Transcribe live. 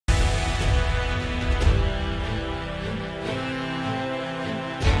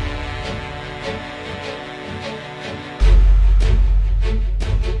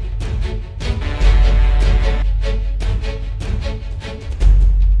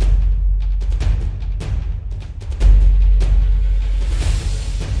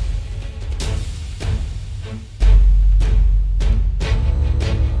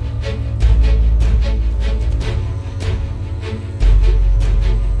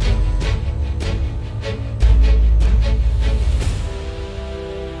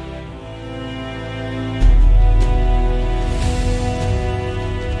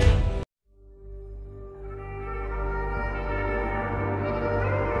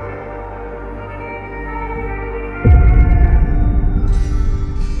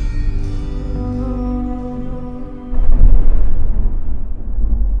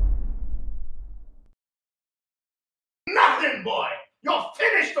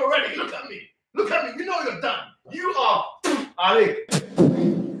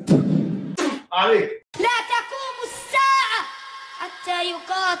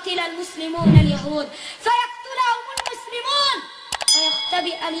يقاتل المسلمون اليهود فيقتلهم المسلمون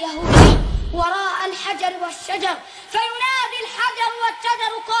ويختبئ اليهودي وراء الحجر والشجر فينادي الحجر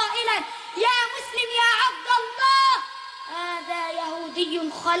والشجر قائلا يا مسلم يا عبد الله هذا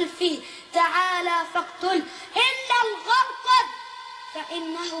يهودي خلفي تعالى فاقتل إلا الغرقد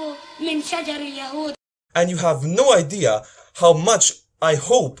فإنه من شجر اليهود. And you have no idea how much I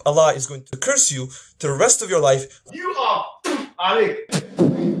hope Allah is going to curse you to the rest of your life. You are Ali.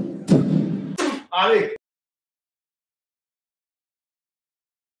 Ali.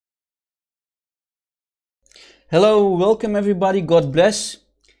 Hello, welcome everybody. God bless.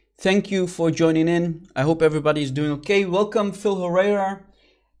 Thank you for joining in. I hope everybody is doing okay. Welcome Phil Horaia,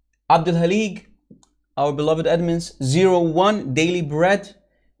 Abdul Halig, our beloved admins, 01, Daily Bread,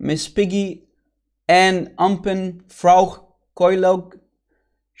 Miss Piggy, Ann Ampen, Frau Koilog,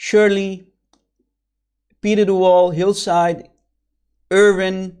 Shirley, Peter DeWall, Hillside,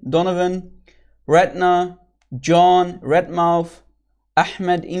 Irwin, Donovan, Retna, John, Redmouth,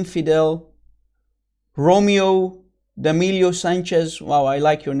 Ahmed Infidel, Romeo, D'Amelio Sanchez, wow, I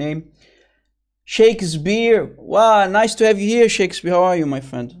like your name. Shakespeare, wow, nice to have you here, Shakespeare. How are you, my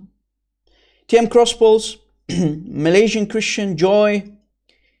friend? TM Crosspoles, Malaysian Christian, Joy,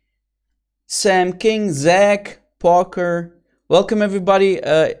 Sam King, Zach, Parker. Welcome, everybody.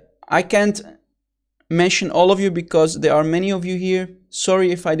 I can't mention all of you because there are many of you here.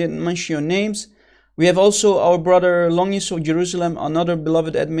 Sorry if I didn't mention your names. We have also our brother Longius of Jerusalem, another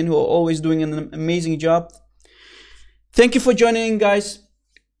beloved admin who are always doing an amazing job. Thank you for joining in, guys.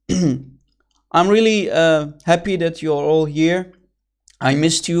 I'm really happy that you're all here. I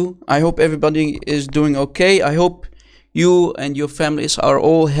missed you. I hope everybody is doing okay. I hope you and your families are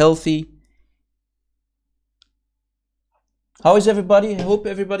all healthy. How is everybody? I hope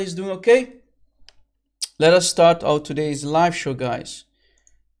everybody is doing okay. Let us start our today's live show, guys.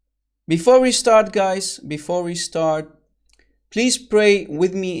 Before we start, guys, please pray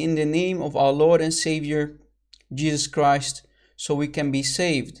with me in the name of our Lord and Savior, Jesus Christ, so we can be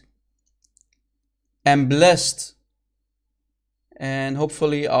saved and blessed. And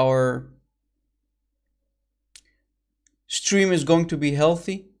hopefully our stream is going to be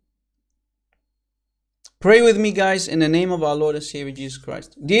healthy. Pray with me, guys, in the name of our Lord and Savior, Jesus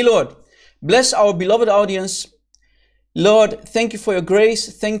Christ. Dear Lord, bless our beloved audience. Lord, thank you for your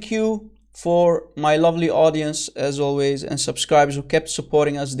grace. Thank you for my lovely audience, as always, and subscribers who kept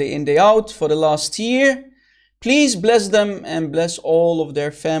supporting us day in, day out for the last year. Please bless them and bless all of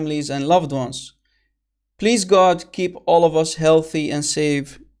their families and loved ones. Please, God, keep all of us healthy and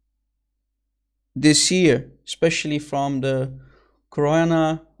safe this year, especially from the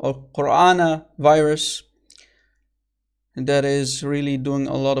corona virus that is really doing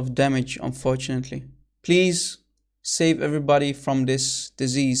a lot of damage, unfortunately. Please save everybody from this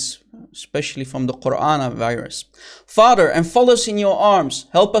disease, especially from the coronavirus. Father, enfold us in your arms.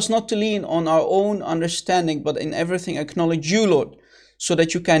 Help us not to lean on our own understanding, but in everything acknowledge you, Lord, so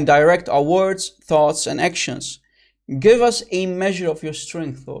that you can direct our words, thoughts, and actions. Give us a measure of your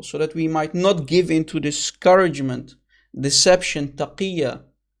strength, Lord, so that we might not give in to discouragement, deception, taqiyya,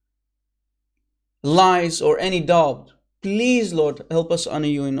 lies, or any doubt. Please, Lord, help us honor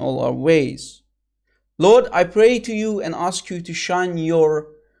you in all our ways. Lord, I pray to you and ask you to shine your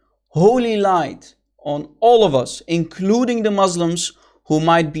holy light on all of us, including the Muslims who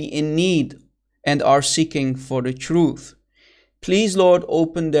might be in need and are seeking for the truth. Please, Lord,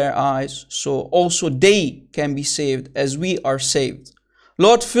 open their eyes so also they can be saved as we are saved.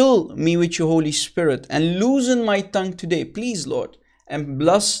 Lord, fill me with your Holy Spirit and loosen my tongue today, please, Lord, and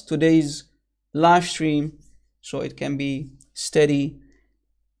bless today's live stream so it can be steady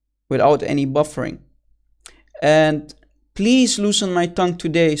without any buffering. And please loosen my tongue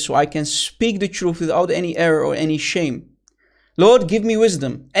today so I can speak the truth without any error or any shame. Lord, give me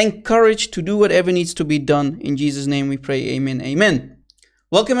wisdom and courage to do whatever needs to be done. In Jesus' name we pray, amen, amen.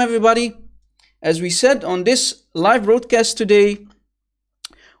 Welcome, everybody. As we said on this live broadcast today,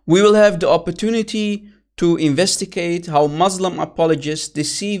 we will have the opportunity to investigate how Muslim apologists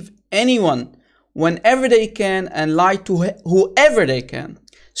deceive anyone whenever they can and lie to whoever they can,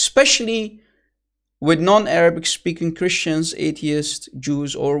 especially with non-Arabic speaking Christians, atheists,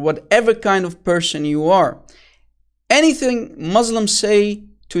 Jews, or whatever kind of person you are. Anything Muslims say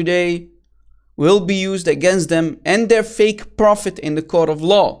today will be used against them and their fake prophet in the court of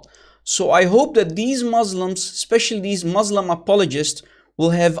law. So I hope that these Muslims, especially these Muslim apologists,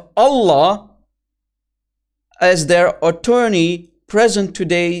 will have Allah as their attorney present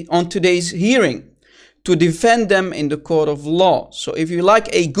today on today's hearing to defend them in the court of law. So if you like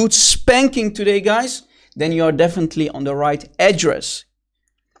a good spanking today, guys, then you are definitely on the right address.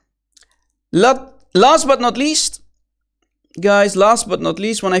 Last but not least, guys,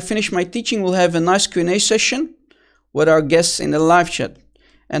 when I finish my teaching, we'll have a nice Q&A session with our guests in the live chat.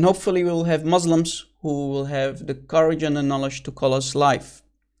 And hopefully we'll have Muslims who will have the courage and the knowledge to call us live.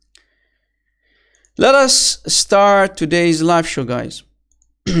 Let us start today's live show, guys.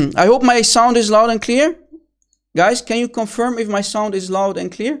 I hope my sound is loud and clear. Guys, can you confirm if my sound is loud and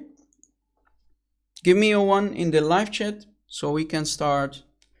clear? Give me a 1 in the live chat so we can start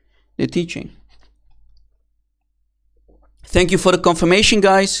the teaching. Thank you for the confirmation,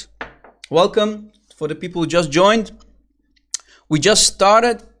 guys. Welcome for the people who just joined. We just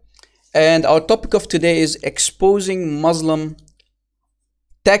started, and our topic of today is exposing Muslim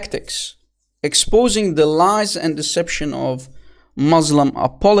tactics, exposing the lies and deception of Muslim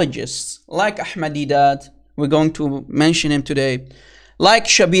apologists like Ahmadidat. We're going to mention him today, like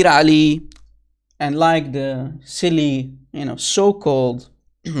Shabir Ali, and like the silly, so-called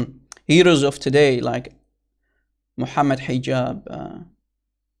heroes of today, like Muhammad Hijab,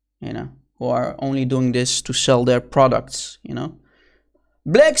 who are only doing this to sell their products,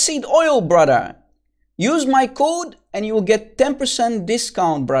 Black seed oil, brother. Use my code and you will get 10%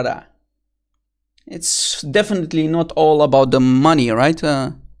 discount, brother. It's definitely not all about the money, right,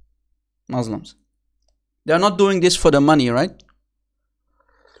 Muslims? They're not doing this for the money, right?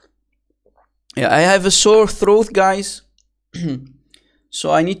 Yeah, I have a sore throat, guys.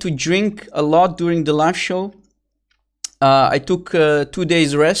 So I need to drink a lot during the live show. I took 2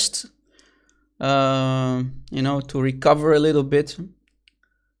 days rest, to recover a little bit.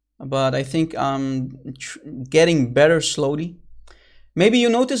 But I think I'm getting better slowly. Maybe you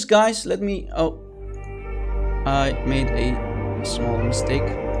noticed, guys, I made a small mistake.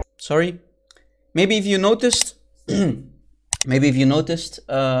 Sorry. Maybe if you noticed,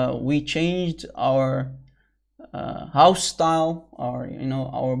 we changed our house style,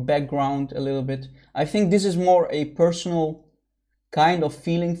 our background a little bit. I think this is more a personal kind of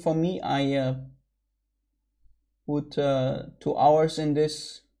feeling for me. I put 2 hours in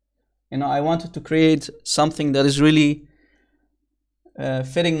this. I wanted to create something that is really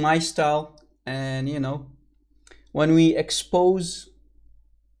fitting my style. And, when we expose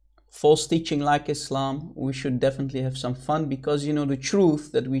false teaching like Islam, we should definitely have some fun, because, the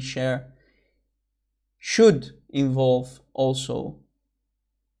truth that we share should involve also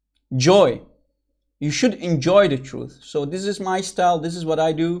joy. You should enjoy the truth. So this is my style. This is what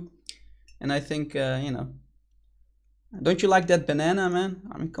I do. And I think, don't you like that banana, man?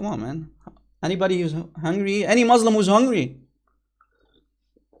 I mean, come on, man. Anybody who's hungry, any Muslim who's hungry.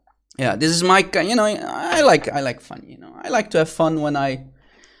 Yeah, this is my, I like fun, I like to have fun when I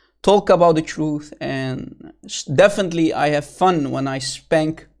talk about the truth, and definitely I have fun when I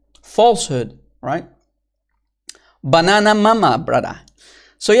spank falsehood, right? Banana mama, brother.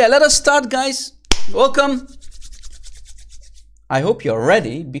 So yeah, let us start, guys. Welcome. I hope you're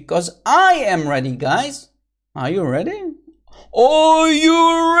ready, because I am ready, guys. Are you ready? Are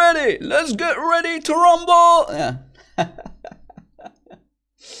you ready? Let's get ready to rumble. Yeah.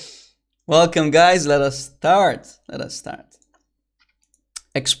 Welcome, guys. Let us start.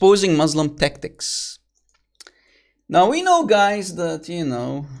 Exposing Muslim tactics. Now we know, guys, that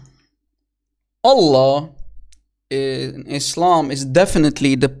Allah in Islam is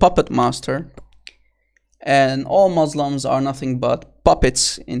definitely the puppet master, and all Muslims are nothing but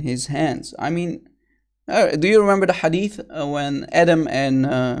puppets in his hands. I mean, do you remember the hadith when Adam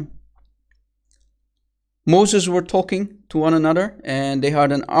and Moses were talking to one another, and they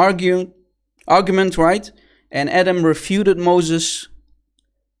had an argument, right? And Adam refuted Moses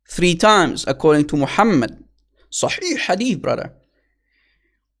 3 times, according to Muhammad. Sahih hadith, brother.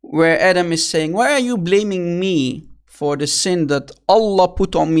 Where Adam is saying, why are you blaming me for the sin that Allah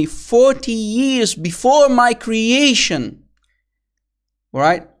put on me 40 years before my creation?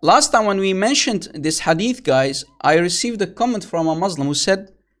 Right? Last time when we mentioned this hadith, guys, I received a comment from a Muslim who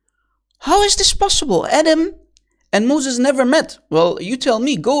said, how is this possible? Adam and Moses never met. Well, you tell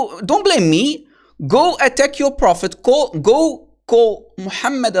me. Don't blame me. Go attack your prophet. Go call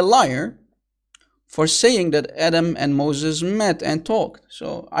Muhammad a liar for saying that Adam and Moses met and talked.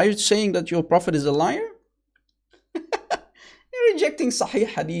 So are you saying that your prophet is a liar? You're rejecting Sahih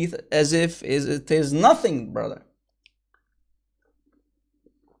hadith as if it is nothing, brother.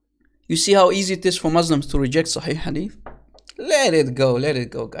 You see how easy it is for Muslims to reject Sahih Hadith? Let it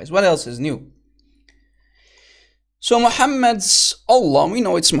go, guys. What else is new? So Muhammad's Allah, we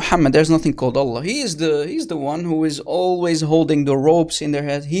know it's Muhammad, there's nothing called Allah. He's the one who is always holding the ropes in their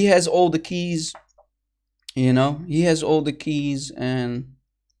head. He has all the keys, he has all the keys, and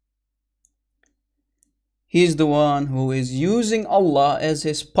he's the one who is using Allah as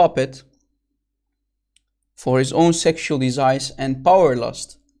his puppet for his own sexual desires and power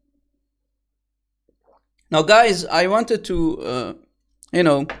lust. Now, guys, I wanted to,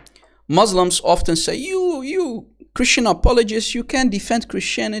 Muslims often say, you Christian apologists, you can't defend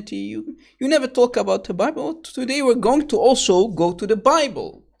Christianity. You never talk about the Bible. Today we're going to also go to the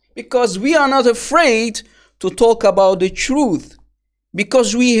Bible, because we are not afraid to talk about the truth.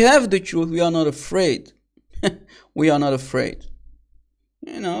 Because we have the truth, we are not afraid. We are not afraid.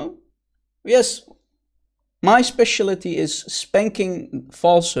 Yes, my specialty is spanking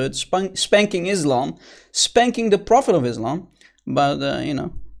falsehood, spanking Islam, spanking the Prophet of Islam. But,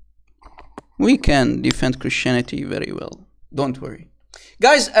 we can defend Christianity very well. Don't worry.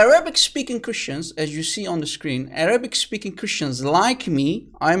 Guys, Arabic-speaking Christians, as you see on the screen, Arabic-speaking Christians like me,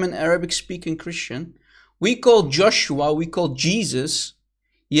 I'm an Arabic-speaking Christian. We call Joshua, we call Jesus,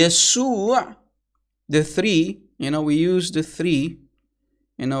 Yeshua, the three. We use the three,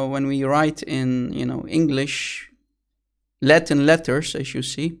 when we write in, English, Latin letters, as you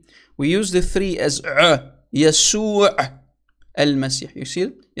see. We use the three as Yeshua al-Masih. You see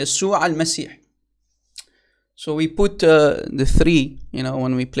it? Yeshua al-Masih. So we put the three,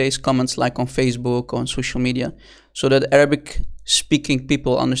 when we place comments like on Facebook, on social media, so that Arabic-speaking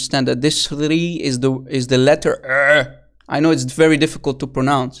people understand that this three is the letter. I know it's very difficult to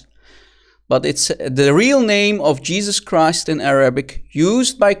pronounce, but it's the real name of Jesus Christ in Arabic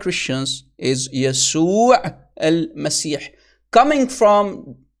used by Christians is Yeshua al-Masih, coming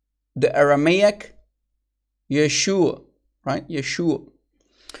from the Aramaic Yeshua, right? Yeshua.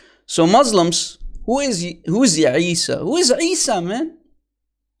 So Muslims, who is Isa? Who is Isa, man?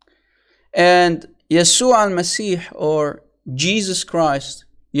 And Yeshua al-Masih, or Jesus Christ,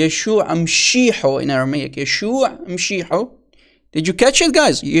 Yeshua Amshihu in Aramaic. Yeshua Amshihu. Did you catch it,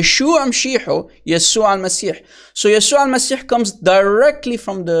 guys? Yeshua Amshihu, Yeshua al-Masih. So Yeshua al-Masih comes directly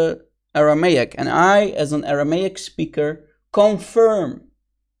from the Aramaic. And I, as an Aramaic speaker, confirm.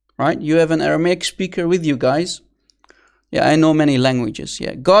 Right? You have an Aramaic speaker with you, guys. Yeah, I know many languages.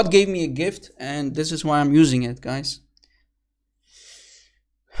 Yeah, God gave me a gift, and this is why I'm using it, guys.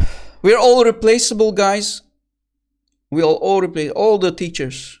 We're all replaceable, guys. We'll all replace all the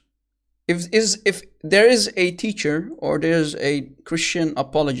teachers. If there is a teacher or there's a Christian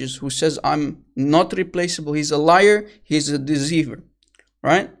apologist who says I'm not replaceable, he's a liar, he's a deceiver,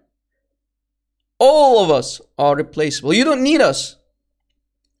 right? All of us are replaceable. You don't need us.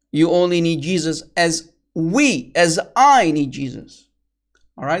 You only need Jesus, as I need Jesus.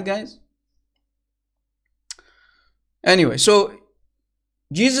 All right, guys? Anyway, so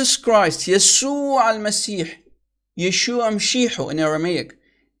Jesus Christ, Yeshua al-Masih, Yeshua Amshihu in Aramaic.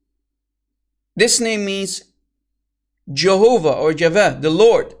 This name means Jehovah or Javah, the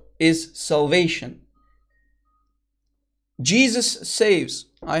Lord is salvation. Jesus saves.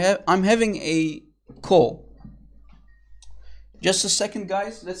 I'm having a call. Just a second,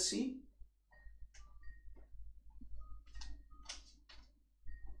 guys. Let's see.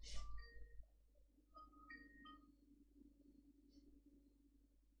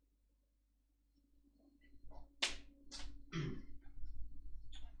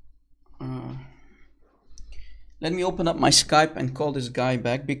 Let me open up my Skype and call this guy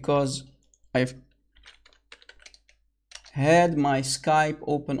back, because I've had my Skype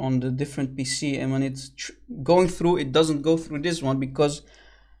open on the different PC, and when it's going through, it doesn't go through this one because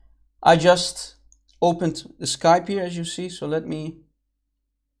I just opened the Skype here, as you see. So let me,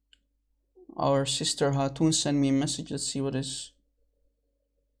 our sister Hatun sent me a message. Let's see what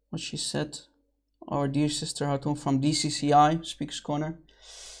she said. Our dear sister Hatun from DCCI Speaks Corner.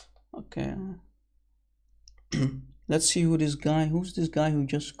 Okay. Let's see who's this guy who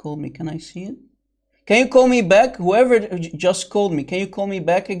just called me. Can I see it? Can you call me back? Whoever just called me, can you call me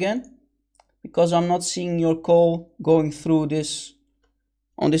back again? Because I'm not seeing your call going through this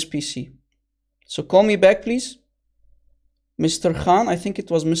on this PC. So call me back, please. Mr. Khan, I think it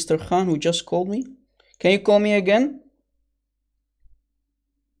was Mr. Khan who just called me. Can you call me again?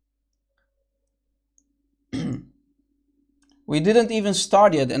 We didn't even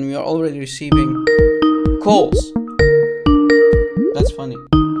start yet and we are already receiving calls. That's funny.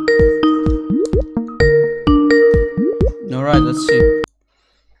 Alright, let's see.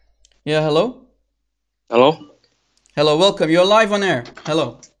 Yeah, hello? Hello? Hello, welcome. You're live on air.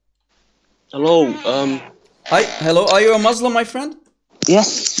 Hello. Hello, Hi, hello. Are you a Muslim, my friend?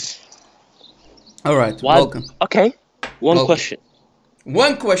 yes. Alright, Why? welcome. Okay, one Welcome. question.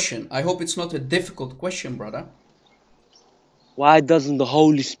 One question. I hope it's not a difficult question, brother. Why doesn't the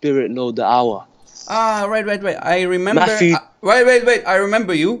Holy Spirit know the hour? Ah, right. I remember. Matthew. Wait. I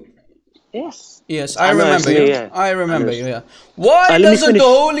remember you. Yes. Yes, I I know, remember it's you. me, yeah. I remember I know. you, yeah. Why Let me doesn't finish. the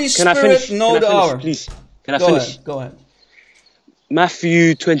Holy Can I Spirit finish? know Can I the finish, hour? please? Can I finish? Go ahead.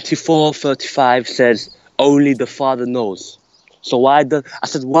 Matthew 24:35 says, only the Father knows. So why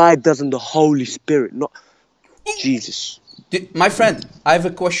doesn't the Holy Spirit not Jesus? My friend, I have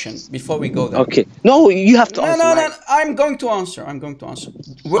a question before we go there. Okay. No, you have to answer. No. I'm going to answer.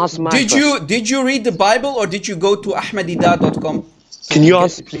 Ask mine Did you read the Bible or did you go to ahmadida.com? Can you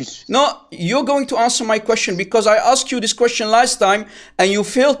answer, please? No, you're going to answer my question because I asked you this question last time and you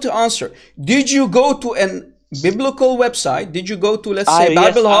failed to answer. Did you go to a biblical website? Did you go to, let's say,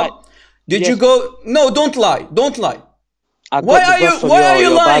 Bible Hub? Did you go? No, don't lie. Don't lie. Why are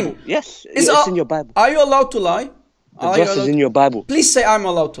you lying? Bible. Yes, it's in your Bible. Are you allowed to lie? The verse is in your Bible. Please say I'm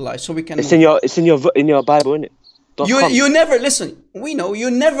allowed to lie so we can. It's in your Bible, isn't it? You never listen. We know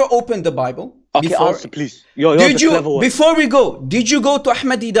you never opened the Bible. Okay, before. answer please. You're the clever one. Before we go, did you go to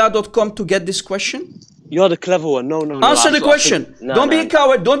ahmadida.com to get this question? You're the clever one. No. Answer the question. Don't be a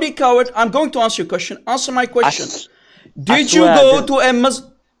coward. Don't be a coward. I'm going to answer your question. Answer my question. Did you go to a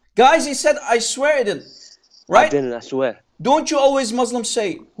Muslim? Guys, he said, I swear I didn't. Right? I didn't, I swear. Don't you always Muslims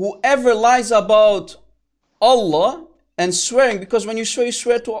say, whoever lies about Allah and swearing, because when you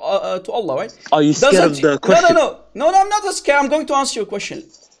swear to Allah, right? Are you scared of the question? No, I'm not scared. I'm going to answer your question.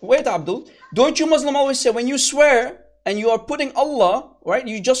 Wait, Abdul. Don't you Muslim always say, when you swear and you are putting Allah, right?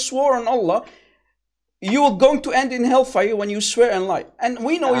 You just swore on Allah, you are going to end in hellfire when you swear and lie. And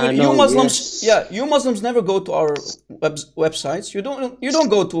we know you Muslims, you Muslims never go to our websites. You don't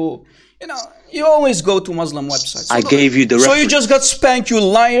go to, you always go to Muslim websites. So I gave you the reference. So you just got spanked, you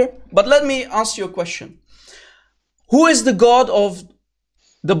liar. But let me answer your question. Who is the God of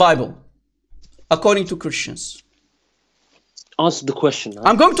the Bible, according to Christians? Answer the question.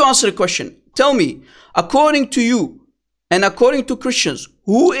 I'm going to answer the question. Tell me, according to you and according to Christians,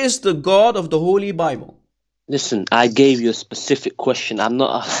 who is the God of the Holy Bible? Listen, I gave you a specific question. I'm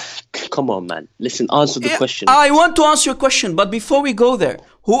not... Come on, man. Listen, answer the question. I want to answer your question, but before we go there,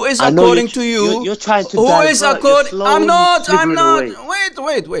 who is according to you? You're trying to who is according? I'm not.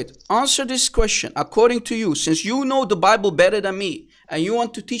 Away. Wait. Answer this question. According to you, since you know the Bible better than me, and you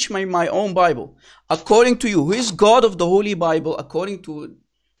want to teach me my own Bible, according to you, who is God of the Holy Bible, according to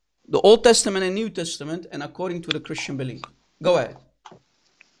the Old Testament and New Testament, and according to the Christian belief? Go ahead.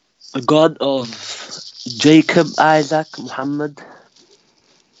 The God of Jacob, Isaac, Muhammad.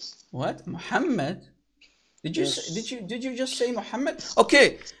 What? Muhammad? Did you just say Muhammad?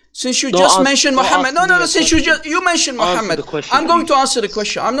 Okay, since you just mentioned Muhammad. No, since you mentioned Muhammad, I'm going to answer the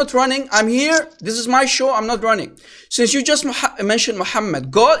question. I'm not running. I'm here. This is my show. I'm not running. Since you just mentioned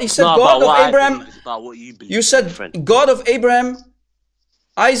Muhammad, God, he said God of Abraham. You said God of Abraham,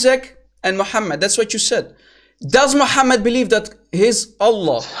 Isaac, and Muhammad. That's what you said. Does Muhammad believe that his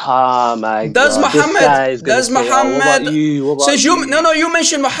Allah? Oh my God. Does Muhammad? Since you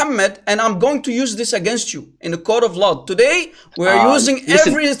mentioned Muhammad, and I'm going to use this against you in the court of law. Today, we are using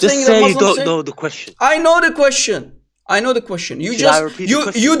everything just that say Muslims you don't say. know the question. I know the question.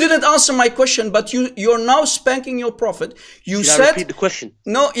 You didn't answer my question, but you're now spanking your prophet. You said. I repeat the question?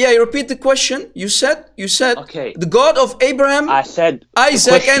 No, you repeat the question. You said. Okay. The God of Abraham. I said.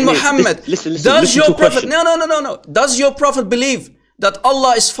 Isaac and Muhammad. Listen. Does your prophet? No. Does your prophet believe that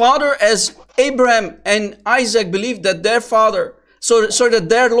Allah is Father, as Abraham and Isaac believe that their father, so that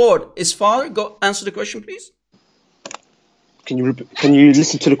their Lord is Father? Go answer the question, please. Can you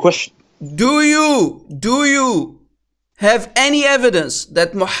listen to the question? Do you have any evidence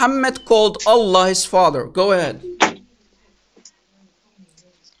that Muhammad called Allah his father? Go ahead.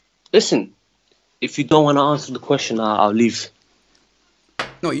 Listen, if you don't want to answer the question, I'll leave.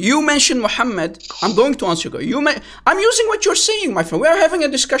 No, you mentioned Muhammad. I'm going to answer you. I'm using what you're saying, my friend. We are having a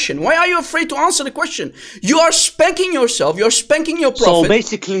discussion. Why are you afraid to answer the question? You are spanking yourself. You're spanking your prophet. So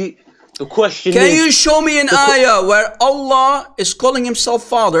basically, the question Can you show me an ayah where Allah is calling himself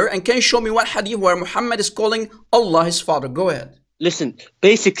Father? And can you show me one hadith where Muhammad is calling Allah his Father? Go ahead. Listen,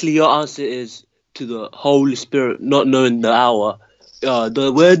 basically your answer is to the Holy Spirit, not knowing the hour.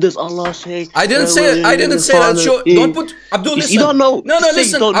 Where does Allah say? I didn't say it. I didn't say that. Don't put Abdul. Listen. You don't know. No,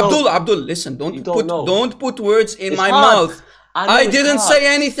 listen, Abdul. Listen. Don't put words in my mouth. I didn't say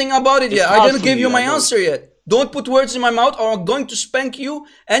anything about it yet. I didn't give you my answer yet. Don't put words in my mouth, or I'm going to spank you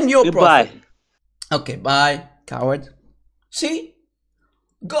and your prophet. Okay, bye, coward. See,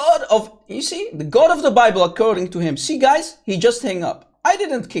 the God of the Bible, according to him. See, guys, he just hung up. I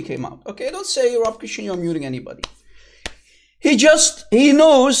didn't kick him out. Okay, don't say Rob Christian, you're muting anybody. He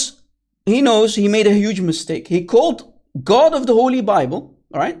knows he made a huge mistake. He called God of the Holy Bible,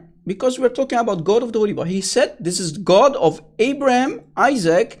 all right? Because we're talking about God of the Holy Bible. He said this is God of Abraham,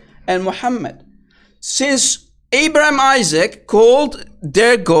 Isaac, and Muhammad. Since Abraham, Isaac called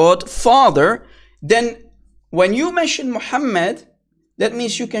their God Father, then when you mention Muhammad, that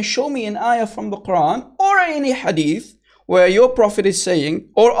means you can show me an ayah from the Quran or any hadith where your prophet is saying,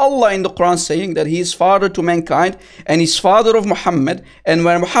 or Allah in the Quran saying that he is father to mankind and he's father of Muhammad, and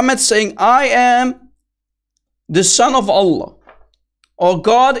where Muhammad saying, I am the son of Allah, or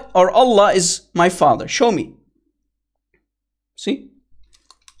God or Allah is my father. Show me. See?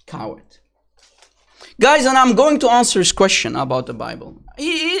 Coward. Guys, and I'm going to answer his question about the Bible.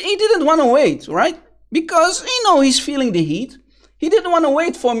 He didn't want to wait, right? Because, he's feeling the heat. He didn't want to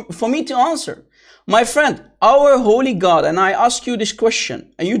wait for me to answer. My friend, our holy God, and I asked you this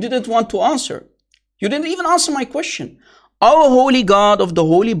question, and you didn't want to answer. You didn't even answer my question. Our holy God of the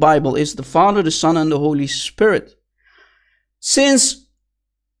Holy Bible is the Father, the Son, and the Holy Spirit. Since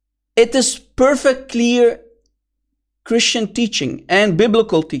it is perfect, clear Christian teaching and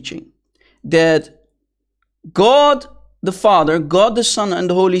biblical teaching that God the Father, God the Son, and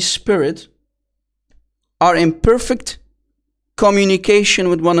the Holy Spirit are in perfect communication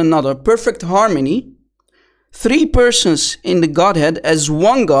with one another, perfect harmony, three persons in the Godhead as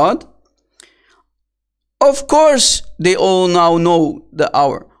one God, of course they all now know the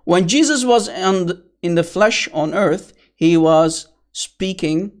hour. When Jesus was in the flesh on earth, he was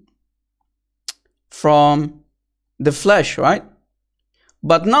speaking from the flesh, right?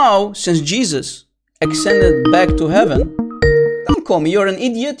 But now, since Jesus ascended back to heaven, don't call me, you're an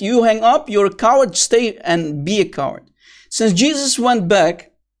idiot, you hang up, you're a coward, stay and be a coward. Since Jesus went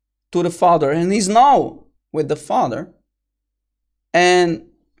back to the Father and he's now with the Father, and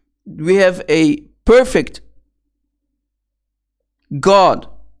we have a perfect God,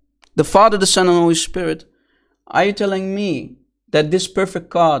 the Father, the Son, and the Holy Spirit, are you telling me that this perfect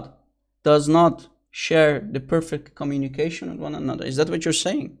God does not share the perfect communication with one another? Is that what you're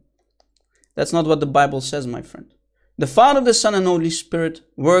saying? That's not what the Bible says, my friend. The Father, the Son, and the Holy Spirit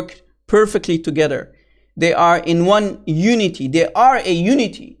work perfectly together. They are in one unity. They are a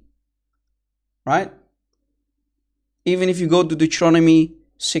unity. Right? Even if you go to Deuteronomy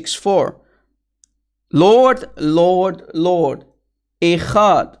 6:4. Lord, Lord, Lord.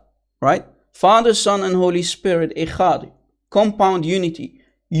 Echad. Right? Father, Son, and Holy Spirit. Echad. Compound unity.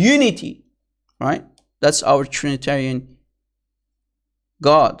 Unity. Right? That's our Trinitarian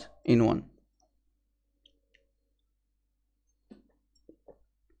God in one.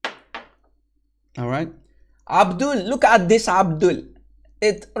 All right? Abdul, look at this Abdul.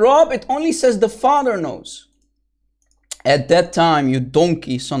 Rob, it only says the Father knows. At that time, you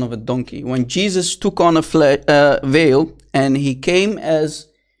donkey, son of a donkey, when Jesus took on a veil and he came as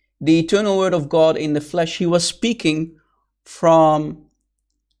the eternal word of God in the flesh, he was speaking from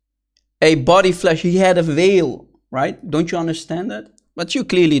a body flesh. He had a veil, right? Don't you understand that? But you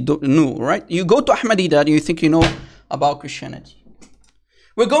clearly knew, right? You go to Ahmadiyya and you think you know about Christianity.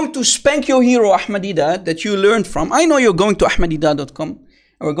 We're going to spank your hero, Ahmadiyya, that you learned from. I know you're going to ahmadiyya.com and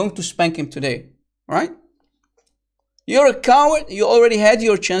we're going to spank him today, right? You're a coward. You already had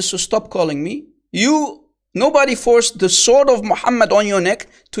your chance, so stop calling me. Nobody forced the sword of Muhammad on your neck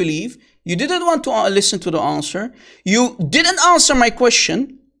to leave. You didn't want to listen to the answer. You didn't answer my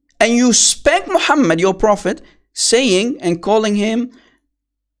question. And you spanked Muhammad, your prophet, saying and calling him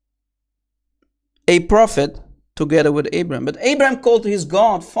a prophet together with Abraham. But Abraham called his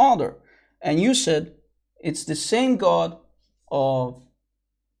God Father. And you said it's the same God of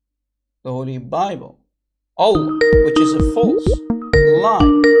the Holy Bible. Allah, which is a false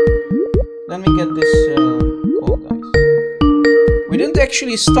lie. Let me get this call, guys. We didn't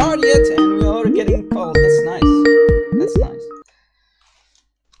actually start yet and we are getting called. That's nice. That's nice.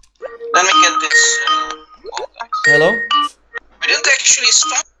 Let me get this call, guys. Hello? We didn't actually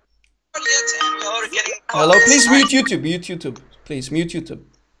start yet and we are getting called. Hello, please mute YouTube. Mute YouTube. Please mute YouTube.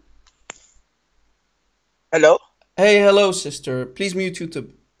 Hello? Hey, hello, sister. Please mute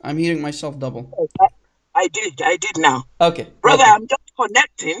YouTube. I'm hearing myself double. I did now. Okay. Brother, okay. I'm just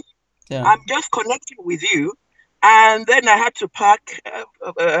connecting. Yeah. I'm just connecting with you. And then I had to park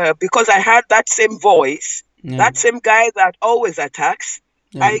because I had that same voice, that same guy that always attacks.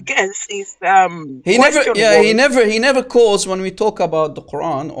 Yeah. I guess is he never calls when we talk about the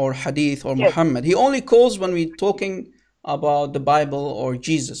Quran or Hadith or Muhammad. He only calls when we're talking about the Bible or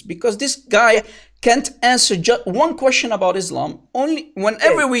Jesus, because this guy can't answer just one question about Islam. Only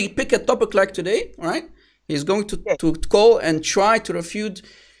whenever we pick a topic like today, right? He's going to call and try to refute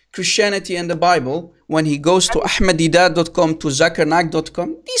Christianity and the Bible when he goes to ahmadiyya.com, to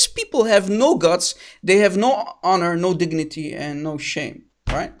zakarnak.com. These people have no guts, they have no honor, no dignity, and no shame,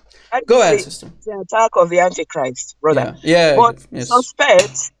 right? Go ahead, sister. The attack of the Antichrist, brother. Yeah. But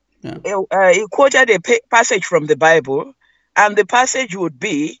suspect, he quoted a passage from the Bible, and the passage would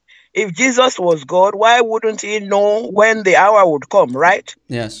be if Jesus was God, why wouldn't he know when the hour would come, right?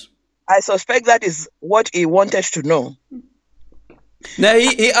 Yes. I suspect that is what he wanted to know. Now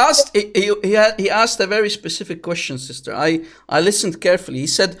he asked a very specific question, sister. I listened carefully. He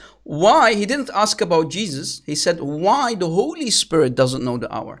said why he didn't ask about Jesus. He said why the Holy Spirit doesn't know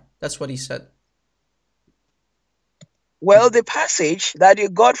the hour. That's what he said. Well, the passage that you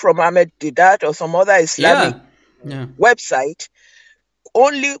got from Ahmed Didat or some other Islamic website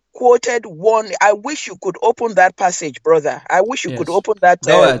only quoted one. I wish you could open that passage, brother. I wish you could open that.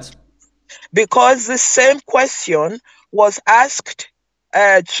 Go ahead. Because the same question was asked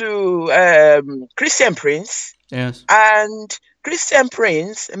to Christian Prince. Yes. And Christian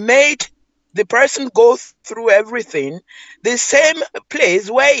Prince made the person go through everything. The same place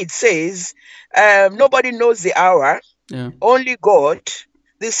where it says nobody knows the hour, only God.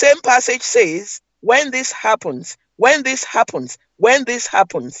 The same passage says when this happens, when this happens, when this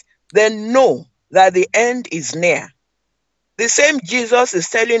happens, then know that the end is near. The same Jesus is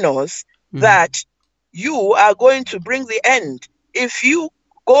telling us that you are going to bring the end. If you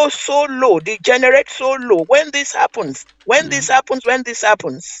go so low, degenerate so low, when this happens, when this happens, when this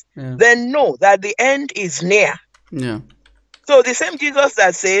happens, then know that the end is near. So the same Jesus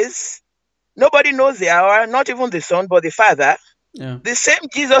that says, nobody knows the hour, not even the Son, but the Father. The same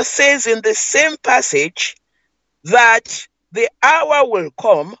Jesus says in the same passage that the hour will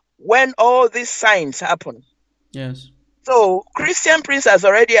come when all these signs happen. Yes. So Christian Prince has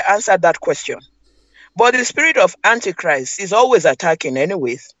already answered that question. But the spirit of Antichrist is always attacking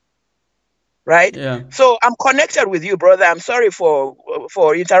anyways. Right? Yeah. So I'm connected with you, brother. I'm sorry for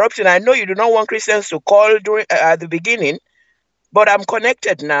interrupting. I know you do not want Christians to call during at the beginning, but I'm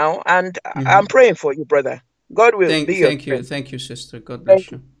connected now and I'm praying for you, brother. God will be your friend. Thank you, sister. God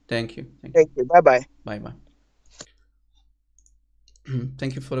bless you. Thank you. Thank you. Bye-bye. Bye-bye.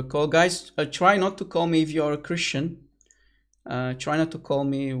 Thank you for the call. Guys, try not to call me if you are a Christian. Try not to call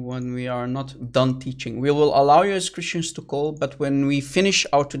me when we are not done teaching. We will allow you as Christians to call, but when we finish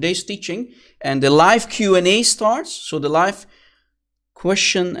our today's teaching and the live Q&A starts, so the live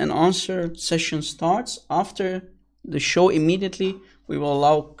question and answer session starts after the show immediately, we will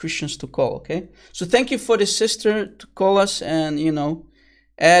allow Christians to call, okay? So thank you for the sister to call us and, you know,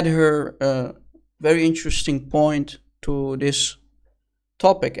 add her very interesting point to this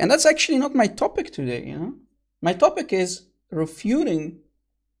topic. And that's actually not my topic today, you know? My topic is refuting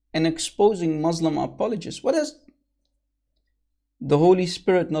and exposing Muslim apologists. What has the Holy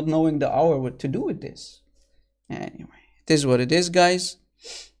Spirit not knowing the hour to do with this? Anyway, it is what it is, guys.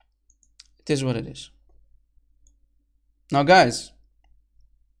 It is what it is. Now, guys,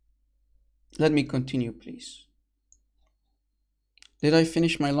 let me continue, please. Did I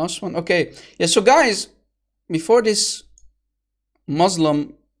finish my last one? Okay. Yeah, so guys, before this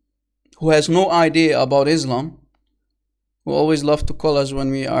Muslim who has no idea about Islam, who always love to call us when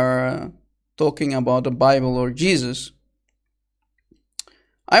we are talking about the Bible or Jesus,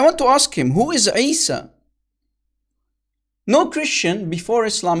 I want to ask him, who is Isa? No Christian before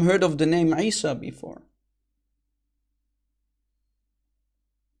Islam heard of the name Isa before.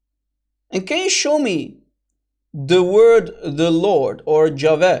 And can you show me the word the Lord or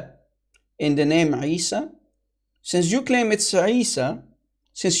Javeh in the name Isa? Since you claim it's Isa,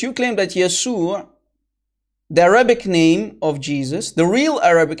 since you claim that Yeshua, the Arabic name of Jesus, the real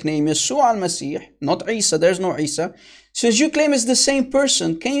Arabic name, Yeshua al-Masih, not Isa, there's no Isa. Since you claim it's the same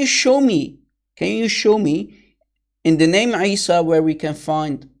person, can you show me in the name Isa where we can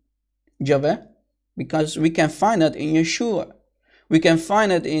find Javeh? Because we can find it in Yeshua. We can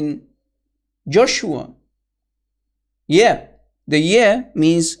find it in Joshua. Yeah, the yeah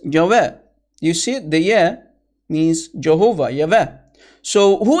means Javeh. You see it? The yeah means Jehovah, Yahweh.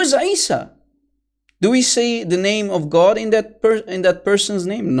 So who is Isa? Do we say the name of God in that person's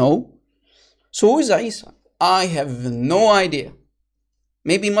name? No. So who is Isa? I have no idea.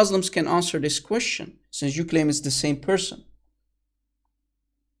 Maybe Muslims can answer this question since you claim it's the same person.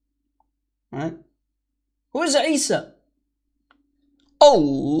 Right? Who is Isa?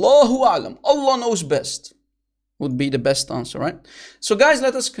 Allahu A'lam. Allah knows best. Would be the best answer, right? So guys,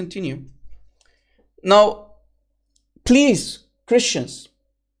 let us continue. Now, please, Christians,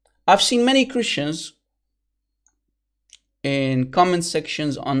 I've seen many Christians in comment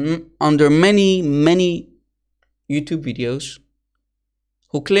sections under many YouTube videos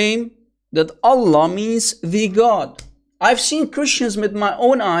who claim that Allah means the God. I've seen Christians with my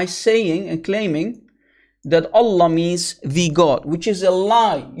own eyes saying and claiming that Allah means the God, which is a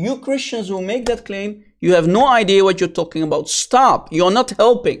lie. You Christians who make that claim, you have no idea what you're talking about. Stop. You're not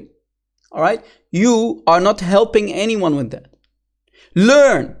helping. All right? You are not helping anyone with that.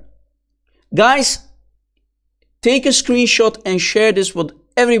 Learn. Guys, take a screenshot and share this with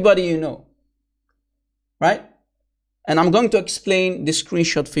everybody you know. Right? And I'm going to explain this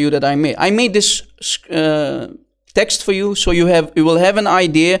screenshot for you that I made. I made this text for you so you will have an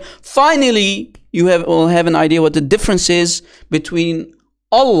idea. Finally, you will have an idea what the difference is between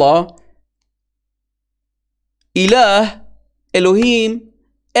Allah, Ilah, Elohim,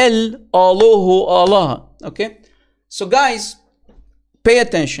 Allahu, Allah. Okay? So guys, pay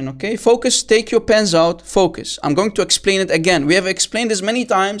attention, okay? Focus, take your pens out, focus. I'm going to explain it again. We have explained this many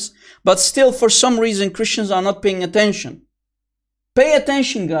times, but still for some reason Christians are not paying attention. Pay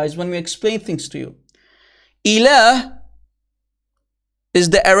attention, guys, when we explain things to you. Ilah is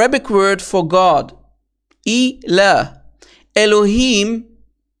the Arabic word for God. Ilah. Elohim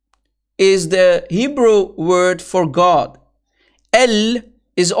is the Hebrew word for God. El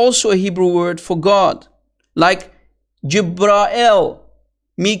is also a Hebrew word for God. Like Jibrael,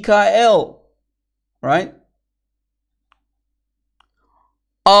 Mikael, right?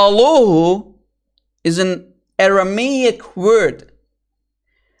 Allahu is an Aramaic word.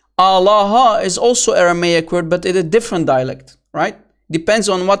 Allah is also Aramaic word, but in a different dialect, right? Depends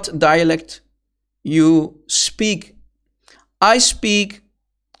on what dialect you speak. I speak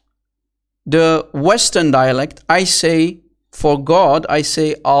the Western dialect. I say, for God, I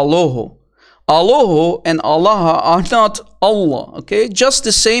say Allahu. Allahu and Allah are not Allah, okay? Just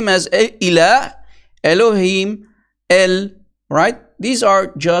the same as Ilah, Elohim, El, right? These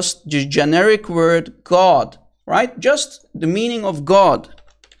are just the generic word God, right? Just the meaning of God,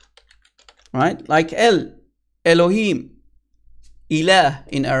 right? Like El, Elohim, Ilah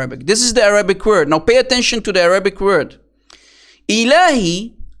in Arabic. This is the Arabic word. Now pay attention to the Arabic word.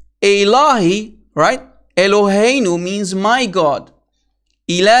 Ilahi, Ilahi, right? Eloheinu means my God.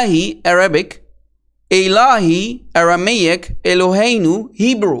 Ilahi, Arabic. Ilahi, Aramaic. Eloheinu,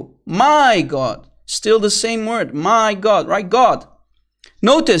 Hebrew. My God. Still the same word. My God, right? God.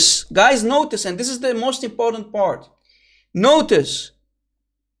 Notice, guys, notice, and this is the most important part. Notice.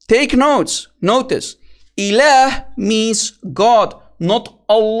 Take notes. Notice. Ilah means God, not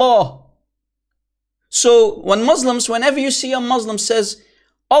Allah. So when Muslims, whenever you see a Muslim says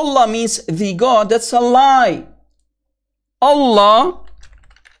Allah means the God, that's a lie. Allah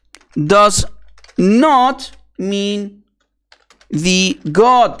does not mean the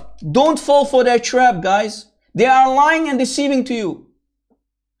God. Don't fall for their trap, guys. They are lying and deceiving to you.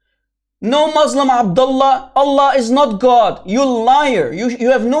 No Muslim Abdullah, Allah is not God. You liar. You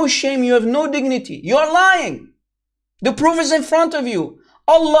have no shame. You have no dignity. You are lying. The proof is in front of you.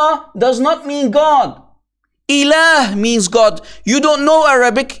 Allah does not mean God. Ilah means God. You don't know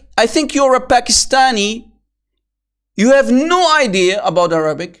Arabic. I think you're a Pakistani. You have no idea about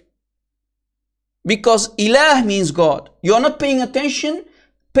Arabic. Because Ilah means God. You are not paying attention.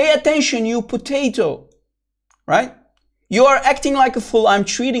 Pay attention, you potato. Right? You are acting like a fool. I'm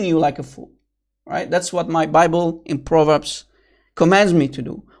treating you like a fool. Right? That's what my Bible in Proverbs commands me to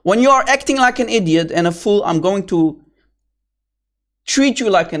do. When you are acting like an idiot and a fool, I'm going to treat you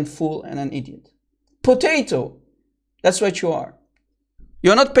like a fool and an idiot. Potato. That's what you are.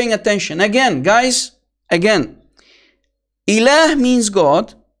 You're not paying attention. Again, guys, again. Ilah means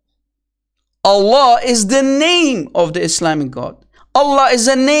God. Allah is the name of the Islamic God. Allah is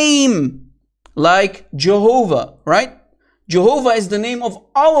a name like Jehovah, right? Jehovah is the name of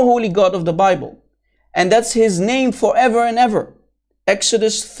our holy God of the Bible. And that's his name forever and ever.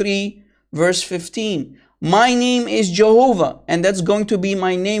 Exodus 3 verse 15. My name is Jehovah, and that's going to be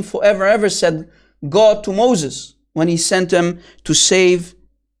my name forever and ever, said God to Moses when he sent him to save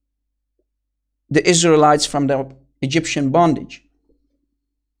the Israelites from their Egyptian bondage.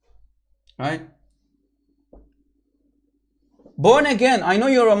 Right? Born again, I know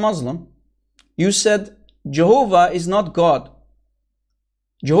you're a Muslim. You said Jehovah is not God.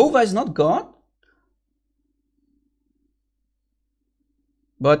 Jehovah is not God?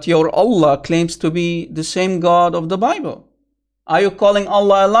 But your Allah claims to be the same God of the Bible. Are you calling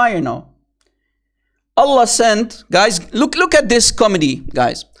Allah a liar now? Allah sent, guys, look at this comedy,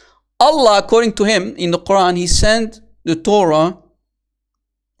 guys. Allah, according to him, in the Quran, he sent the Torah,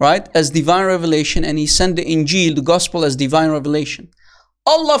 right, as divine revelation, and he sent the Injil, the gospel, as divine revelation.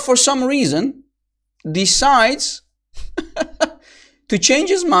 Allah, for some reason, decides to change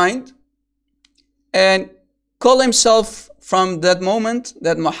his mind and call himself, from that moment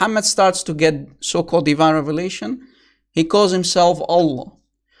that Muhammad starts to get so-called divine revelation, he calls himself Allah.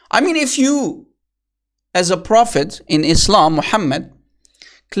 I mean, if you, as a prophet in Islam, Muhammad,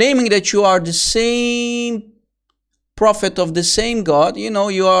 claiming that you are the same prophet of the same God, you know,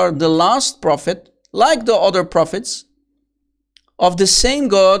 you are the last prophet, like the other prophets, of the same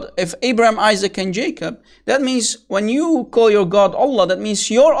God of Abraham, Isaac, and Jacob. That means when you call your God Allah, that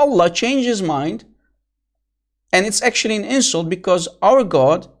means your Allah changed his mind. And it's actually an insult, because our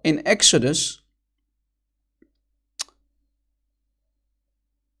God in Exodus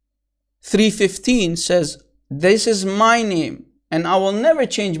 3:15 says, "This is my name, and I will never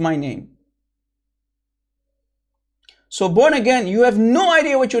change my name." So born again, you have no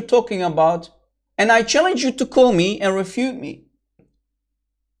idea what you're talking about, and I challenge you to call me and refute me.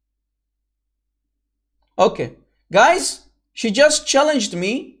 Okay, guys, she just challenged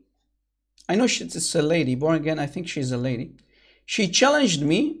me. I know it's a lady, born again, I think she's a lady. She challenged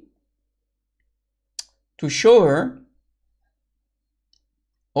me to show her,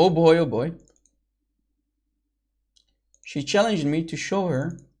 oh boy. She challenged me to show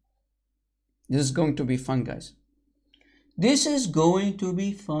her, this is going to be fun, guys. This is going to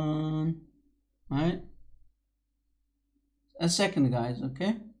be fun, right? A second, guys,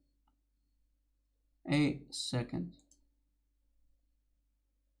 okay? A second.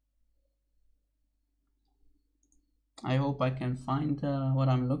 I hope I can find what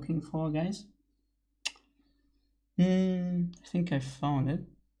I'm looking for, guys. I think I found it.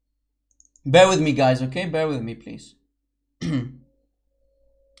 Bear with me, guys, okay? Bear with me, please.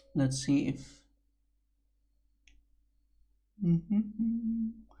 Let's see if...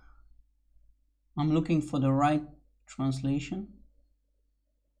 I'm looking for the right translation.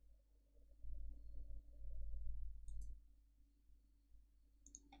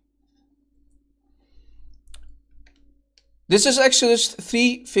 This is Exodus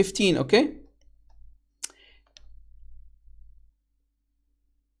 3:15, okay?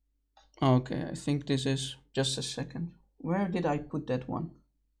 Okay, I think this is, just a second. Where did I put that one?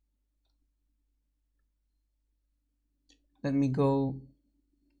 Let me go.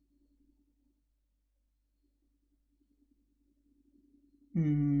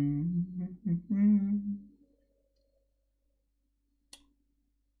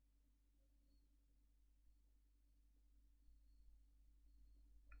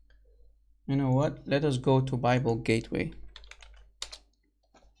 You know what? Let us go to Bible Gateway.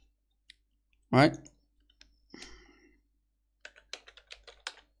 Right?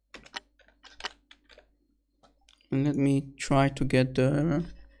 And let me try to get the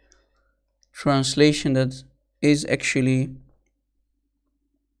translation that is actually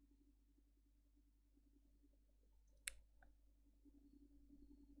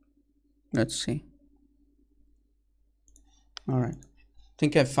let's see. All right. I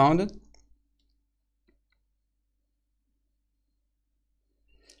think I found it.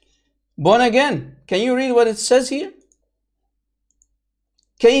 Born again. Can you read what it says here?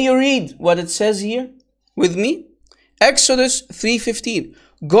 Can you read what it says here with me? Exodus 3:15.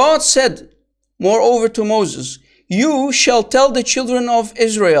 God said, moreover, to Moses, "You shall tell the children of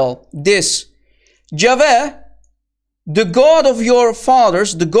Israel this: Yahweh, the God of your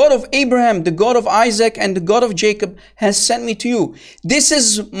fathers, the God of Abraham, the God of Isaac, and the God of Jacob, has sent me to you. This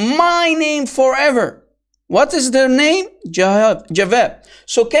is my name forever." What is their name? Yahweh.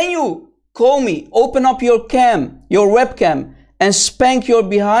 So can you call me, open up your webcam, and spank your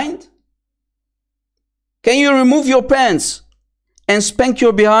behind? Can you remove your pants and spank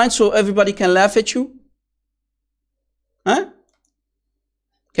your behind so everybody can laugh at you? Huh?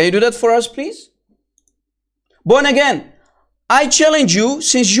 Can you do that for us, please? Born again, I challenge you,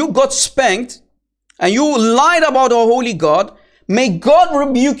 since you got spanked and you lied about our holy God, may God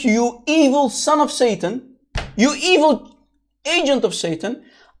rebuke you, you evil son of Satan, you evil agent of Satan.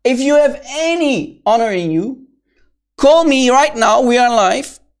 If you have any honor in you, call me right now, we are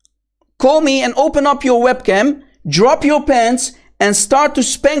live. Call me and open up your webcam, drop your pants, and start to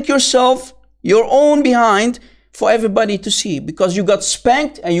spank yourself, your own behind, for everybody to see. Because you got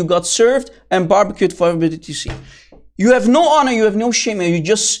spanked and you got served and barbecued for everybody to see. You have no honor, you have no shame, and you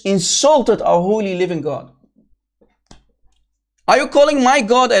just insulted our holy living God. Are you calling my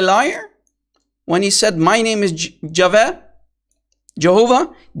God a liar? When he said, my name is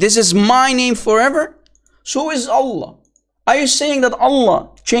Jehovah, this is my name forever. So is Allah. Are you saying that Allah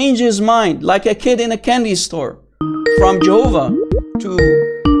changed his mind like a kid in a candy store from Jehovah to...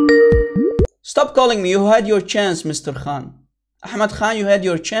 Stop calling me. You had your chance, Mr. Khan. Ahmad Khan, you had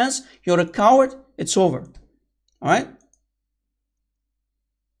your chance. You're a coward. It's over. Alright?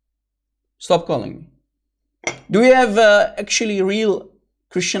 Stop calling me. Do we have actually real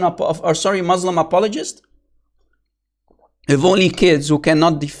Muslim apologists? If only kids who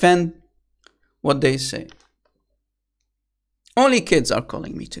cannot defend what they say. Only kids are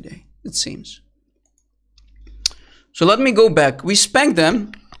calling me today, it seems. So let me go back. We spanked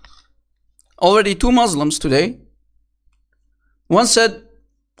them. Already 2 Muslims today. One said,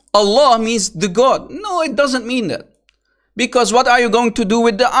 Allah means the God. No, it doesn't mean that. Because what are you going to do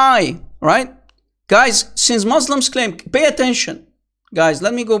with the I, right? Guys, since Muslims claim, pay attention. Guys,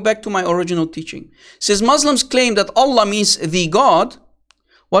 let me go back to my original teaching. Since Muslims claim that Allah means the God,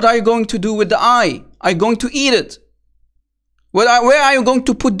 what are you going to do with the I? Are you going to eat it? Where are you going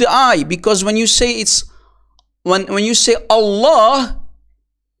to put the I? Because when you say when you say Allah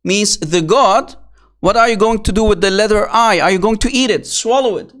means the God, what are you going to do with the letter I? Are you going to eat it,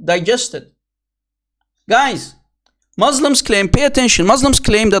 swallow it, digest it? Guys, Muslims claim, pay attention, Muslims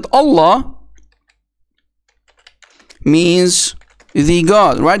claim that Allah means the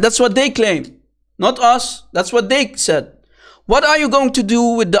God, right? That's what they claim, not us. That's what they said. What are you going to do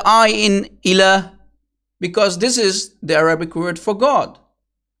with the I in ilah? Because this is the Arabic word for God.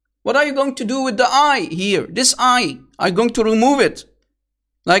 What are you going to do with the I here? This I, are you going to remove it?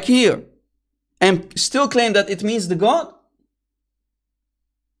 Like here. And still claim that it means the God?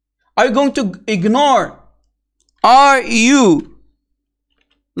 Are you going to ignore? Are you,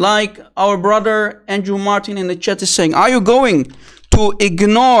 like our brother Andrew Martin in the chat is saying, are you going to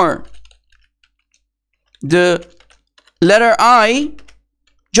ignore the letter I?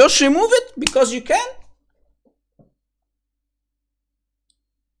 Just remove it because you can?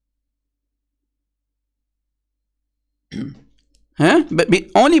 Huh? But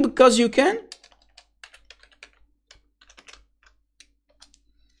only because you can?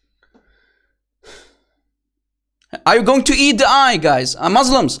 Are you going to eat the I, guys?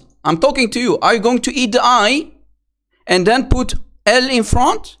 Muslims, I'm talking to you. Are you going to eat the I and then put L in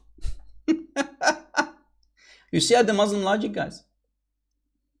front? You see the Muslim logic, guys?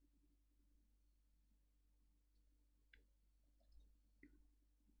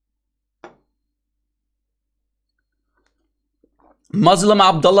 Muslim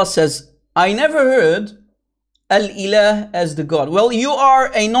Abdullah says, I never heard Al-Ilah as the God. Well, you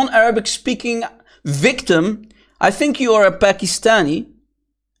are a non-Arabic speaking victim. I think you are a Pakistani.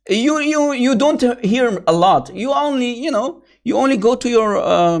 You don't hear a lot. You only, you only go to your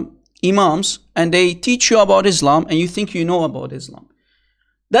imams and they teach you about Islam and you think you know about Islam.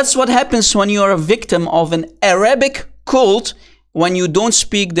 That's what happens when you are a victim of an Arabic cult, when you don't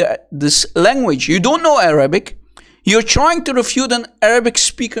speak this language. You don't know Arabic. You're trying to refute an Arabic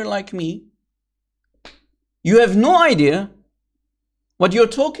speaker like me. You have no idea what you're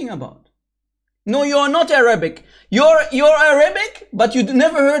talking about. No, you are not Arabic. You're Arabic, but you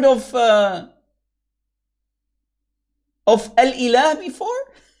never heard of Al-Ilah before?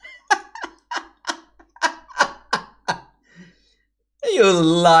 You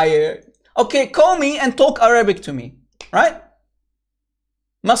liar. Okay, call me and talk Arabic to me, right?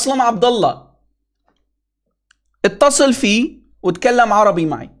 Muslim Abdullah. اتصل فيه وتكلم عربي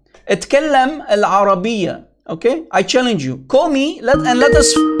معي. اتكلم العربية. Okay? I challenge you. Call me and let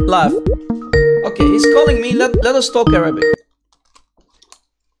us laugh. Okay, he's calling me. Let us talk Arabic.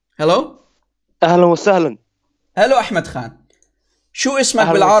 Hello? أهلا وسهلا. Hello أحمد خان. شو اسمك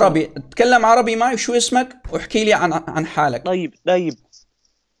بالعربي؟ تكلم عربي معي. شو اسمك؟ واحكي لي عن حالك. طيب.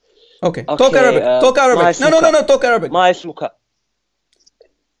 Okay. Talk Arabic. Talk Arabic. No. Talk Arabic. ما اسمك؟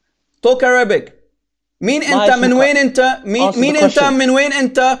 Talk Arabic. مين انت؟ من وين انت؟ مين انت؟ من وين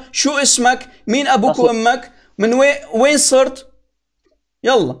انت؟ شو اسمك؟ مين ابوك وامك؟ من وين صرت؟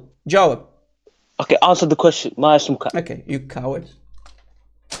 يلا جاوب. Okay, answer the question. ما اسمك؟ Okay, you coward.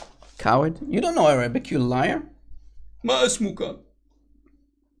 Coward? You don't know Arabic, you liar. ما اسمك.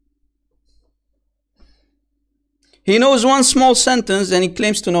 He knows one small sentence and he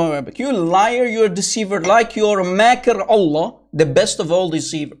claims to know Arabic. You liar, you're a deceiver, like you're Makir Allah, the best of all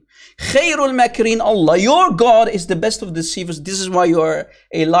deceivers. Khairul Makirin Allah, your God is the best of deceivers. This is why you are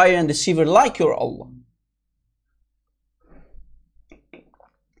a liar and deceiver, like your Allah.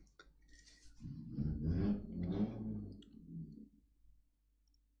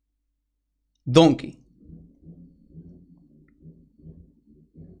 Donkey.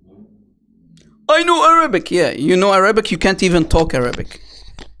 I know Arabic. Yeah, you know Arabic, you can't even talk Arabic.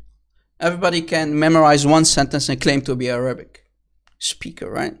 Everybody can memorize one sentence and claim to be Arabic speaker,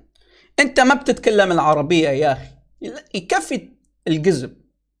 right? انت ما بتتكلم العربية يا اخي. يكفي الكذب.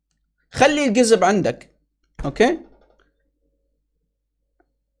 خلي الكذب عندك. اوكي؟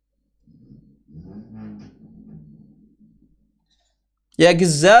 يا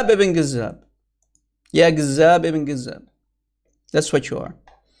كذاب ابن كذاب. يا كذاب ابن كذاب. That's what you are.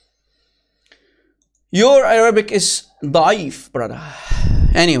 Your Arabic is ضعيف, brother.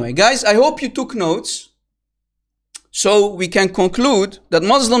 Anyway, guys, I hope you took notes. So we can conclude that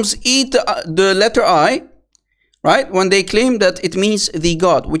Muslims eat the letter I, right, when they claim that it means the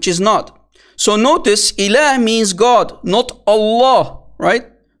God, which is not. So notice, ilah means God, not Allah, right?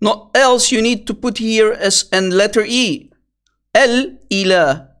 Not else you need to put here as and letter E.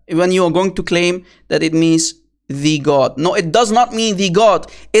 El-ilah, when you are going to claim that it means the God. No, it does not mean the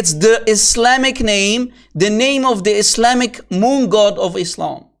God. It's the Islamic name, the name of the Islamic moon god of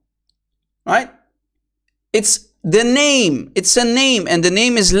Islam. Right? It's the name. It's a name, and the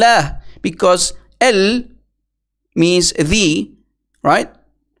name is La, because El means the, right?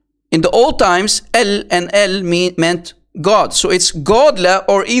 In the old times, El and El meant God. So it's God La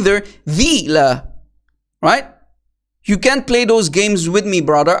or either the La, right? You can't play those games with me,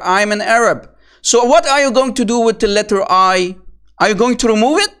 brother. I'm an Arab. So what are you going to do with the letter I? Are you going to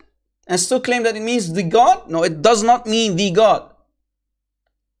remove it and still claim that it means the God? No, it does not mean the God.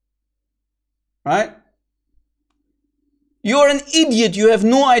 Right? You're an idiot. You have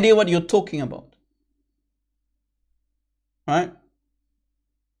no idea what you're talking about. Right?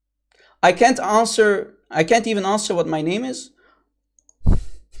 I can't even answer what my name is.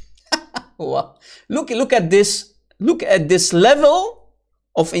 Wow. Look at this. Look at this level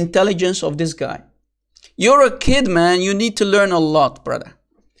of intelligence of this guy. You're a kid, man. You need to learn a lot, brother.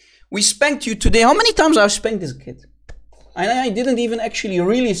 We spanked you today. How many times I've spanked this kid? And I didn't even actually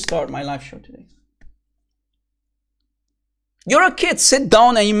really start my live show today. You're a kid. Sit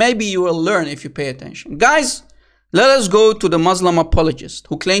down and maybe you will learn if you pay attention. Guys, let us go to the Muslim apologist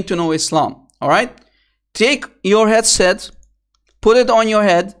who claim to know Islam. All right? Take your headset, put it on your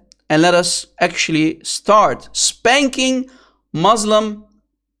head, and let us actually start spanking Muslim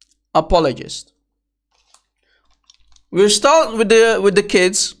apologist. We'll start with the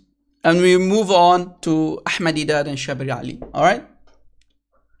kids and we move on to Ahmadiyat and Shabri Ali. All right?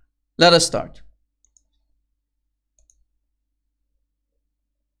 Let us start.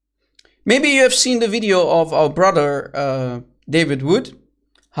 Maybe you have seen the video of our brother David Wood,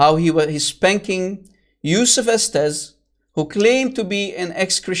 how he's spanking Yusuf Estes, who claimed to be an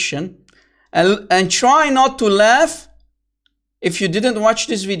ex-Christian, and try not to laugh. If you didn't watch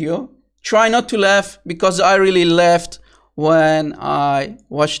this video, try not to laugh, because I really laughed when I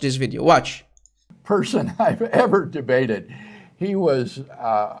watched this video. Watch. Person I've ever debated. He was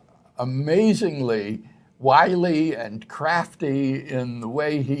amazingly wily and crafty in the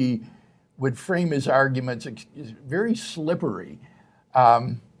way he would frame his arguments. Very slippery.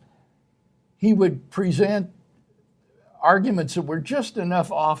 He would present arguments that were just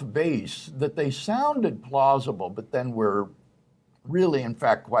enough off base that they sounded plausible, but then were really, in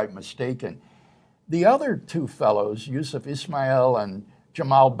fact, quite mistaken. The other two fellows, Yusuf Ismail and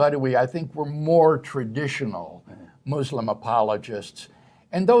Jamal Badawi, I think were more traditional Muslim apologists.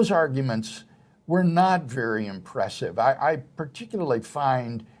 And those arguments were not very impressive. I particularly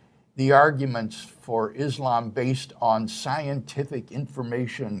find the arguments for Islam based on scientific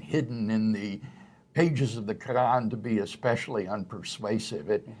information hidden in the pages of the Quran to be especially unpersuasive.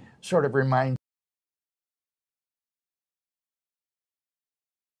 It sort of reminds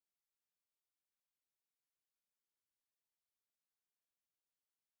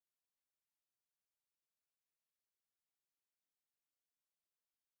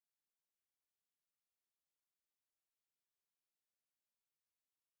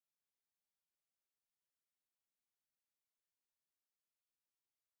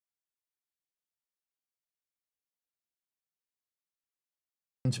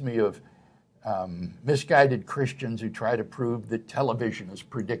me of misguided Christians who try to prove that television is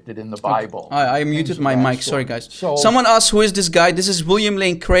predicted in the Bible. Okay. I muted my mic. Sorry, guys. So, someone asked, who is this guy? This is William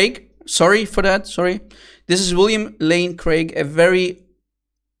Lane Craig. Sorry for that. Sorry. This is William Lane Craig, a very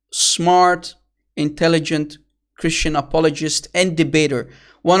smart, intelligent Christian apologist and debater.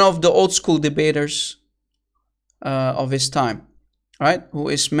 One of the old school debaters of his time. Right? Who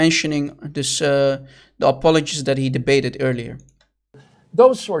is mentioning this the apologists that he debated earlier.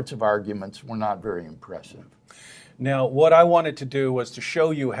 Those sorts of arguments were not very impressive. Now, what I wanted to do was to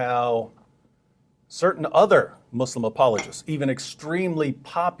show you how certain other Muslim apologists, even extremely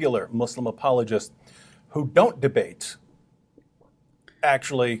popular Muslim apologists who don't debate,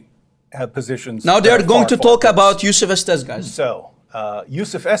 actually have positions. Now they're going to talk about Yusuf Estes, guys. So,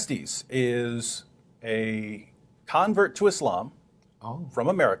 Yusuf Estes is a convert to Islam from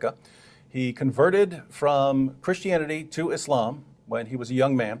America. He converted from Christianity to Islam when he was a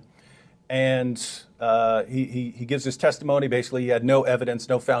young man, and he gives his testimony. Basically, he had no evidence,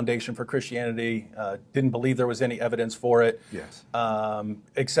 no foundation for Christianity, didn't believe there was any evidence for it, yes.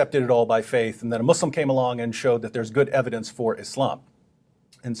 Accepted it all by faith, and then a Muslim came along and showed that there's good evidence for Islam.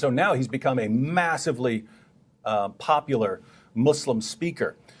 And so now he's become a massively popular Muslim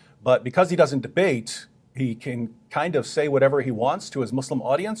speaker. But because he doesn't debate, he can kind of say whatever he wants to his Muslim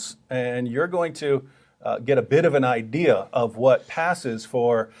audience, and you're going to get a bit of an idea of what passes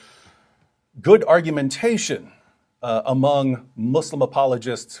for good argumentation among Muslim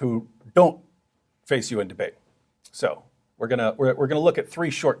apologists who don't face you in debate. So we're gonna look at 3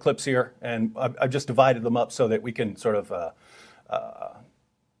 short clips here, and I've just divided them up so that we can sort of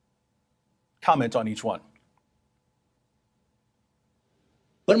comment on each one.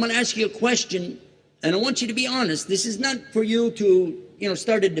 But I'm going to ask you a question, and I want you to be honest. This is not for you to,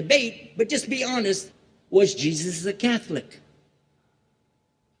 start a debate, but just be honest. Was Jesus a Catholic?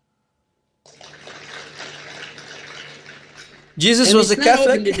 Jesus was a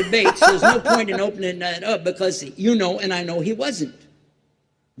Catholic? It's not open to debate, so there's no point in opening that up, because you know and I know he wasn't.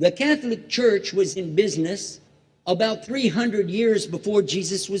 The Catholic Church was in business about 300 years before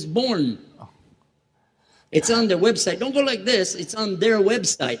Jesus was born. It's on their website. Don't go like this. It's on their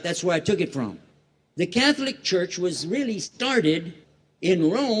website. That's where I took it from. The Catholic Church was really started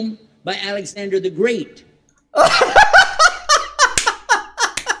in Rome by Alexander the Great.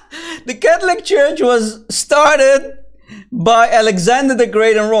 The Catholic Church was started by Alexander the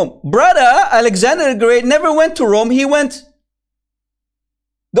Great in Rome. Brother, Alexander the Great never went to Rome. He went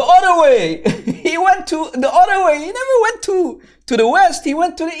the other way. He went to the other way. He never went to the west. He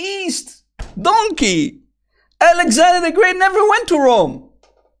went to the east. Donkey. Alexander the Great never went to Rome.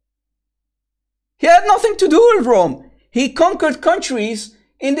 He had nothing to do with Rome. He conquered countries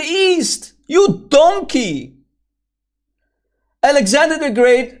in the east. You donkey. Alexander the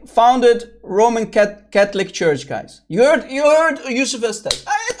Great founded Roman Catholic Church, guys. You heard Yusuf Estes.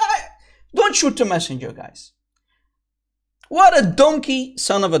 Don't shoot the messenger, guys. What a donkey,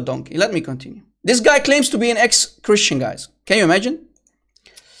 son of a donkey. Let me continue. This guy claims to be an ex-Christian, guys. Can you imagine?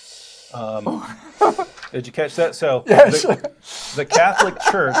 Did you catch that? So Yes. the Catholic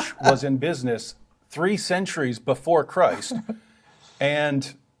Church was in business 3 centuries before Christ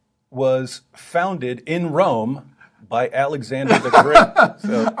and was founded in Rome by Alexander the Great.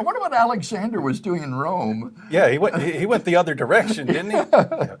 So, I wonder what Alexander was doing in Rome. yeah, he went the other direction, didn't he?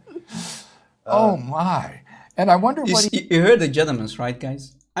 Yeah. Oh my. And I wonder what You heard the gentleman's right,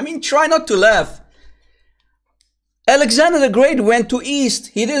 guys? I mean, try not to laugh. Alexander the Great went to east.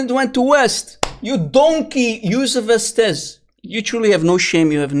 He didn't went to west. You donkey, Yusuf Estes. You truly have no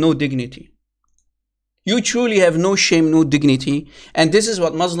shame. You have no dignity. You truly have no shame, no dignity. And this is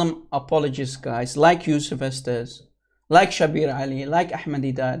what Muslim apologists, guys, like Yusuf Estes, like Shabir Ali, like Ahmed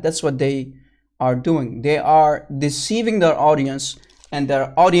Hidayat, that's what they are doing. They are deceiving their audience, and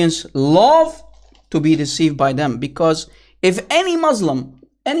their audience love to be deceived by them. Because if any Muslim,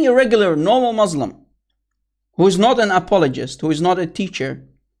 any regular, normal Muslim, who is not an apologist, who is not a teacher,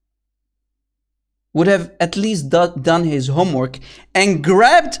 would have at least done his homework and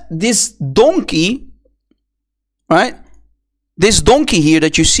grabbed this donkey, right? This donkey here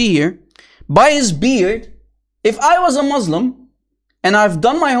that you see here, by his beard. If I was a Muslim and I've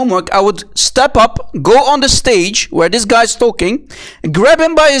done my homework, I would step up, go on the stage where this guy's talking, grab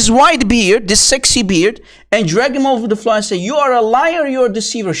him by his white beard, this sexy beard, and drag him over the floor and say, you are a liar, you are a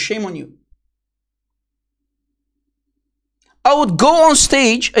deceiver, shame on you. I would go on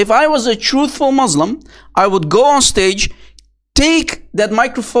stage, if I was a truthful Muslim, I would go on stage, take that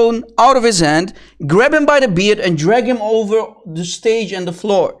microphone out of his hand, grab him by the beard and drag him over the stage and the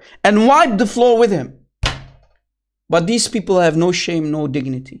floor and wipe the floor with him. But these people have no shame, no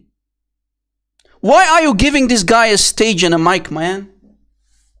dignity. Why are you giving this guy a stage and a mic, man?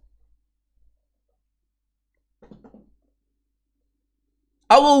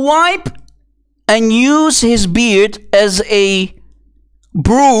 I will wipe and use his beard as a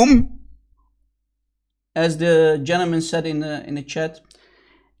broom, as the gentleman said in the chat,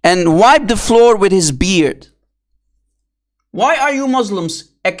 and wipe the floor with his beard. Why are you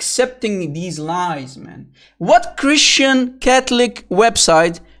Muslims accepting these lies, man? What Christian Catholic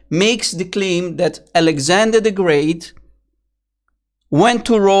website makes the claim that Alexander the Great went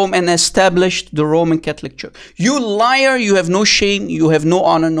to Rome and established the Roman Catholic Church? You liar, you have no shame, you have no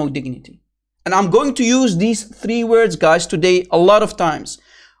honor, no dignity. And I'm going to use these 3 words, guys, today a lot of times.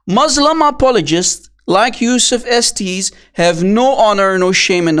 Muslim apologists like Yusuf Estes have no honor, no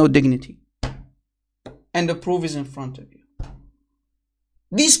shame, and no dignity. And the proof is in front of you.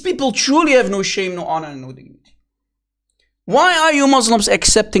 These people truly have no shame, no honor, and no dignity. Why are you Muslims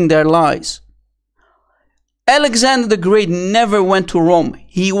accepting their lies? Alexander the Great never went to Rome.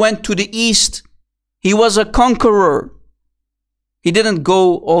 He went to the east. He was a conqueror. He didn't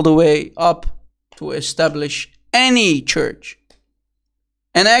go all the way up to establish any church.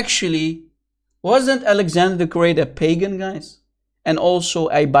 And actually, wasn't Alexander the Great a pagan, guys? And also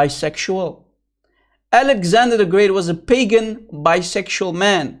a bisexual? Alexander the Great was a pagan bisexual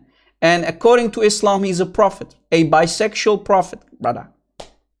man. And according to Islam, he's a prophet. A bisexual prophet, brother.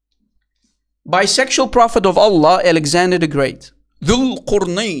 Bisexual prophet of Allah, Alexander the Great. Dhul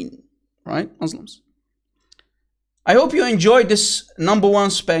Qurnayn. Right, Muslims? I hope you enjoyed this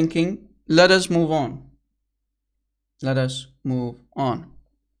 #1 spanking. Let us move on. Let us move on.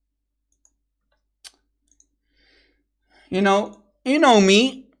 You know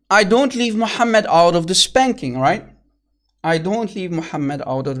me. I don't leave Muhammad out of the spanking, right? I don't leave Muhammad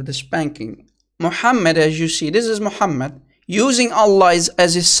out of the spanking. Muhammad, as you see, this is Muhammad using Allah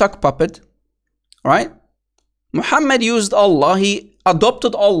as his sock puppet, right? Muhammad used Allah. He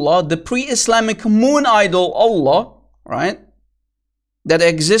adopted Allah, the pre-Islamic moon idol Allah, right? That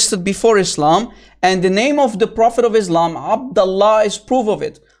existed before Islam. And the name of the Prophet of Islam, Abdullah, is proof of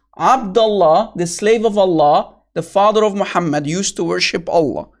it. Abdullah, the slave of Allah, the father of Muhammad, used to worship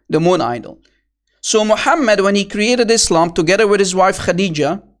Allah, the moon idol. So Muhammad, when he created Islam together with his wife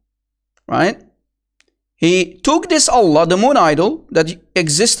Khadija, right? He took this Allah, the moon idol, that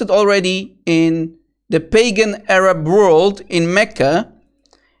existed already in the pagan Arab world in Mecca.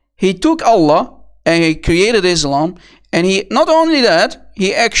 He took Allah and he created Islam. And he, not only that,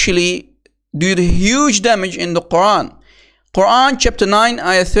 he actually did huge damage in the Quran. Quran chapter 9,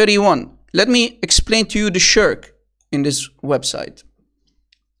 ayah 31. Let me explain to you the shirk in this website.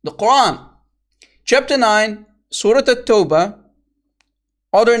 The Quran, chapter 9, Surah At-Tawbah.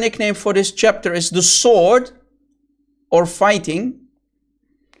 Other nickname for this chapter is the sword or fighting.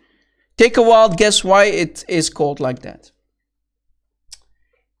 Take a wild guess why it is called like that.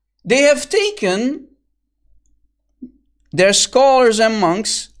 They have taken their scholars and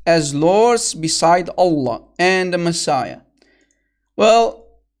monks as lords beside Allah and the Messiah. Well,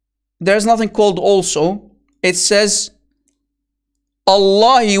 there's nothing called also. It says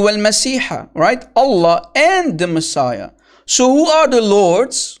Allahi wal Masiha, right? Allah and the Messiah. So who are the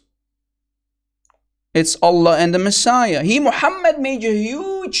lords? It's Allah and the Messiah. Muhammad made a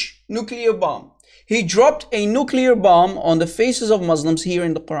huge nuclear bomb. He dropped a nuclear bomb on the faces of Muslims here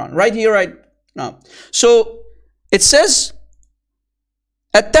in the Quran. Right here, right now. So it says,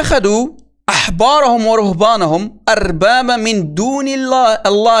 اتخذوا أحبارهم ورهبانهم أربابا من دون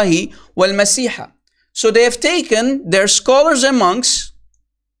الله والمسيح. So they have taken their scholars and monks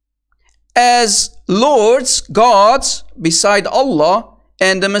as lords, gods, beside Allah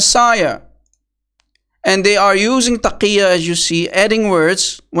and the Messiah. And they are using taqiyya, as you see, adding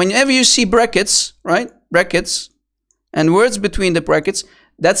words. Whenever you see brackets, right? Brackets and words between the brackets,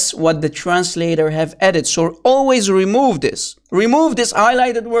 that's what the translator have added. So always remove this. Remove this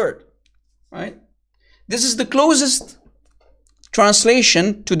highlighted word, right? This is the closest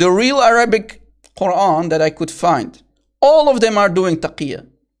translation to the real Arabic Quran that I could find. All of them are doing taqiyya.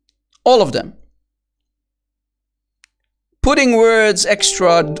 All of them. Putting words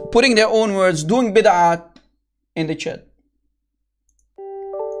extra, putting their own words, doing bid'ah in the chat.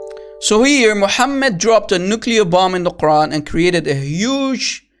 So here, Muhammad dropped a nuclear bomb in the Quran and created a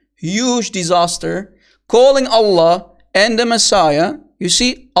huge disaster, calling Allah and the Messiah. You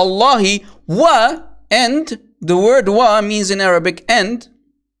see, Allahi wa, and the word wa means in Arabic and,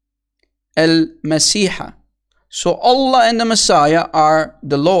 al-Masiha. So Allah and the Messiah are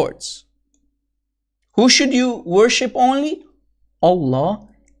the lords. Who should you worship only? Allah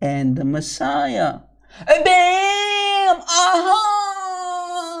and the Messiah. Bam!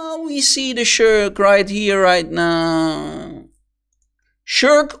 Aha! We see the shirk right here, right now.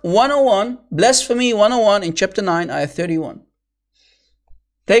 Shirk 101, Blasphemy 101 in chapter 9, ayah 31.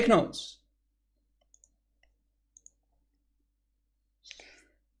 Take notes.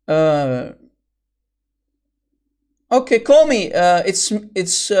 Okay, call me.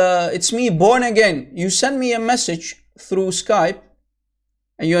 It's me, born again. You send me a message through Skype,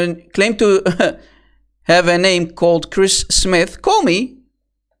 and you claim to have a name called Chris Smith. Call me.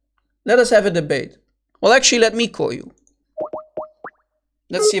 Let us have a debate. Well, actually, let me call you.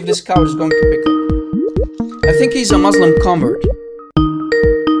 Let's see if this cow is going to pick up. I think he's a Muslim convert.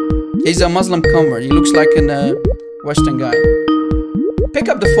 He's a Muslim convert. He looks like a Western guy. Pick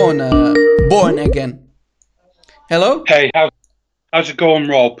up the phone, born again. Hello? Hey, how's it going,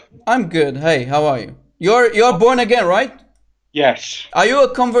 Rob? I'm good. Hey, how are you? You're born again, right? Yes. Are you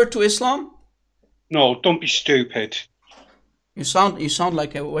a convert to Islam? No, don't be stupid. You sound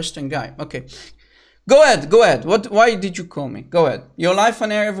like a Western guy. Okay. Go ahead. Why did you call me? Go ahead. You're live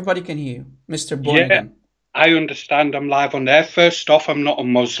on air, everybody can hear you. Mr. Born Again. I understand I'm live on air. First off, I'm not a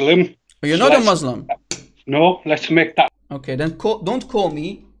Muslim. Oh, you're not a Muslim? No, let's make that. Okay, then don't call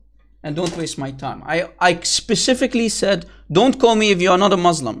me and don't waste my time. I specifically said, don't call me if you are not a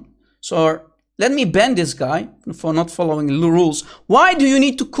Muslim. So Let me ban this guy for not following the rules. Why do you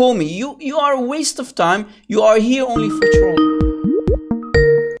need to call me? You are a waste of time. You are here only for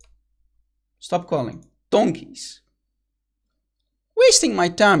trolling. Stop calling. Donkeys. Wasting my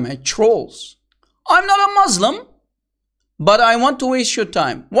time, trolls. I'm not a Muslim, but I want to waste your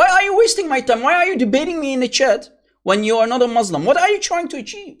time. Why are you wasting my time? Why are you debating me in the chat when you are not a Muslim? What are you trying to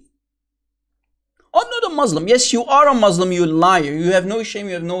achieve? I'm not a Muslim. Yes, you are a Muslim, you liar. You have no shame,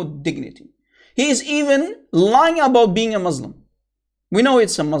 you have no dignity. He is even lying about being a Muslim. We know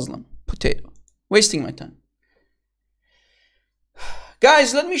it's a Muslim. Potato. Wasting my time.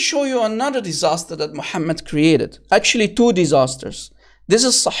 Guys, let me show you another disaster that Muhammad created. Actually, two disasters. This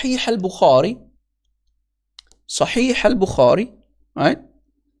is Sahih al-Bukhari. Sahih al-Bukhari. Right?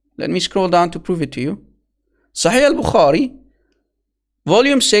 Let me scroll down to prove it to you. Sahih al-Bukhari.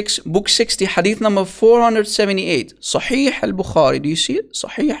 Volume 6, Book 60, Hadith number 478. Sahih al-Bukhari. Do you see it?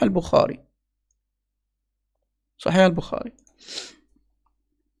 Sahih al-Bukhari. Sahih al-Bukhari.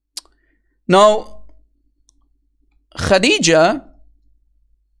 Now, Khadija,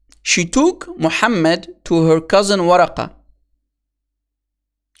 she took Muhammad to her cousin Waraqa.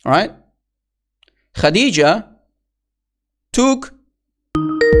 Right? Khadija took...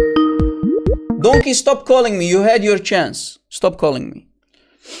 Donkey, stop calling me. You had your chance. Stop calling me.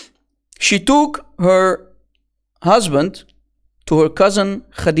 She took her husband to her cousin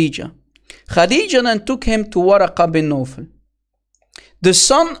Khadija. Khadija then took him to Waraqa bin Nawfal. The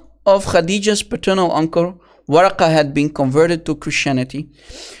son of Khadija's paternal uncle, Waraqa, had been converted to Christianity.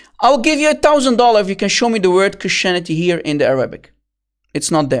 I'll give you $1,000 if you can show me the word Christianity here in the Arabic. It's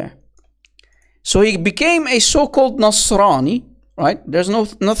not there. So he became a so-called Nasrani, right? There's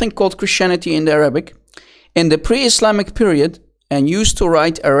nothing called Christianity in the Arabic. In the pre-Islamic period, and used to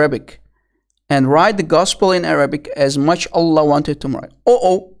write Arabic and write the gospel in Arabic as much Allah wanted to write.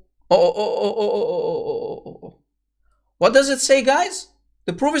 What does it say, guys?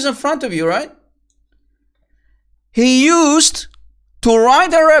 The proof is in front of you, right? He used to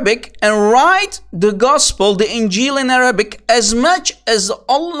write Arabic and write the gospel, the Injil in Arabic, as much as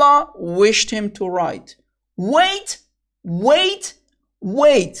Allah wished him to write. Wait.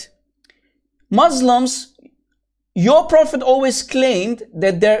 Muslims, your prophet always claimed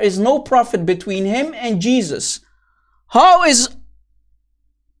that there is no prophet between him and Jesus. How is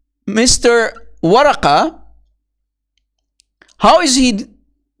Mr. Waraqa, how is he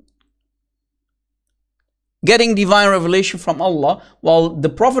getting divine revelation from Allah, while the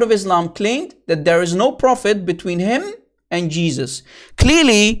Prophet of Islam claimed that there is no prophet between him and Jesus?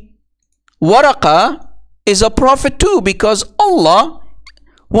 Clearly, Waraqa is a prophet too, because Allah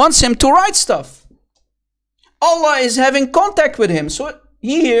wants him to write stuff. Allah is having contact with him. So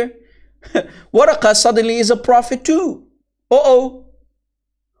here, Waraqa suddenly is a prophet too.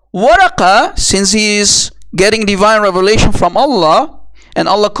 Waraqa, since he is getting divine revelation from Allah, and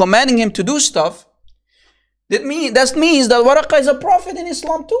Allah commanding him to do stuff, that means that Waraqa is a prophet in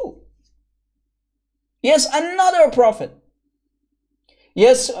Islam too. Yes, another prophet.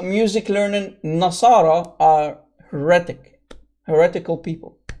 Yes, music learning Nasara are heretical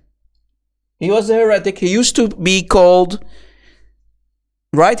people. He was a heretic. He used to be called,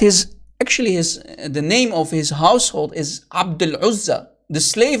 right? The name of his household is Abdul Uzza, the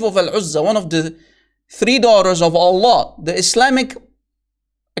slave of Al-Uzza, one of the three daughters of Allah. The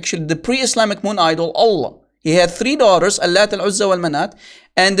pre-Islamic moon idol, Allah. He had three daughters, Allat, Al-Uzza, Wal-Manat.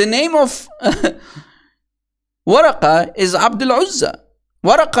 And the name of Waraqa is Abdul Uzza.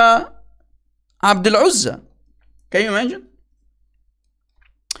 Waraqa Abdul Uzza. Can you imagine?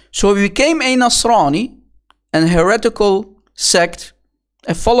 So he became a Nasrani, a heretical sect,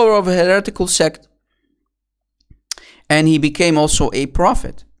 a follower of a heretical sect. And he became also a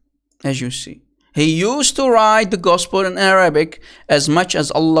prophet, as you see. He used to write the gospel in Arabic as much as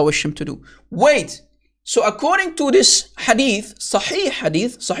Allah wished him to do. Wait, so according to this hadith, Sahih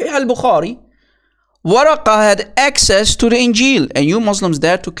al-Bukhari, Waraqa had access to the Injil, and you Muslims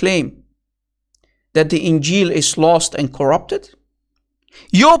dare to claim that the Injil is lost and corrupted?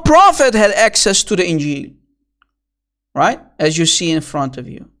 Your prophet had access to the Injil, right? As you see in front of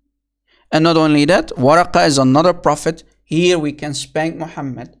you. And not only that, Waraqa is another prophet. Here we can spank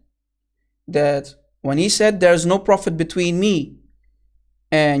Muhammad that when he said there's no prophet between me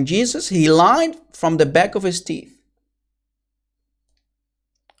and Jesus, he lied from the back of his teeth.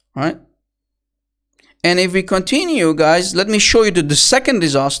 Right? And if we continue, guys, let me show you the second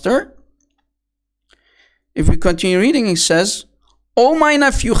disaster. If we continue reading, it says, "Oh, my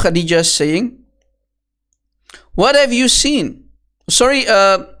nephew," Khadija is saying, "what have you seen?" So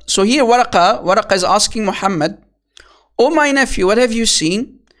here Waraqa is asking Muhammad, "Oh, my nephew, what have you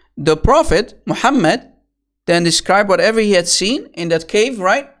seen?" the Prophet Muhammad then described whatever he had seen in that cave,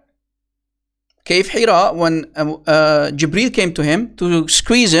 right? Cave Hira, when Jibreel came to him to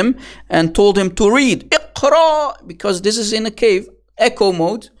squeeze him and told him to read Iqra, because this is in a cave, echo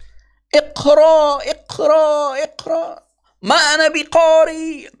mode. Iqra, Iqra, Iqra. Ma ana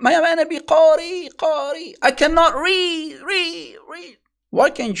biqari, ma ana biqari, qari. I cannot read. Why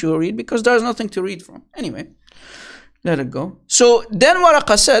can't you read? Because there's nothing to read from. Anyway, let it go. So then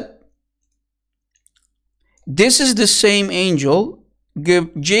Waraqah said, this is the same angel,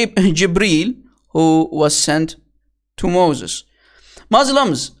 Jibreel, who was sent to Moses.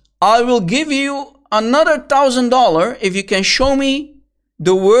 Muslims, I will give you another $1,000 if you can show me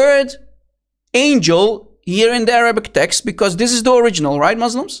the word angel here in the Arabic text, because this is the original, right,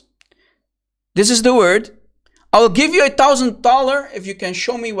 Muslims? This is the word. I will give you $1,000 if you can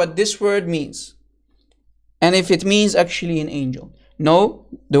show me what this word means. And if it means actually an angel. No,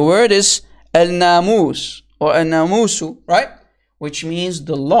 the word is al-namus or al-namusu, right? Which means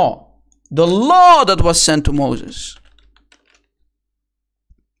the law. The law that was sent to Moses.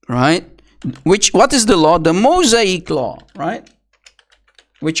 Right? What is the law? The Mosaic law, right?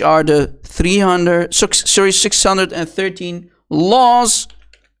 Which are the 613 laws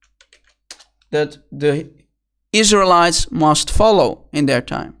that the Israelites must follow in their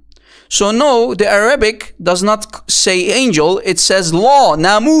time. So no, the Arabic does not say angel, it says law,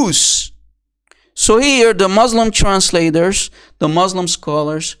 namus. So here the Muslim translators, the Muslim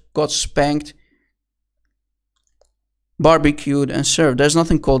scholars got spanked, barbecued and served. There's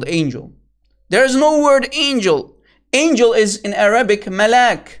nothing called angel. There is no word angel. Angel is in Arabic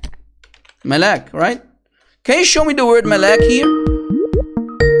malak. Malak, right? Can you show me the word malak here?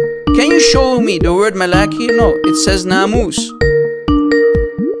 Can you show me the word malak here? No, it says namus.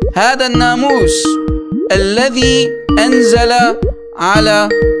 هذا الناموس الذي أنزل على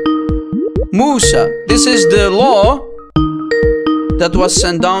موسى. This is the law that was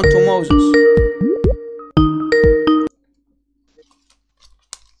sent down to Moses.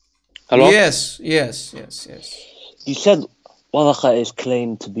 Hello? Yes. You said Waraqah is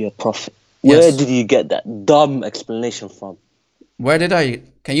claimed to be a prophet. Yes. Where did you get that dumb explanation from? Where did I?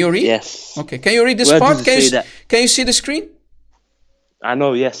 Can you read? Yes. Okay. Can you read this Where part? does it say that? Can you see the screen? I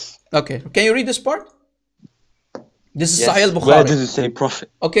know, yes. Okay. Can you read this part? This is Yes. Sahih al-Bukhari. Where does it say prophet?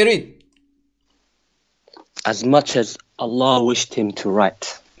 Okay, read. As much as Allah wished him to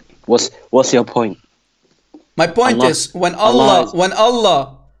write. What's your point? My point is when Allah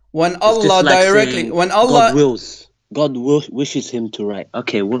directly, when Allah God wishes him to write.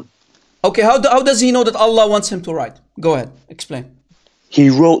 Okay, well. Okay, how does he know that Allah wants him to write? Go ahead, explain. He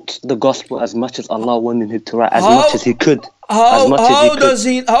wrote the gospel as much as Allah wanted him to write, as much as he could. How does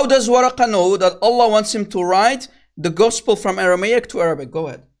Waraqah know that Allah wants him to write the gospel from Aramaic to Arabic? Go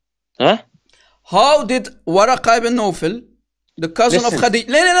ahead. Huh? How did Waraqah ibn Nawfal, the cousin of Khadija...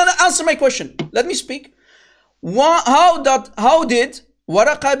 No, answer my question. Let me speak. How did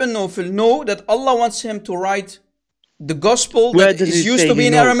Waraqah ibn Nawfal know that Allah wants him to write the gospel that is used to be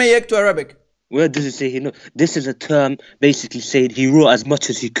in Aramaic to Arabic? Where does it say he knows? This is a term basically saying he wrote as much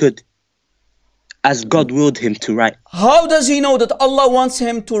as he could, as God willed him to write. How does he know that Allah wants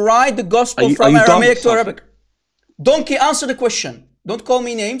him to write the gospel from Aramaic to Arabic? Donkey, answer the question. Don't call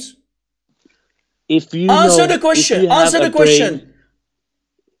me names. If you answer the question. Answer the question.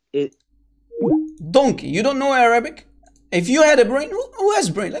 Donkey, you don't know Arabic? If you had a brain, who has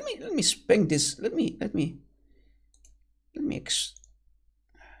brain? Let me spank this.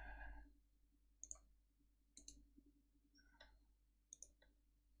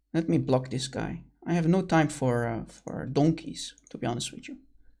 Let me block this guy. I have no time for donkeys, to be honest with you.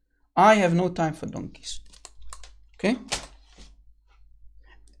 I have no time for donkeys. Okay?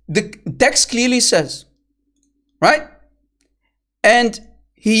 The text clearly says, right? And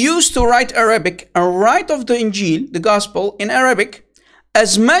he used to write Arabic and write of the Injil, the gospel, in Arabic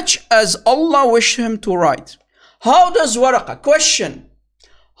as much as Allah wished him to write. How does Waraqah, question,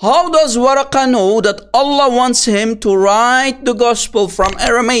 how does Waraqah know that Allah wants him to write the gospel from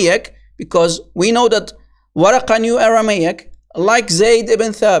Aramaic? Because we know that Waraqah knew Aramaic, like Zayd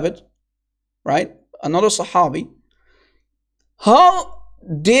ibn Thabit, right? Another Sahabi. How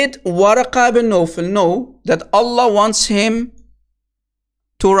did Waraqah ibn Nawfal know that Allah wants him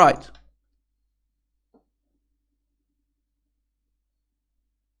to write?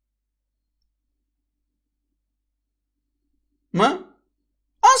 Man?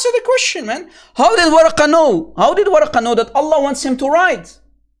 Answer the question, man. How did Waraqah know? How did Waraqah know that Allah wants him to write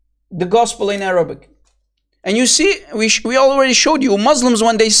the gospel in Arabic? And you see, we already showed you, Muslims,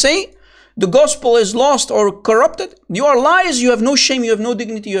 when they say the gospel is lost or corrupted? You are liars, you have no shame, you have no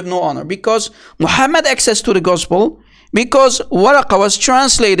dignity, you have no honor. Because Muhammad access to the gospel, because Waraqa was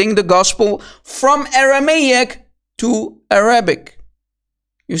translating the gospel from Aramaic to Arabic.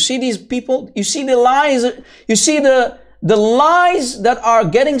 You see these people, you see the lies, you see the lies that are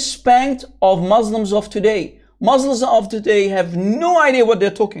getting spanked of Muslims of today. Muslims of today have no idea what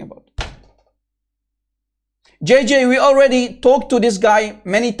they're talking about. JJ, we already talked to this guy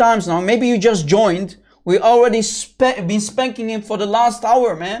many times now. Maybe you just joined. We already been spanking him for the last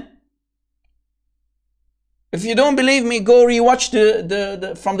hour, man. If you don't believe me, go rewatch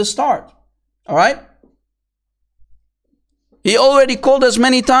the from the start. All right? He already called us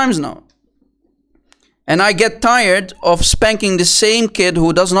many times now. And I get tired of spanking the same kid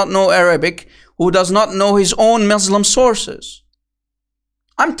who does not know Arabic, who does not know his own Muslim sources.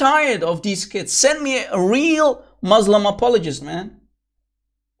 I'm tired of these kids. Send me a real Muslim apologist, man.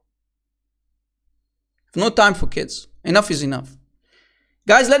 No time for kids. Enough is enough.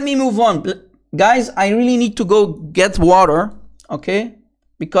 Guys, let me move on. Guys, I really need to go get water, okay?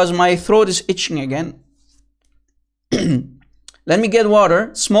 Because my throat is itching again. Let me get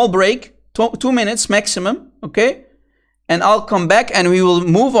water. Small break. 2 minutes maximum, okay? And I'll come back and we will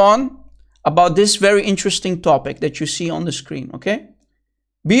move on about this very interesting topic that you see on the screen, okay?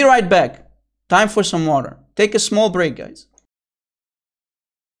 Be right back. Time for some water. Take a small break, guys.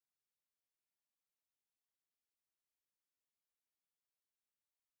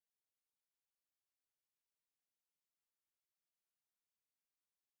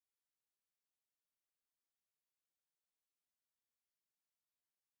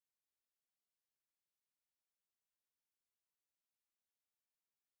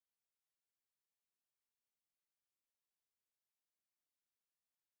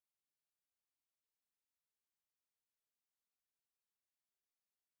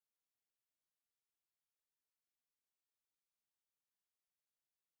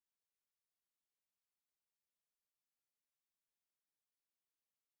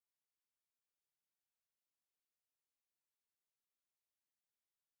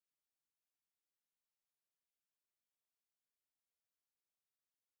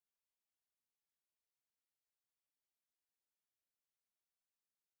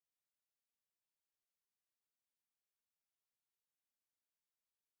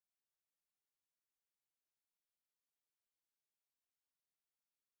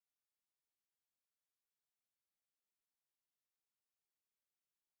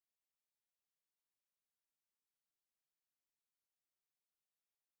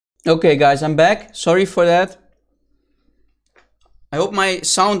 Okay, guys, I'm back. Sorry for that. I hope my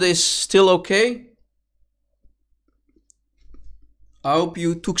sound is still okay. I hope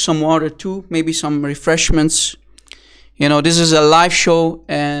you took some water too, maybe some refreshments. You know, this is a live show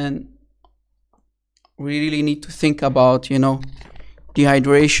and we really need to think about, you know,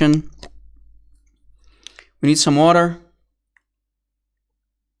 dehydration. We need some water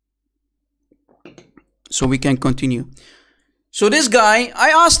so we can continue. So this guy,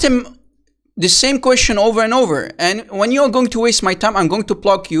 I asked him the same question over and over. And when you're going to waste my time, I'm going to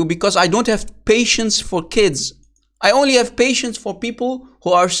block you because I don't have patience for kids. I only have patience for people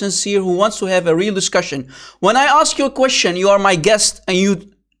who are sincere, who wants to have a real discussion. When I ask you a question, you are my guest and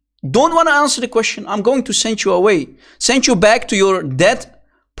you don't want to answer the question, I'm going to send you away. Send you back to your dead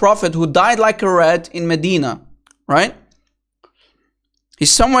prophet who died like a rat in Medina, right?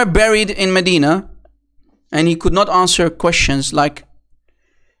 He's somewhere buried in Medina. And he could not answer questions like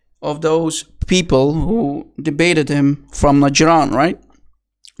of those people who debated him from Najran, right?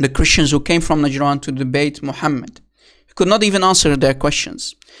 The Christians who came from Najran to debate Muhammad. He could not even answer their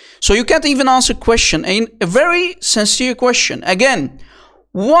questions. So you can't even answer a question, a very sincere question. Again,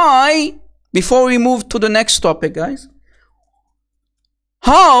 why, before we move to the next topic, guys,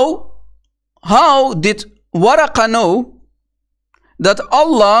 how did Waraqa know that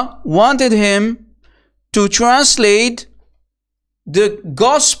Allah wanted him to translate the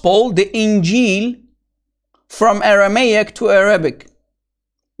gospel, the Injil, from Aramaic to Arabic?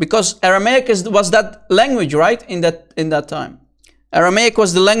 Because Aramaic was that language, right? In that time, Aramaic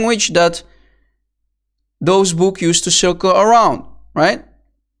was the language that those books used to circle around, right?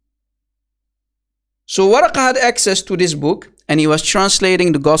 So Waraqa had access to this book, and he was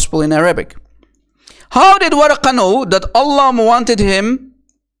translating the gospel in Arabic. How did Waraqa know that Allah wanted him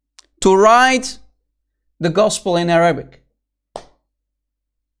to write the gospel in Arabic?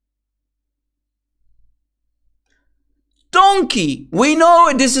 Donkey! We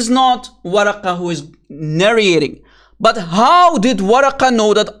know this is not Waraqa who is narrating. But how did Waraqa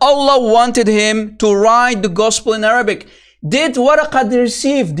know that Allah wanted him to write the gospel in Arabic? Did Waraqah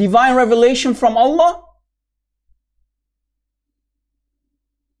receive divine revelation from Allah?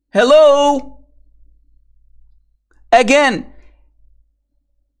 Hello? Again,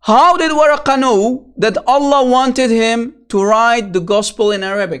 how did Waraqah know that Allah wanted him to write the gospel in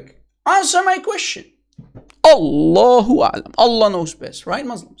Arabic? Answer my question. Allahu A'lam. Allah knows best, right,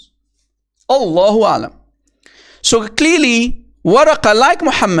 Muslims? Allahu A'lam. So clearly, Waraqah, like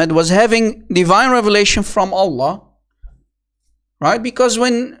Muhammad, was having divine revelation from Allah, right? Because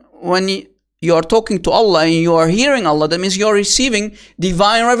when you are talking to Allah and you are hearing Allah, that means you are receiving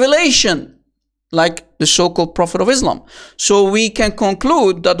divine revelation, like the so-called Prophet of Islam. So we can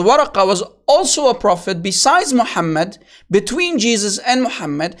conclude that Waraqah was also a prophet besides Muhammad, between Jesus and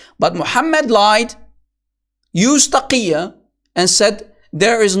Muhammad, but Muhammad lied, used taqiyya, and said,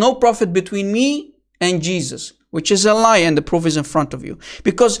 there is no prophet between me and Jesus, which is a lie, and the proof is in front of you.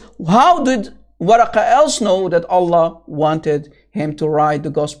 Because how did Waraqah else know that Allah wanted him to write the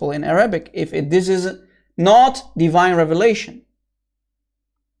gospel in Arabic if this is not divine revelation?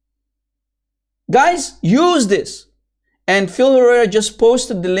 Guys, use this. And Phil Horaia just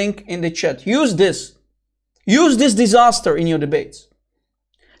posted the link in the chat. Use this. Use this disaster in your debates.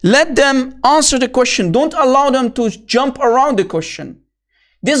 Let them answer the question. Don't allow them to jump around the question.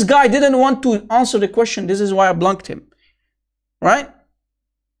 This guy didn't want to answer the question. This is why I blocked him. Right?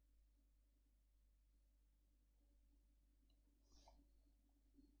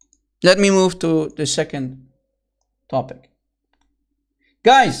 Let me move to the second topic.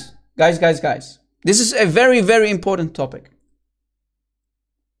 Guys. This is a very, very important topic.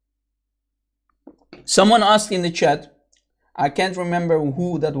 Someone asked in the chat, I can't remember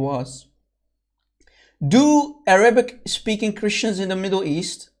who that was. Do Arabic speaking Christians in the Middle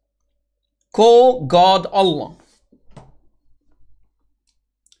East call God Allah?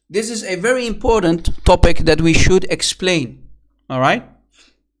 This is a very important topic that we should explain. All right?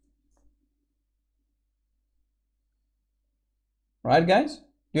 Right, guys?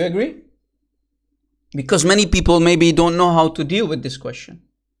 Do you agree? Because many people maybe don't know how to deal with this question.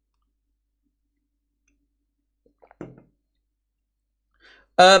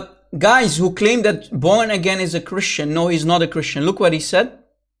 Guys who claim that born again is a Christian, no, he's not a Christian. Look what he said.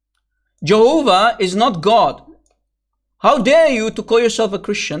 Jehovah is not God. How dare you to call yourself a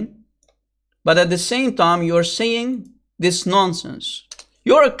Christian, but at the same time you are saying this nonsense.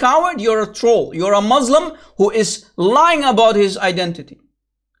 You're a coward, you're a troll, you're a Muslim who is lying about his identity.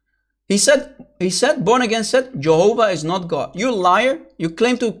 He said, born again said, Jehovah is not God. You liar, you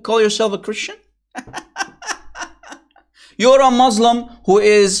claim to call yourself a Christian? You're a Muslim who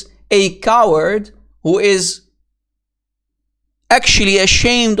is a coward, who is actually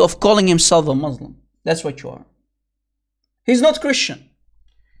ashamed of calling himself a Muslim. That's what you are. He's not Christian.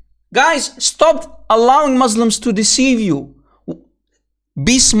 Guys, stop allowing Muslims to deceive you.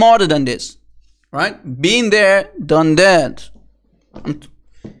 Be smarter than this, right? Been there, done that.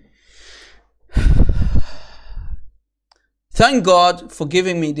 Thank God for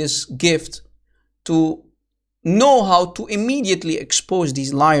giving me this gift to know how to immediately expose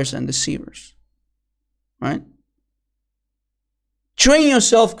these liars and deceivers, right? Train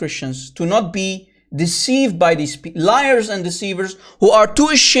yourself, Christians, to not be deceived by these liars and deceivers who are too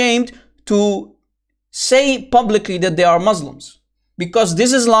ashamed to say publicly that they are Muslims. Because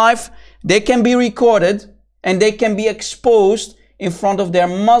this is life, they can be recorded and they can be exposed in front of their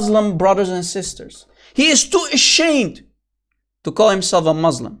Muslim brothers and sisters. He is too ashamed to call himself a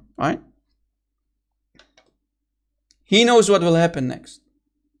Muslim, right? He knows what will happen next,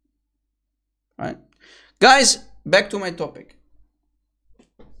 right? Guys, back to my topic.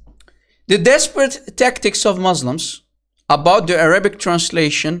 The desperate tactics of Muslims about the Arabic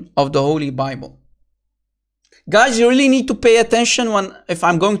translation of the Holy Bible. Guys, you really need to pay attention if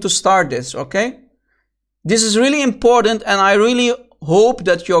I'm going to start this, okay? This is really important, and I really hope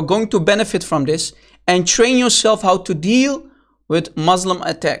that you're going to benefit from this and train yourself how to deal with Muslim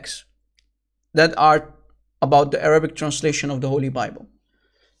attacks that are about the Arabic translation of the Holy Bible.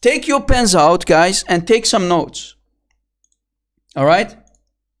 Take your pens out, guys, and take some notes. All right?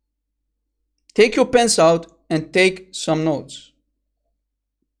 Take your pens out and take some notes.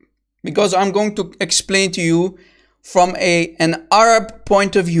 Because I'm going to explain to you from an Arab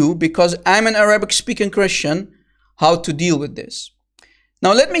point of view, because I'm an Arabic speaking Christian, how to deal with this.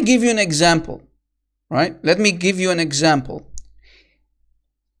 Now let me give you an example, right? Let me give you an example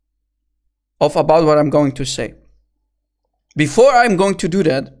of about what I'm going to say. Before I'm going to do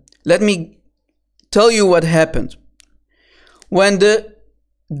that, let me tell you what happened. When the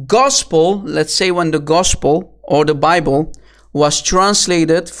gospel, let's say when the gospel or the Bible was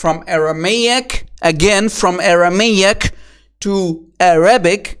translated from Aramaic, again from Aramaic to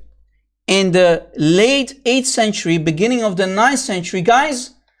Arabic in the late 8th century, beginning of the 9th century,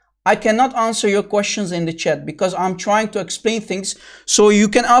 guys, I cannot answer your questions in the chat because I'm trying to explain things. So you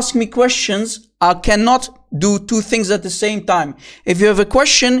can ask me questions. I cannot do two things at the same time. If you have a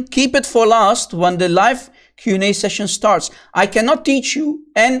question, keep it for last when the live Q&A session starts. I cannot teach you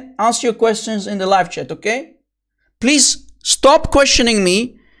and answer your questions in the live chat, okay? Please stop questioning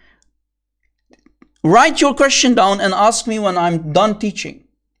me. Write your question down and ask me when I'm done teaching.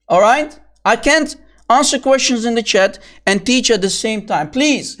 All right? I can't answer questions in the chat and teach at the same time.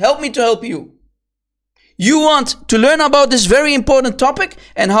 Please help me to help you. You want to learn about this very important topic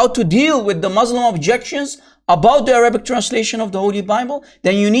and how to deal with the Muslim objections about the Arabic translation of the Holy Bible?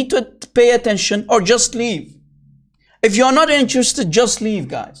 Then you need to pay attention or just leave. If you're not interested, just leave,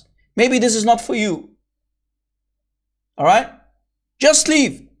 guys. Maybe this is not for you. All right? Just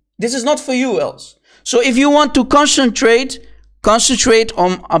leave. This is not for you else. So if you want to concentrate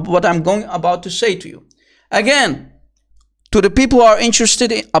on what I'm about to say to you. Again, to the people who are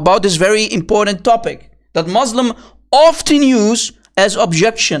interested about this very important topic that Muslims often use as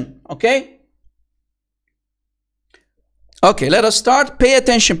objection. Okay? Okay, let us start. Pay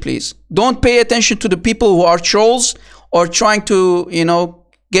attention, please. Don't pay attention to the people who are trolls or trying to,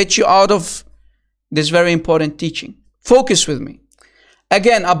 get you out of this very important teaching. Focus with me.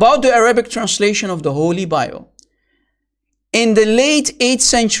 Again, about the Arabic translation of the Holy Bible. In the late 8th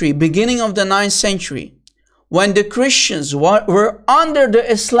century, beginning of the 9th century, when the Christians were under the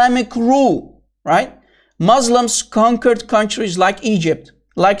Islamic rule, right? Muslims conquered countries like Egypt,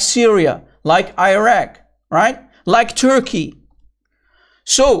 like Syria, like Iraq, right? Like Turkey.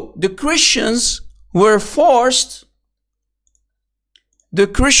 So the Christians were forced,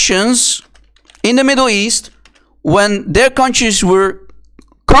 in the Middle East, when their countries were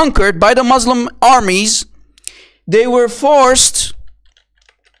conquered by the Muslim armies, they were forced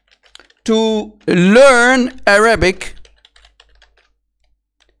to learn Arabic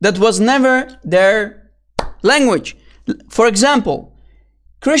that was never their language. For example,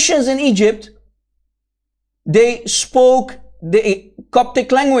 Christians in Egypt, they spoke the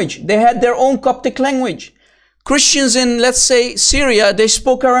Coptic language. They had their own Coptic language. Christians in, let's say, Syria, they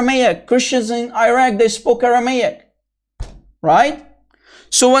spoke Aramaic. Christians in Iraq, they spoke Aramaic. Right?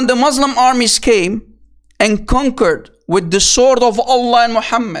 So when the Muslim armies came and conquered with the sword of Allah and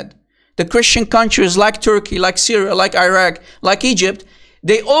Muhammad the Christian countries like Turkey, like Syria, like Iraq, like Egypt,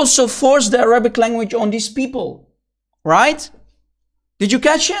 they also forced the Arabic language on these people. Right? Did you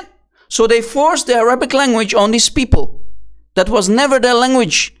catch it? So they forced the Arabic language on these people. That was never their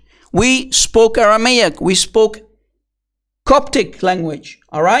language. We spoke Aramaic. We spoke Coptic language.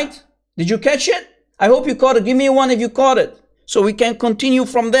 All right? Did you catch it? I hope you caught it. Give me one if you caught it, so we can continue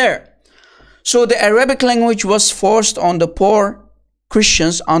from there. So the Arabic language was forced on the poor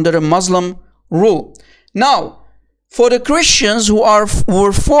Christians under the Muslim rule. Now, for the Christians who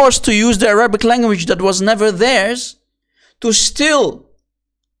were forced to use the Arabic language that was never theirs, to still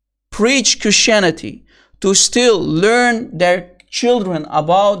preach Christianity, to still learn their children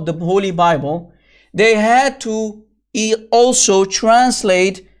about the Holy Bible, they had to also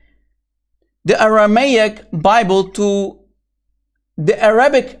translate the Aramaic Bible to the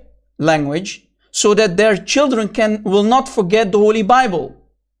Arabic language so that their children will not forget the Holy Bible,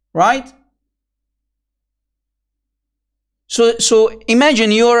 right? So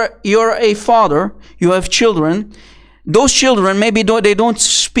imagine you're a father, you have children. Those children, maybe they don't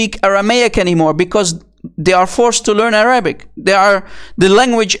speak Aramaic anymore because they are forced to learn Arabic. The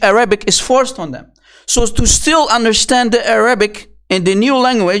language Arabic is forced on them. So to still understand the Arabic in the new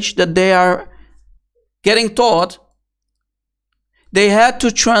language that they are getting taught, they had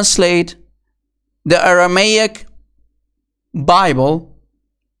to translate the Aramaic Bible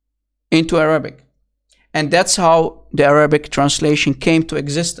into Arabic. And that's how the Arabic translation came to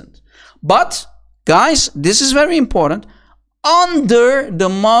existence. But, guys, this is very important, under the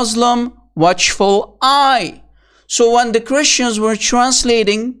Muslim watchful eye. So when the Christians were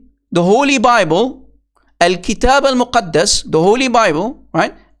translating the Holy Bible, Al-Kitab al-Muqaddas, the Holy Bible,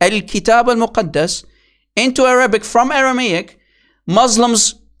 right? Al-Kitab al-Muqaddas, into Arabic from Aramaic,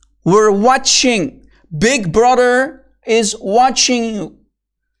 Muslims were watching. Big Brother is watching you.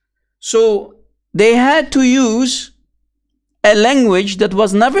 So they had to use a language that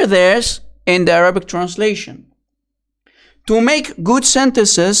was never theirs in the Arabic translation. To make good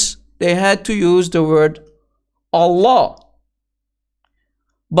sentences, they had to use the word Allah.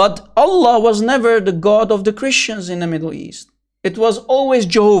 But Allah was never the God of the Christians in the Middle East. It was always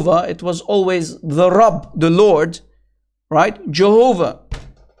Jehovah. It was always the Rabb, the Lord, right? Jehovah,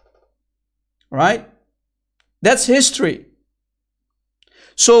 right? That's history.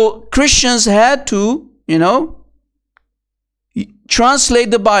 So Christians had to, translate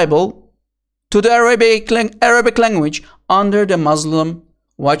the Bible to the Arabic language under the Muslim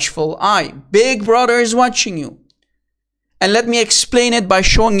watchful eye. Big brother is watching you. And let me explain it by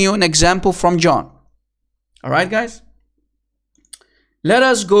showing you an example from John. All right, guys? Let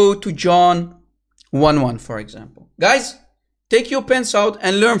us go to John 1:1, for example. Guys, take your pens out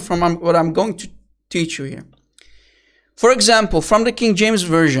and learn from what I'm going to teach you here. For example, from the King James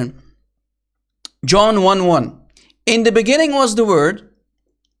Version, John 1:1. In the beginning was the Word,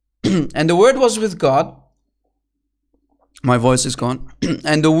 and the Word was with God. My voice is gone.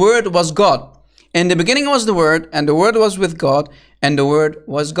 And the Word was God. In the beginning was the Word, and the Word was with God, and the Word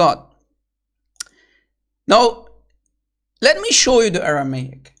was God. Now, let me show you the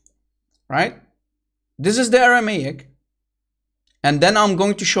Aramaic, right? This is the Aramaic, and then I'm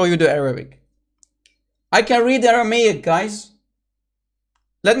going to show you the Arabic. I can read the Aramaic, guys.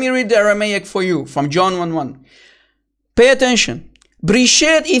 Let me read the Aramaic for you from John 1:1. Pay attention.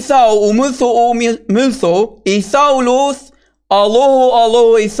 Brishet ithau umultho multho ithau loth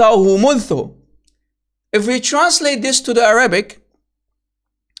aloho ithau multho. If we translate this to the Arabic,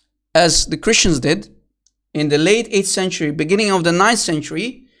 as the Christians did in the late 8th century, beginning of the 9th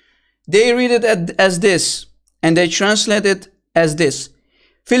century, they read it as this, and they translate it as this.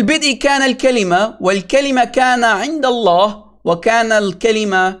 في البدء كان الكلمة والكلمة كان عند الله وكان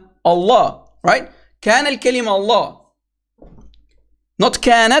الكلمة الله. Right? كان الكلمة الله. Not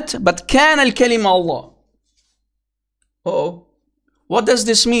كانت, but كان الكلمة الله. Uh-oh. What does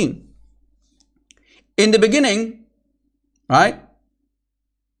this mean? In the beginning, right,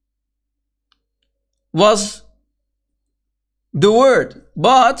 was the Word,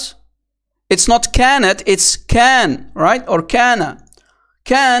 but it's not كانت, it's can, right, or kana.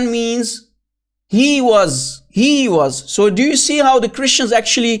 Can means he was. So do you see how the Christians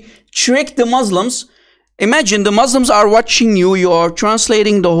actually tricked the Muslims? Imagine the Muslims are watching you, you are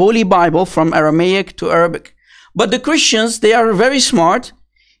translating the Holy Bible from Aramaic to Arabic. But the Christians, they are very smart.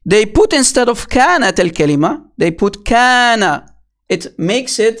 They put, instead of kanat al-kalima, they put kana. It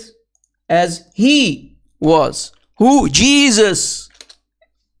makes it as he was. Who? Jesus.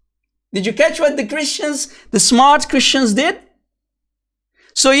 Did you catch what the smart Christians did?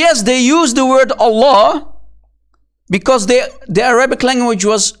 So yes, they used the word Allah because the Arabic language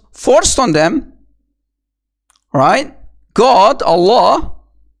was forced on them. Right? God, Allah,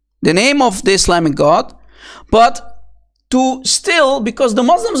 the name of the Islamic God. But to still, because the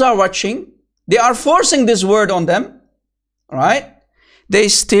Muslims are watching, they are forcing this word on them. Right? They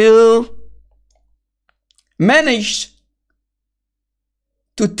still managed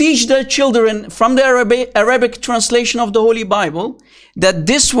to teach their children from the Arabic translation of the Holy Bible that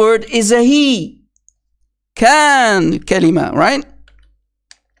this word is a he. Kan kalima, right?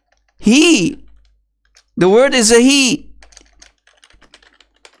 He. The word is a he.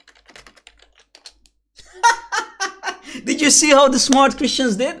 Did you see how the smart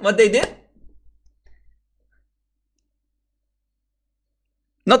Christians did? What they did?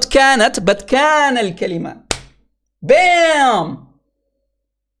 Not kanat, but kan al-kalima. Bam!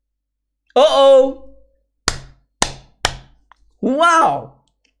 Uh-oh! Wow!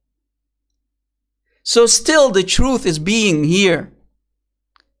 So still the truth is being here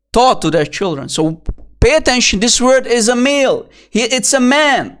taught to their children. So pay attention, this word is a male. It's a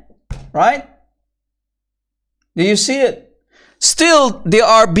man, right? Do you see it? Still, they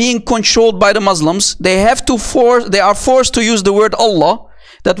are being controlled by the Muslims. They are forced to use the word Allah.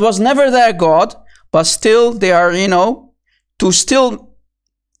 That was never their God, but still they are, to still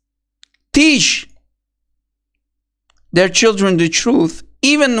teach their children the truth.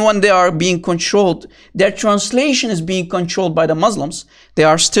 Even when they are being controlled, their translation is being controlled by the Muslims. They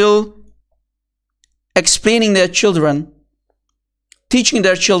are still explaining their children, teaching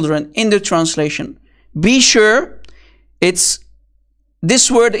their children in the translation. Be sure this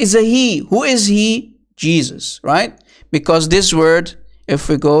word is a he. Who is he? Jesus, right? Because this word, if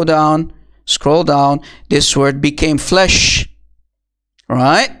we go down, scroll down, this word became flesh,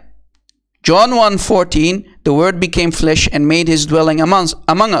 right? John 1:14, the word became flesh and made his dwelling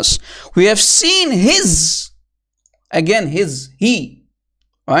among us. We have seen his, again, he,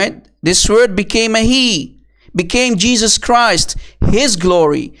 right? This word became a he, became Jesus Christ, his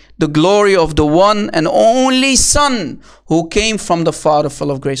glory, the glory of the one and only Son who came from the Father, full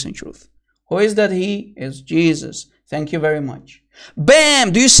of grace and truth. Who is that he? Is Jesus. Thank you very much.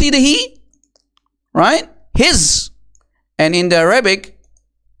 Bam! Do you see the he? Right? His. And in the Arabic,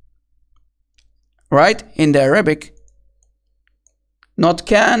 right? In the Arabic, not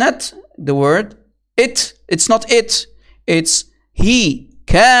kanat, the word, it's not it, it's he.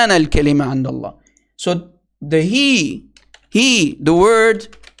 كان الكلمة عند الله. So the he, the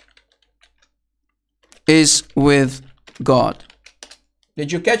word is with God.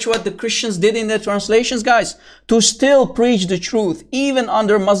 Did you catch what the Christians did in their translations, guys? To still preach the truth, even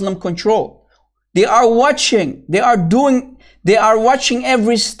under Muslim control. They are watching, they are watching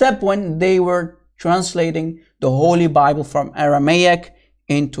every step when they were translating the Holy Bible from Aramaic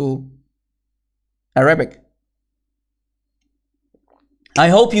into Arabic. I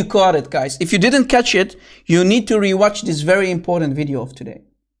hope you caught it, guys. If you didn't catch it, you need to rewatch this very important video of today,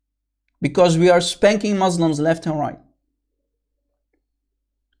 because we are spanking Muslims left and right.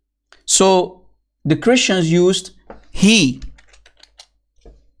 So the Christians used he,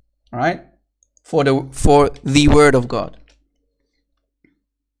 right, for the word of God.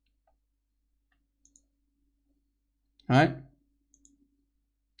 Right?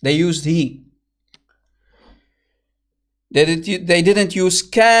 They used he. They didn't use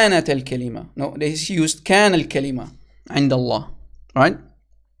كانت الكلمة. No, they used كان الكلمة عند الله. Right?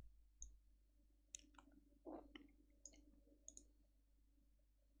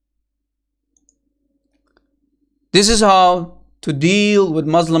 This is how to deal with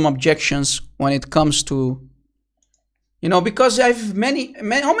Muslim objections when it comes to, you know, because I've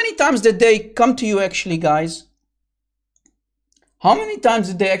how many times did they come to you actually, guys? How many times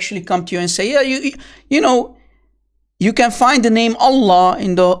did they actually come to you and say, yeah, you know, you can find the name Allah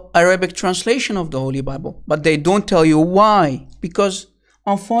in the Arabic translation of the Holy Bible, but they don't tell you why. Because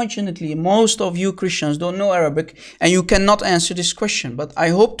unfortunately, most of you Christians don't know Arabic and you cannot answer this question. But I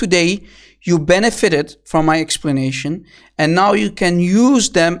hope today you benefited from my explanation, and now you can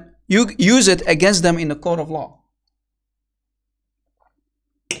use it against them in the court of law.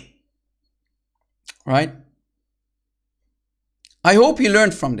 Right? I hope you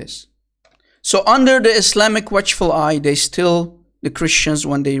learned from this. So under the Islamic watchful eye, the Christians,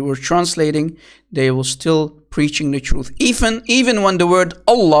 when they were translating, they were still preaching the truth. Even when the word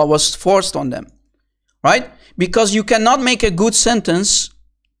Allah was forced on them. Right? Because you cannot make a good sentence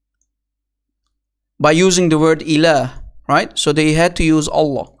by using the word ilah. Right? So they had to use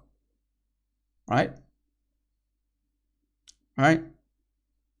Allah. Right? Right?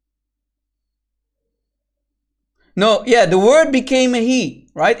 No, yeah, the word became a he,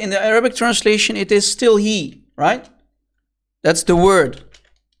 right? In the Arabic translation, it is still he, right? That's the word.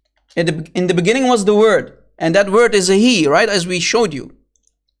 In the beginning was the word, and that word is a he, right? As we showed you.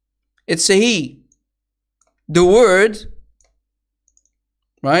 It's a he. The word,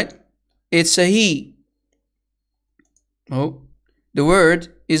 right? It's a he. Oh, the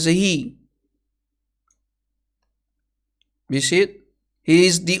word is a he. You see it? He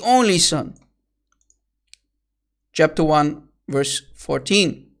is the only son. Chapter 1, verse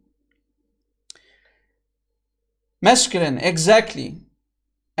 14. Masculine, exactly.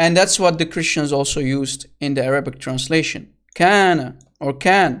 And that's what the Christians also used in the Arabic translation. Kana, or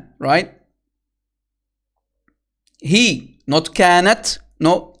can, right? He, not kanat,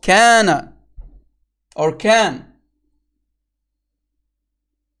 no, kana, or can.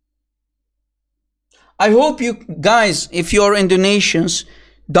 I hope you guys, if you're Indonesians,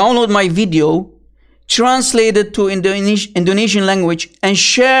 download my video, translate it to Indonesian language, and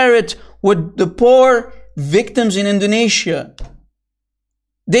share it with the poor victims in Indonesia.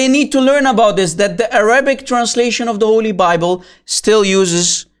 They need to learn about this, that the Arabic translation of the Holy Bible still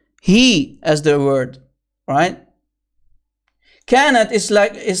uses he as the word, right? Kanat is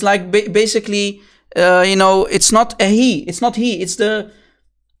like basically, you know, it's not a he, it's not he, it's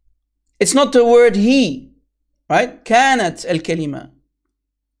not the word he, right? Kanat al-kalima,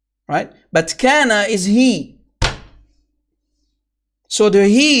 right? But kana is he. So the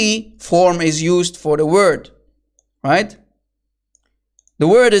he form is used for the word, right? The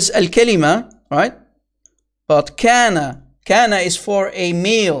word is al-kalima, right? But kana is for a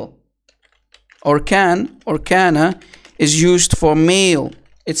male. Or kana is used for male.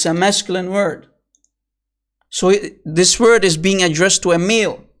 It's a masculine word. So this word is being addressed to a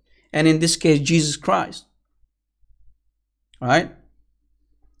male. And in this case, Jesus Christ. Right?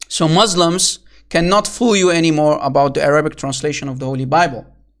 So Muslims cannot fool you anymore about the Arabic translation of the Holy Bible.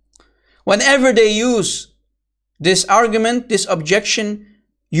 Whenever they use this argument, this objection,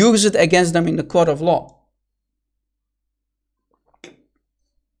 use it against them in the court of law.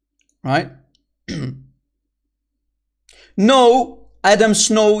 Right? No, Adam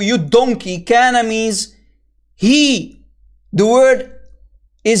Snow, you donkey. Kana means he. The word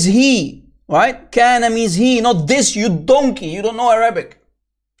is he. Right? Kana means he, not this, you donkey. You don't know Arabic.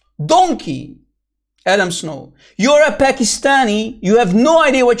 Donkey, Adam Snow. You're a Pakistani. You have no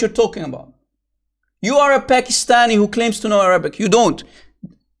idea what you're talking about. You are a Pakistani who claims to know Arabic. You don't.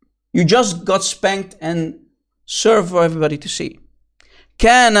 You just got spanked and served for everybody to see.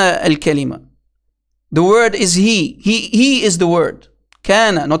 Kana al-kalima. The word is he. He is the word.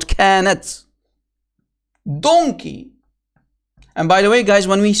 Kana, not kanat. Donkey. And by the way, guys,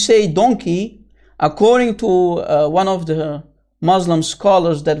 when we say donkey, according to one of the Muslim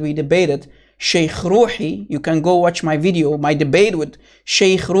scholars that we debated, Sheikh Ruhi, you can go watch my video, my debate with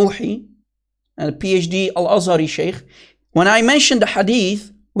Sheikh Ruhi, a PhD Al-Azhari Sheikh. When I mentioned the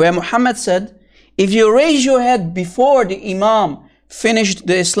hadith where Muhammad said, if you raise your head before the Imam finished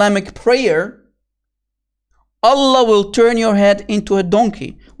the Islamic prayer, Allah will turn your head into a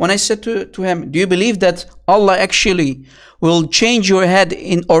donkey. When I said to him, do you believe that Allah actually will change your head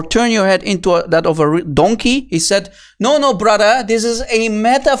or turn your head into that of a donkey? He said, no, brother, this is a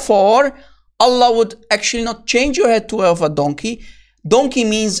metaphor. Allah would actually not change your head to of a donkey. Donkey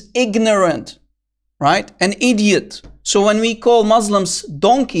means ignorant, right? An idiot. So when we call Muslims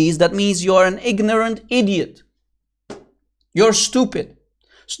donkeys, that means you are an ignorant idiot. You're stupid.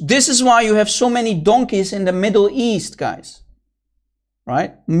 This is why you have so many donkeys in the Middle East, guys.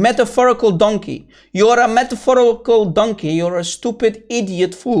 Right? Metaphorical donkey. You're a metaphorical donkey. You're a stupid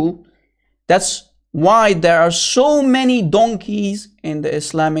idiot fool. That's why there are so many donkeys in the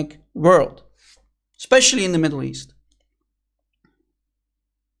Islamic world, especially in the Middle East.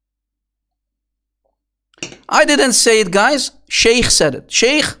 I didn't say it, guys. Sheikh said it.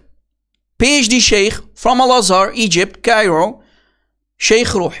 Sheikh, PhD Sheikh from Al-Azhar, Egypt, Cairo, Sheikh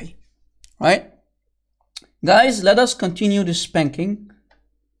Ruhi. Right? Guys, let us continue the spanking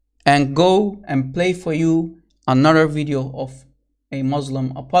and go and play for you another video of a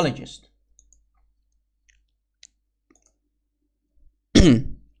Muslim apologist.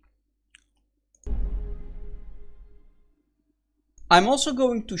 I'm also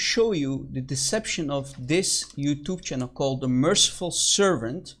going to show you the deception of this YouTube channel called The Merciful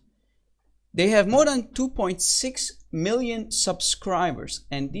Servant. They have more than 2.6 million subscribers,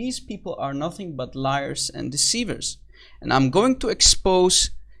 and these people are nothing but liars and deceivers. And I'm going to expose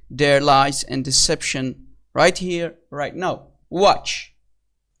their lies and deception right here, right now. Watch.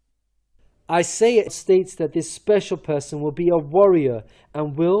 Isaiah states that this special person will be a warrior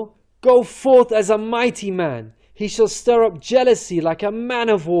and will go forth as a mighty man. He shall stir up jealousy like a man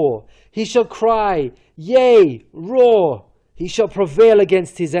of war. He shall cry, yea, roar. He shall prevail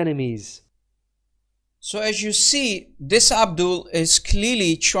against his enemies. So as you see, this Abdul is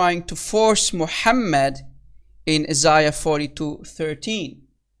clearly trying to force Muhammad in Isaiah 42:13.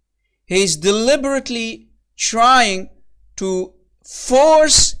 He is deliberately trying to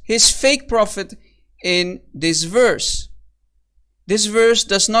force his fake prophet in this verse. This verse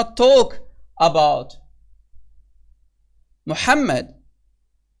does not talk about Muhammad.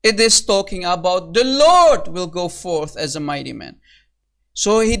 It is talking about the Lord will go forth as a mighty man.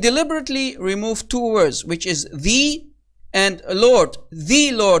 So he deliberately removed two words, which is the and Lord.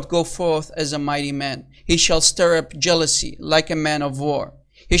 The Lord go forth as a mighty man. He shall stir up jealousy like a man of war.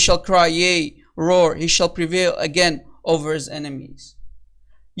 He shall cry, yea, roar. He shall prevail again over his enemies.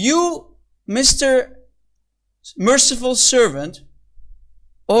 You, Mr. Merciful Servant,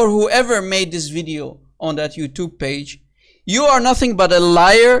 or whoever made this video on that YouTube page, you are nothing but a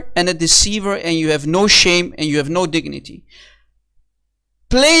liar and a deceiver, and you have no shame and you have no dignity.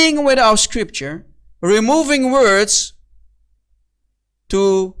 Playing with our scripture, removing words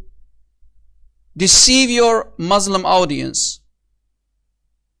to deceive your Muslim audience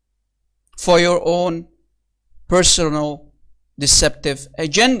for your own personal deceptive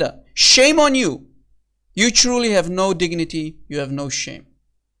agenda. Shame on you. You truly have no dignity. You have no shame.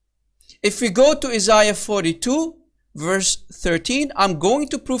 If we go to Isaiah 42, verse 13, I'm going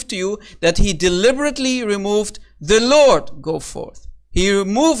to prove to you that he deliberately removed the Lord go forth. He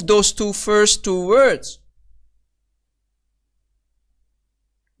removed those first two words.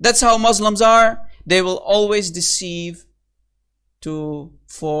 That's how Muslims are. They will always deceive to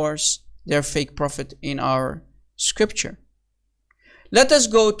force their fake prophet in our scripture. Let us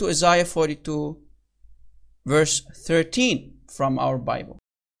go to Isaiah 42 verse 13 from our Bible.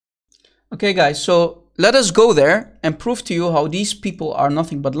 Okay guys, so let us go there and prove to you how these people are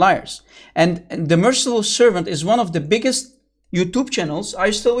nothing but liars. And the Merciful Servant is one of the biggest YouTube channels. Are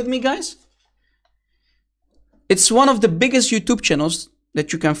you still with me, guys? It's one of the biggest YouTube channels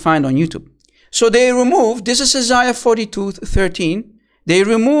that you can find on YouTube. So they removed, this is Isaiah 42:13. They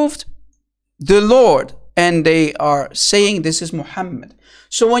removed the Lord and they are saying this is Muhammad.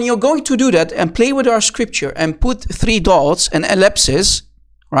 So when you're going to do that and play with our scripture and put 3 dots and ellipses,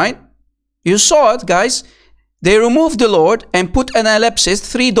 right? You saw it, guys. They removed the Lord and put an ellipsis,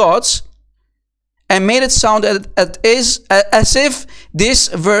 3 dots, and made it sound as if this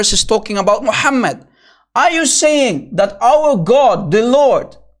verse is talking about Muhammad. Are you saying that our God, the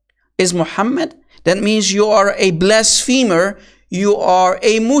Lord, is Muhammad? That means you are a blasphemer, you are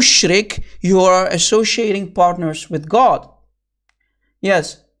a mushrik, you are associating partners with God.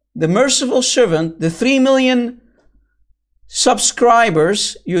 Yes, the merciful servant, the 3 million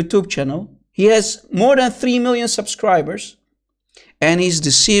subscribers YouTube channel, he has more than 3 million subscribers, and he's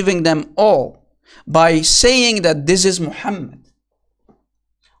deceiving them all by saying that this is Muhammad.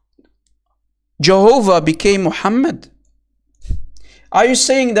 Jehovah became Muhammad. Are you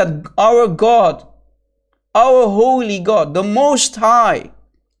saying that our God, our holy God, the Most High,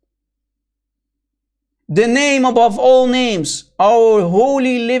 the name above all names, our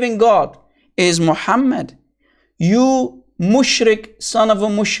holy living God is Muhammad? You mushrik, son of a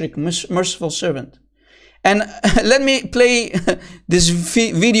mushrik, merciful servant. And let me play this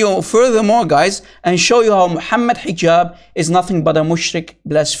video furthermore, guys, and show you how Muhammad hijab is nothing but a mushrik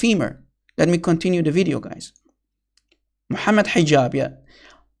blasphemer. Let me continue the video, guys. Muhammad hijab, yeah.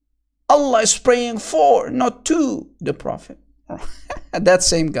 Allah is praying for, not to, the Prophet. That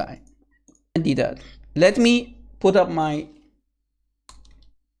same guy. Let me put up my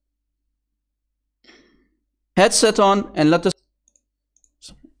headset on and let us.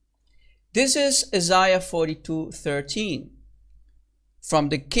 This is Isaiah 42:13 from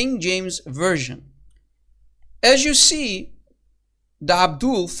the King James Version. As you see, the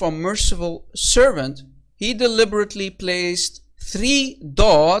Abdul from merciful servant, he deliberately placed 3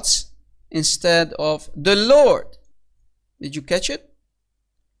 dots instead of the Lord. Did you catch it?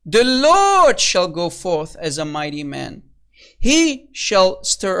 The Lord shall go forth as a mighty man. He shall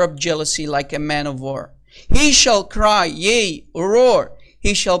stir up jealousy like a man of war. He shall cry, yea, roar.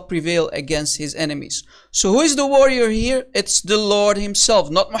 He shall prevail against his enemies. So who is the warrior here? It's the Lord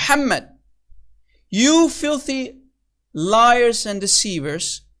himself, not Muhammad. You filthy liars and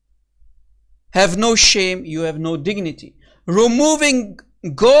deceivers have no shame, you have no dignity. Removing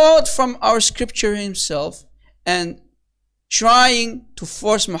God from our scripture himself and trying to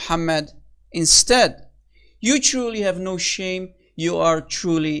force Muhammad instead. You truly have no shame. You are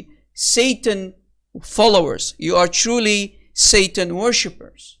truly Satan followers. You are truly Satan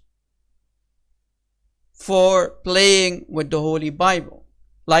worshippers for playing with the Holy Bible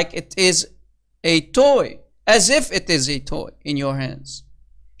like it is a toy, as if it is a toy in your hands.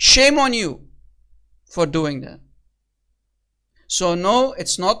 Shame on you for doing that. So no,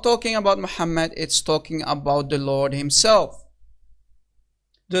 it's not talking about Muhammad, it's talking about the Lord himself.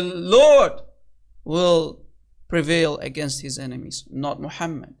 The Lord will prevail against his enemies, not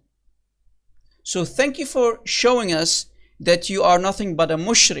Muhammad. So thank you for showing us that you are nothing but a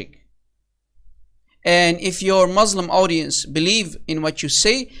mushrik. And if your Muslim audience believe in what you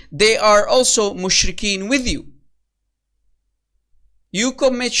say, they are also mushrikeen with you. You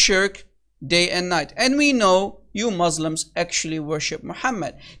commit shirk day and night. And we know you Muslims actually worship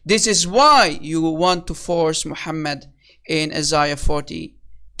Muhammad. This is why you want to force Muhammad in Isaiah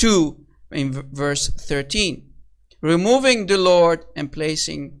 42 in verse 13. Removing the Lord and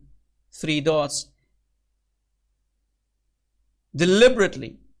placing 3 dots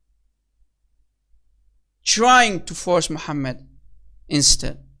deliberately, trying to force Muhammad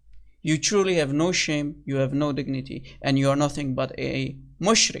instead. You truly have no shame, you have no dignity, and you are nothing but a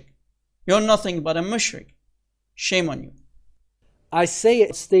mushrik. You're nothing but a mushrik. Shame on you.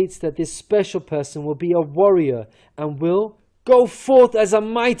 Isaiah states that this special person will be a warrior and will go forth as a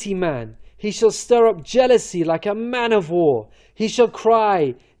mighty man. He shall stir up jealousy like a man of war. He shall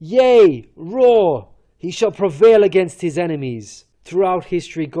cry, yea, roar. He shall prevail against his enemies. Throughout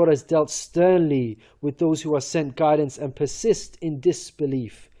history, God has dealt sternly with those who are sent guidance and persist in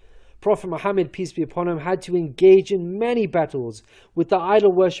disbelief. Prophet Muhammad, peace be upon him, had to engage in many battles with the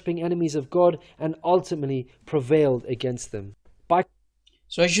idol-worshipping enemies of God and ultimately prevailed against them.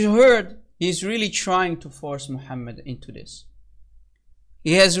 So as you heard, he's really trying to force Muhammad into this.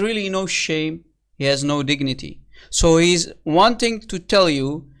 He has really no shame, he has no dignity. So he's wanting to tell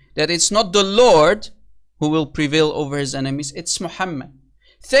you that it's not the Lord who will prevail over his enemies, it's Muhammad.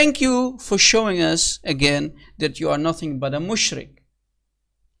 Thank you for showing us again that you are nothing but a mushrik.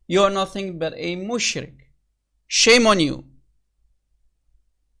 You are nothing but a mushrik. Shame on you.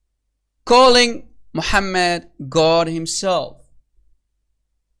 Calling Muhammad God himself.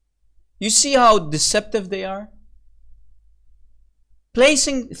 You see how deceptive they are?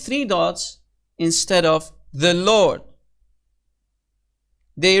 Placing 3 dots instead of the Lord.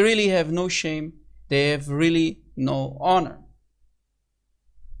 They really have no shame. They have really no honor.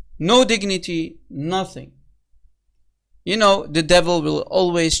 No dignity, nothing. You know, the devil will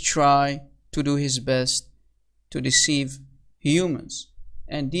always try to do his best to deceive humans.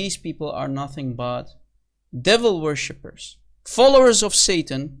 And these people are nothing but devil worshippers, followers of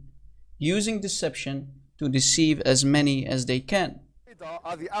Satan, using deception to deceive as many as they can.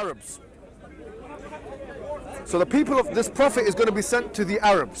 Are the Arabs. So the people of this prophet is going to be sent to the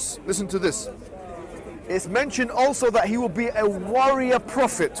Arabs. Listen to this. It's mentioned also that he will be a warrior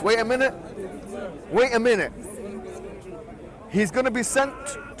prophet. Wait a minute. Wait a minute. He's going to be sent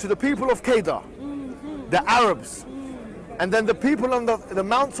to the people of Kedar, the Arabs. And then the people on the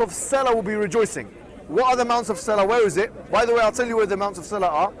mounts of Sela will be rejoicing. What are the mounts of Sela? Where is it? By the way, I'll tell you where the mounts of Sela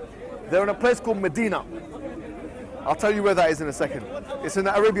are. They're in a place called Medina. I'll tell you where that is in a second. It's in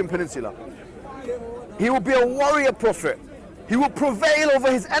the Arabian Peninsula. He will be a warrior prophet. He will prevail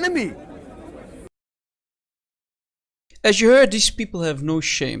over his enemy. As you heard, these people have no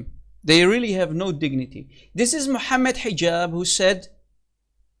shame. They really have no dignity. This is Muhammad Hijab who said,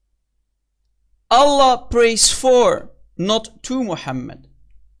 Allah prays for, not to Muhammad.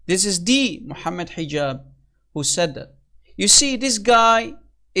 This is the Muhammad Hijab who said that. You see, this guy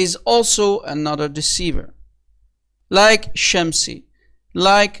is also another deceiver. Like Shamsi,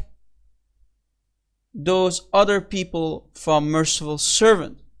 like those other people from Merciful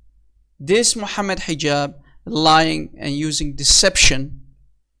Servant. This Muhammad Hijab lying and using deception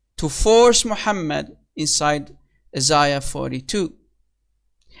to force Muhammad inside Isaiah 42.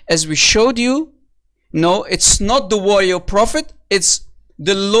 As we showed you, no, it's not the warrior prophet, it's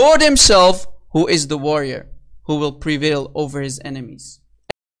the Lord himself who is the warrior, who will prevail over his enemies.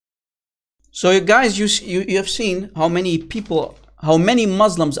 So guys, you have seen how many people, how many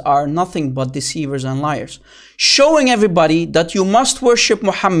Muslims are nothing but deceivers and liars, showing everybody that you must worship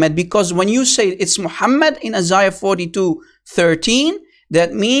Muhammad, because when you say it's Muhammad in Isaiah 42:13,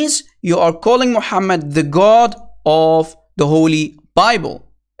 that means you are calling Muhammad the God of the Holy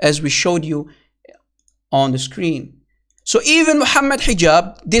Bible, as we showed you on the screen. So even Muhammad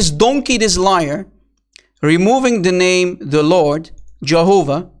Hijab, this donkey, this liar, removing the name the Lord,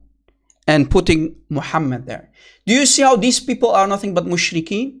 Jehovah, and putting Muhammad there. Do you see how these people are nothing but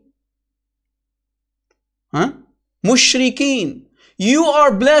mushrikeen? Huh? Mushrikeen. You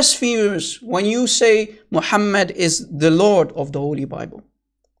are blasphemers when you say Muhammad is the Lord of the Holy Bible.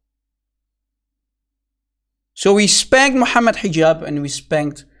 So we spanked Muhammad Hijab and we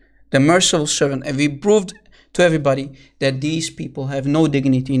spanked the Merciful Servant, and we proved to everybody that these people have no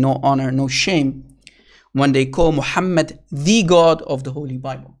dignity, no honor, no shame when they call Muhammad the God of the Holy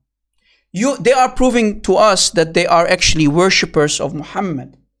Bible. They are proving to us that they are actually worshippers of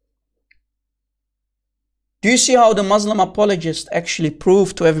Muhammad. Do you see how the Muslim apologists actually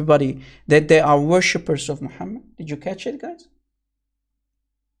prove to everybody that they are worshippers of Muhammad? Did you catch it, guys?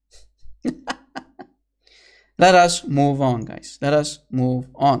 Let us move on, guys. Let us move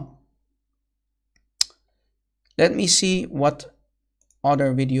on. Let me see what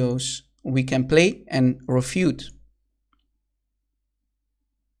other videos we can play and refute.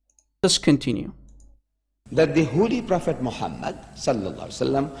 Let's continue. That the Holy Prophet Muhammad sallallahu alaihi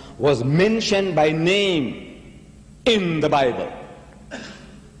wasallam was mentioned by name in the Bible.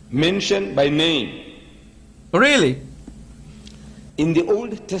 Mentioned by name. Really? In the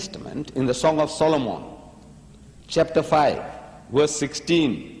Old Testament, in the Song of Solomon, chapter 5, verse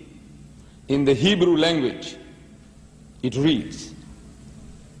 16, in the Hebrew language, it reads,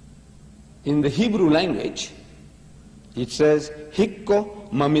 in the Hebrew language, it says, Hikko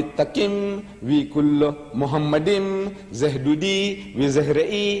mamitakim vi kullo Muhammadim zahdudi vi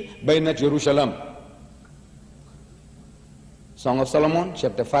zahra'i bainat Jerusalem. Song of Solomon,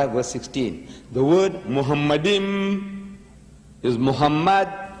 chapter 5, verse 16. The word Muhammadim is Muhammad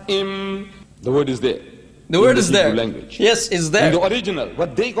im. The word is there. The word is there. Language. Yes, it's there. In the original,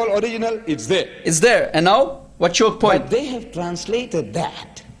 what they call original, it's there. It's there. And now, what's your point? But they have translated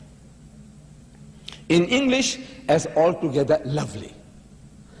that in English as altogether lovely.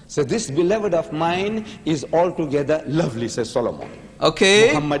 So this beloved of mine is altogether lovely, says Solomon.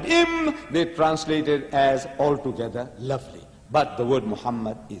 Okay. Muhammadim, they translated as altogether lovely. But the word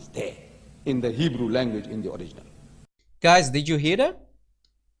Muhammad is there in the Hebrew language in the original. Guys, did you hear that?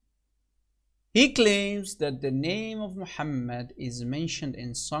 He claims that the name of Muhammad is mentioned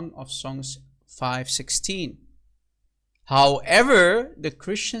in Song of Songs 5:16. However, the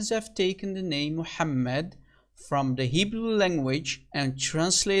Christians have taken the name Muhammad from the Hebrew language and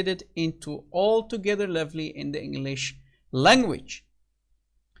translated into altogether lovely in the English language.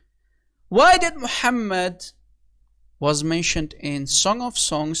 Why did Muhammad was mentioned in Song of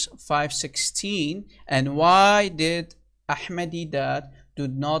Songs 5:16, and why did Ahmadi that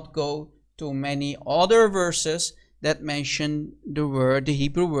did not go to many other verses that mention the word, the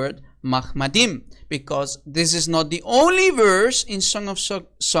Hebrew word Mahmadim, because this is not the only verse in Song of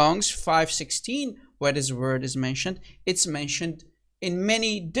Songs 5:16 where this word is mentioned. It's mentioned in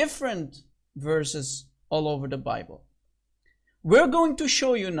many different verses all over the Bible. We're going to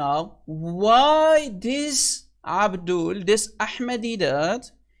show you now why this Abdul, this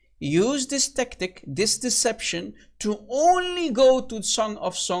Ahmadidat, used this tactic, this deception, to only go to Song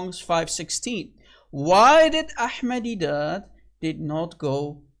of Songs 5:16. Why did Ahmadidat did not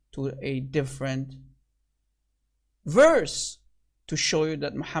go to a different verse to show you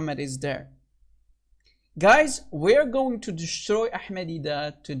that Muhammad is there? Guys, we're going to destroy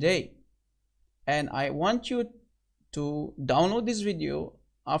Ahmadidat today, and I want you to download this video.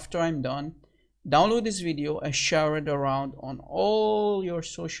 After I'm done, download this video and share it around on all your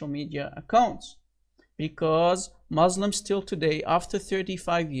social media accounts, because Muslims still today, after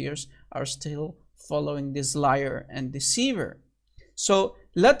 35 years, are still following this liar and deceiver. So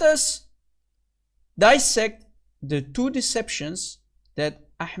let us dissect the two deceptions that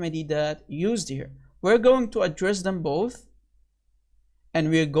Ahmadidat used here. We're going to address them both, and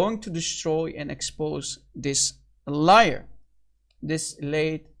we're going to destroy and expose this liar, this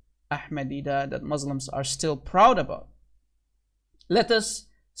late Ahmadidat that Muslims are still proud about. Let us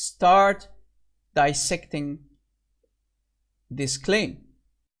start dissecting this claim.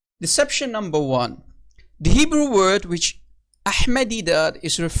 Deception number one. The Hebrew word which Ahmadidat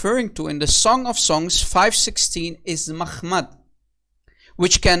is referring to in the Song of Songs 5:16 is Mahmad,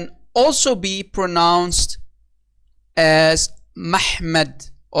 which can also be pronounced as Mahmad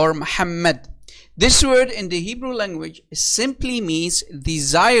or Muhammad. This word in the Hebrew language simply means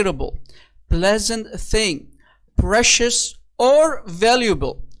desirable, pleasant thing, precious or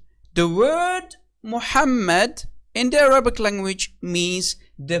valuable. The word Muhammad in the Arabic language means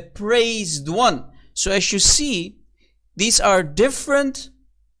the praised one. So as you see, these are different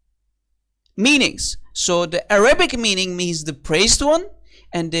meanings. So the Arabic meaning means the praised one,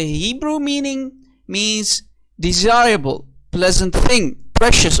 and the Hebrew meaning means desirable, pleasant thing,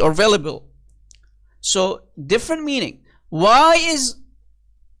 precious or valuable. So different meaning. Why is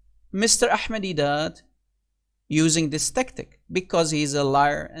Mr. Ahmadidat using this tactic? Because he's a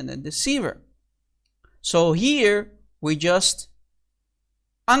liar and a deceiver. So here we just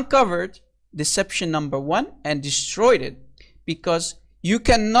uncovered deception number one and destroyed it, because you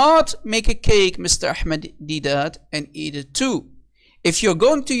cannot make a cake, Mr. Ahmadidat, and eat it too. If you're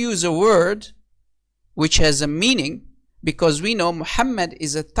going to use a word which has a meaning, because we know Muhammad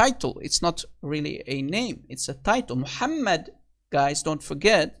is a title, it's not really a name, it's a title. Muhammad, guys, don't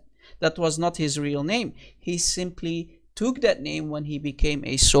forget, that was not his real name. He simply took that name when he became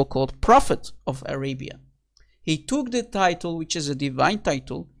a so-called prophet of Arabia. He took the title, which is a divine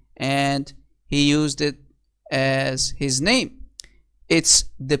title, and he used it as his name. It's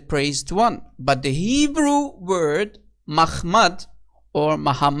the praised one. But the Hebrew word Mahmad or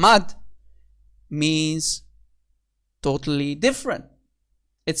Muhammad means totally different.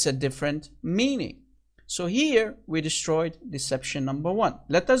 It's a different meaning. So here we destroyed deception number one.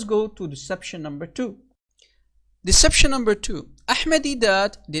 Let us go to deception number two. Deception number two.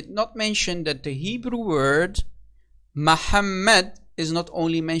 Ahmadidat did not mention that the Hebrew word Muhammad is not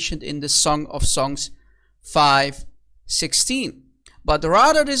only mentioned in the Song of Songs 5:16, but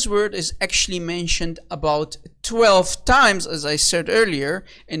rather this word is actually mentioned about 12 times, as I said earlier,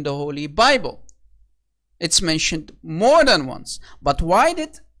 in the Holy Bible. It's mentioned more than once. But why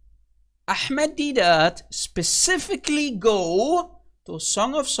did Ahmadidat specifically go to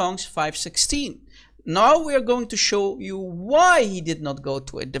Song of Songs 5:16? Now we are going to show you why he did not go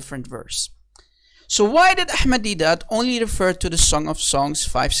to a different verse. So why did Ahmadidat only refer to the Song of Songs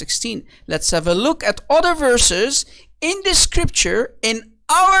 5:16? Let's have a look at other verses in the scripture, in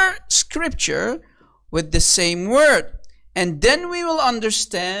our scripture, with the same word. And then we will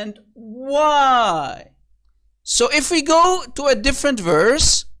understand why. So if we go to a different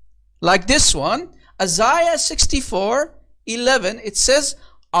verse, like this one, Isaiah 64:11, it says,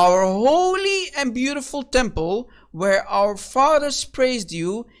 "Our holy and beautiful temple, where our fathers praised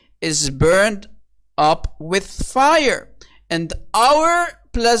you, is burned up with fire, and our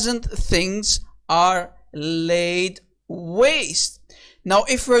pleasant things are laid waste." Now,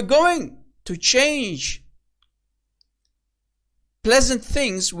 if we're going to change pleasant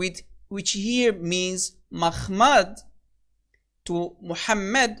things, which here means Mahmad, to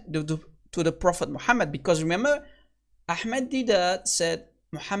Muhammad, to the Prophet Muhammad, because remember, Ahmadidat said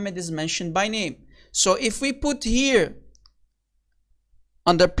Muhammad is mentioned by name. So if we put here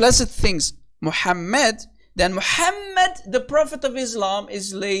under pleasant things Muhammad, then Muhammad, the Prophet of Islam,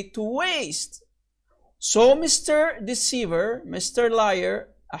 is laid to waste. So Mr. Deceiver, Mr. Liar,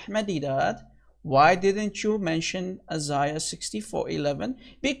 Ahmadiyat, why didn't you mention Isaiah 64:11?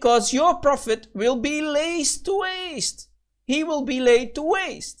 Because your prophet will be laid to waste. He will be laid to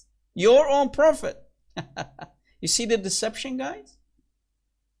waste. Your own prophet. You see the deception, guys?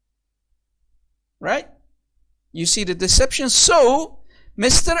 Right? You see the deception. So,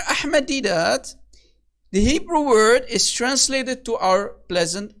 Mr. Ahmadiyat, the Hebrew word is translated to our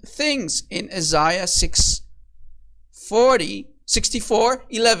pleasant things in Isaiah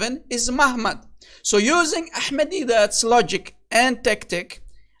 64:11 is Muhammad. So using Ahmadiyat's logic and tactic,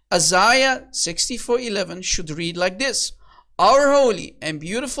 Isaiah 64:11 should read like this: Our holy and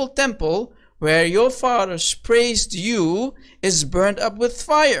beautiful temple, where your fathers praised you, is burned up with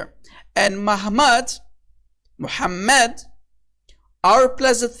fire. And Muhammad, our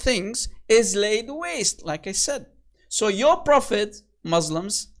pleasant things, is laid waste, like I said. So your prophet,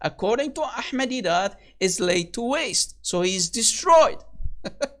 Muslims, according to Ahmadiyat, is laid to waste. So he is destroyed.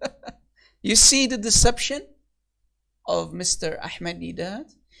 You see the deception of Mr.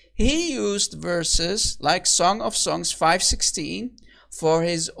 Ahmadiyat? He used verses like Song of Songs 5:16 for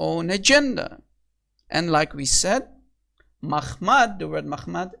his own agenda. And like we said, Muhammad, the word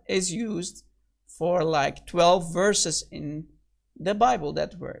Muhammad, is used for like 12 verses in the Bible,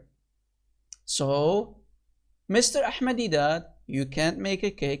 that word. So, Mr. Ahmadiyat, you can't make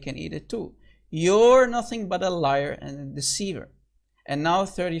a cake and eat it too. You're nothing but a liar and a deceiver. And now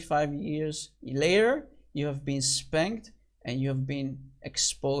 35 years later, you have been spanked and you have been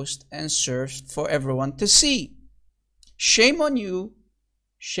exposed and served for everyone to see. Shame on you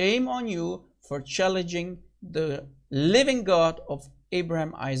for challenging the living God of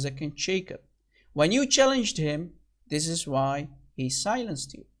Abraham, Isaac, and Jacob. When you challenged him, this is why he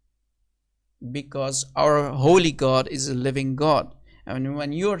silenced you. Because our holy God is a living God. And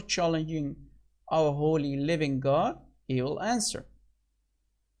when you are challenging our holy living God, he will answer.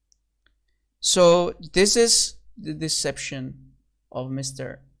 So this is the deception of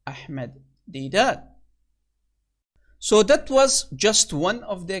Mr. Ahmadiyat. So that was just one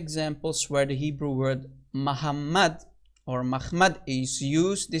of the examples where the Hebrew word Muhammad or Mahmad is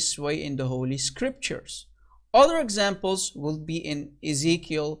used this way in the Holy Scriptures. Other examples will be in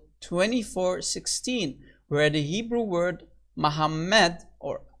Ezekiel 24:16, where the Hebrew word Muhammad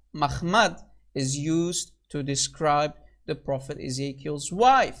or Mahmad is used to describe the prophet Ezekiel's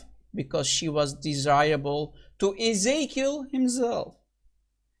wife, because she was desirable to Ezekiel himself.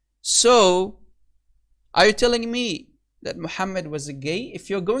 So, are you telling me that Muhammad was a gay? If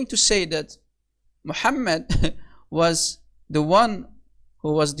you're going to say that Muhammad was the one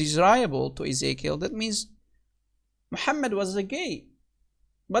who was desirable to Ezekiel, that means Muhammad was a gay.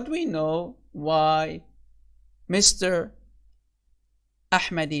 But we know why Mr.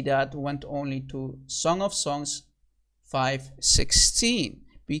 Ahmadiyat went only to Song of Songs 5:16,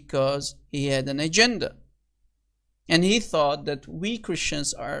 because he had an agenda. And he thought that we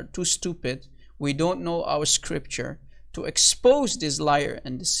Christians are too stupid, we don't know our scripture, to expose this liar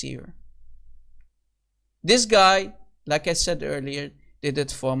and deceiver. This guy, like I said earlier, did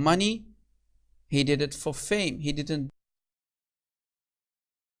it for money, he did it for fame, he didn't.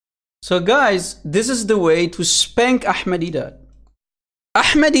 So guys, this is the way to spank Ahmadiyat.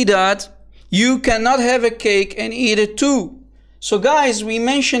 Ahmadiyat, you cannot have a cake and eat it too. So guys, we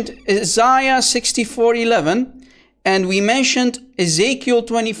mentioned Isaiah 64:11 and we mentioned Ezekiel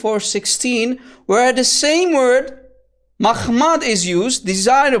 24:16, where the same word Mahmad is used,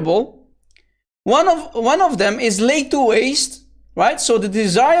 desirable. One of them is laid to waste, right? So the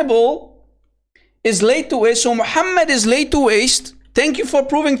desirable is laid to waste. So Muhammad is laid to waste. Thank you for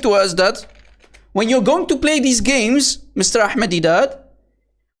proving to us that when you're going to play these games, Mr. Ahmadiyat,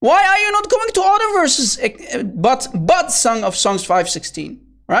 why are you not going to other verses but Song of Songs 5:16,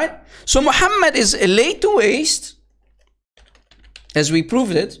 right? So Muhammad is laid to waste, as we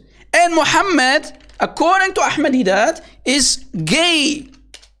proved it, and Muhammad, according to Ahmadiyat, is gay.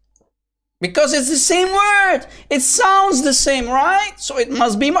 Because it's the same word. It sounds the same, right? So it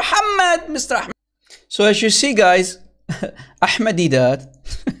must be Muhammad, Mr. Ahmad. So as you see, guys, Ahmadiyat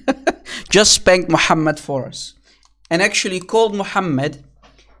just spanked Muhammad for us and actually called Muhammad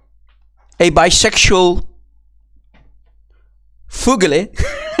a bisexual fugale,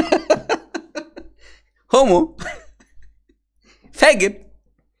 homo, faggot,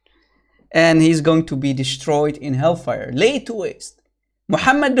 and he's going to be destroyed in hellfire, laid to waste.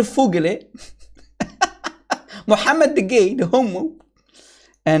 Muhammad the fugale, Muhammad the gay, the homo,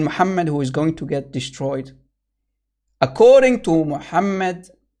 and Muhammad who is going to get destroyed. According to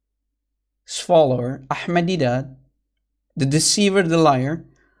Muhammad's follower, Ahmadiyat, the deceiver, the liar,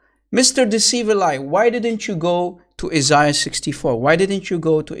 Mr. Deceiver Liar, why didn't you go to Isaiah 64? Why didn't you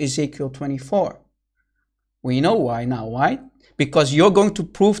go to Ezekiel 24? We know why now. Why? Because you're going to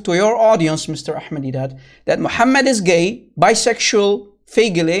prove to your audience, Mr. Ahmadinejad, that Muhammad is gay, bisexual,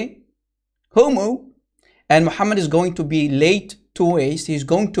 fagile, homo, and Muhammad is going to be laid to waste. He's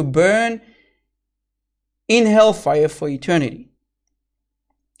going to burn in hellfire for eternity.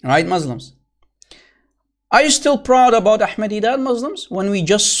 Right, Muslims? Are you still proud about Ahmadinejad, Muslims? When we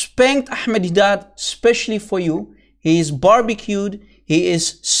just spanked Ahmadinejad specially for you, he is barbecued, he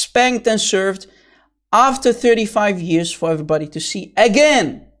is spanked and served after 35 years for everybody to see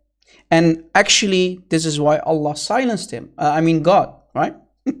again. And actually, this is why Allah silenced him. God, right?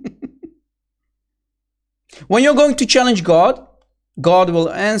 When you're going to challenge God, God will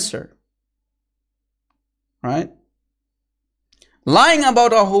answer. Right? Lying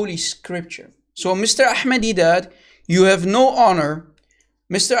about our holy scripture. So, Mr. Ahmadinejad, you have no honor.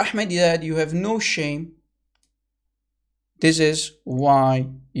 Mr. Ahmadinejad, you have no shame. This is why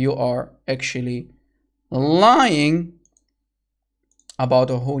you are actually lying about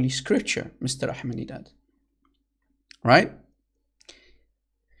the holy scripture, Mr. Ahmadinejad. Right?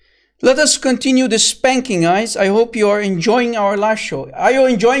 Let us continue the spanking, guys. I hope you are enjoying our live show. Are you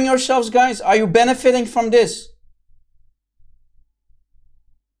enjoying yourselves, guys? Are you benefiting from this?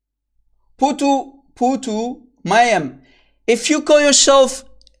 Putu Mayam. If you call yourself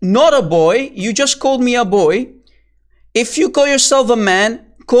not a boy, you just called me a boy. If you call yourself a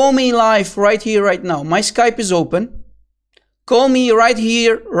man, call me live right here, right now. My Skype is open. Call me right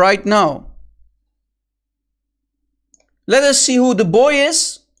here, right now. Let us see who the boy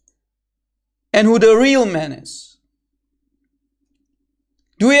is and who the real man is.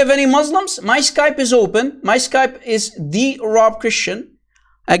 Do we have any Muslims? My Skype is open. My Skype is the Rob Christian.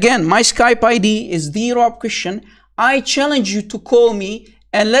 Again, my Skype ID is the Rob Christian. I challenge you to call me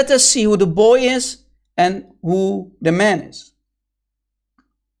and let us see who the boy is and who the man is.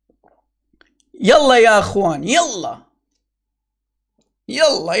 Yalla ya akhwan, yalla.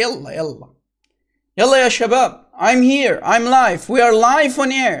 Yalla, yalla, yalla. Yalla ya shabab. I'm here, I'm live. We are live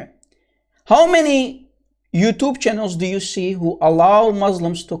on air. How many YouTube channels do you see who allow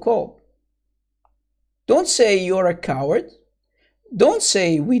Muslims to call? Don't say you're a coward. Don't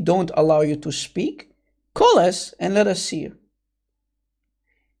say we don't allow you to speak. Call us and let us see you.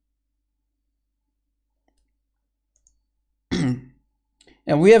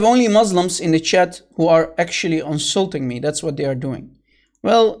 And we have only Muslims in the chat who are actually insulting me. That's what they are doing.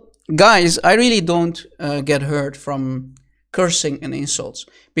 Well, guys, I really don't get hurt from cursing and insults.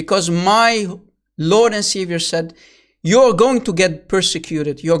 Because my Lord and Savior said, you're going to get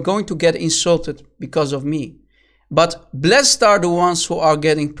persecuted. You're going to get insulted because of me. But blessed are the ones who are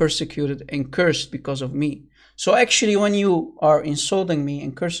getting persecuted and cursed because of me. So actually, when you are insulting me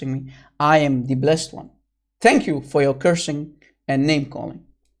and cursing me, I am the blessed one. Thank you for your cursing and name calling.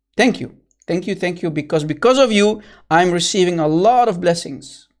 Thank you. Thank you, thank you. Because of you, I'm receiving a lot of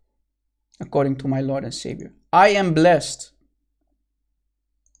blessings, according to my Lord and Savior. I am blessed.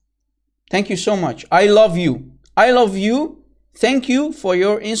 Thank you so much. I love you. I love you. Thank you for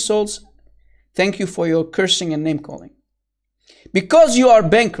your insults. Thank you for your cursing and name calling. Because you are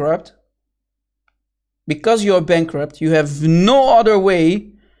bankrupt, you have no other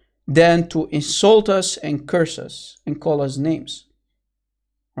way than to insult us and curse us and call us names.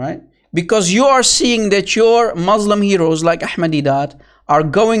 Right? Because you are seeing that your Muslim heroes like Ahmadinejad are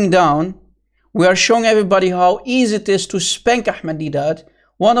going down. We are showing everybody how easy it is to spank Ahmadinejad,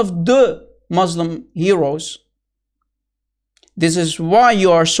 one of the Muslim heroes. This is why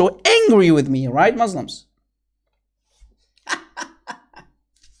you are so angry with me, right, Muslims?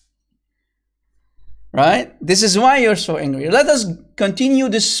 Right? This is why you're so angry. Let us continue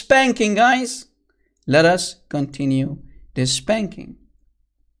the spanking, guys. Let us continue the spanking.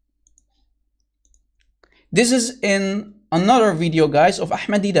 This is in another video, guys, of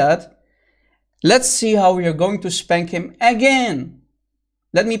Ahmadinejad. Let's see how we are going to spank him again.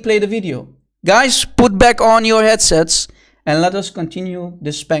 Let me play the video. Guys, put back on your headsets and let us continue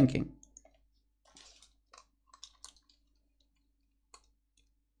the spanking.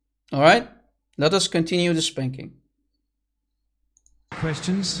 All right? Let us continue the spanking.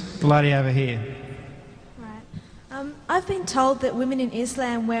 Questions? The lady over here. Right. I've been told that women in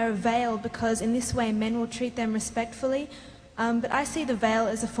Islam wear a veil because in this way men will treat them respectfully. But I see the veil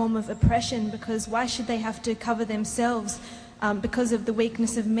as a form of oppression because why should they have to cover themselves because of the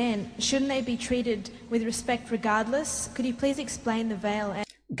weakness of men? Shouldn't they be treated with respect regardless? Could you please explain the veil?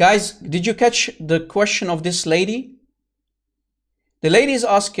 Guys, did you catch the question of this lady? The lady is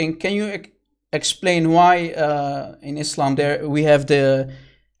asking, can you explain why in Islam we have the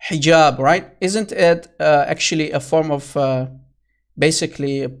hijab, right? Isn't it actually a form of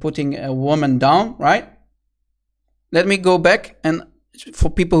basically putting a woman down, right? Let me go back, and for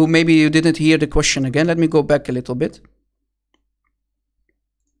people who maybe you didn't hear the question again, let me go back a little bit.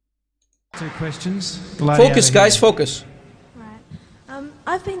 Two questions. Focus, guys, focus.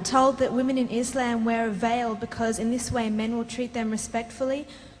 I've been told that women in Islam wear a veil because in this way men will treat them respectfully.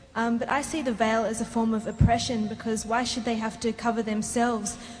 But I see the veil as a form of oppression because why should they have to cover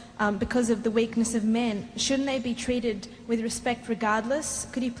themselves because of the weakness of men? Shouldn't they be treated with respect regardless?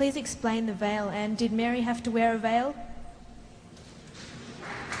 Could you please explain the veil, and did Mary have to wear a veil?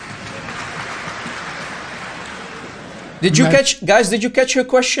 Did you catch, guys, did you catch her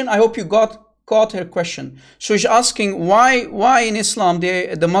question? I hope you caught her question. So she's asking why in Islam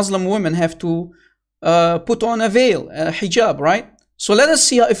the Muslim women have to put on a veil, a hijab, right? So let us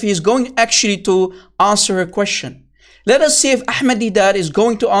see if he's going actually to answer her question. Let us see if Ahmadiyya is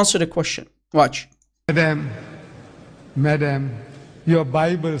going to answer the question. Watch. Madam, your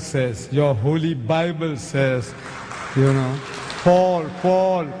Bible says, your holy Bible says, you know,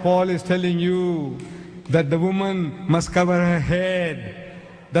 Paul is telling you that the woman must cover her head,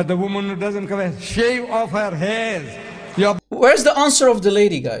 that the woman who doesn't cover, shave off her hairs. Where's the answer of the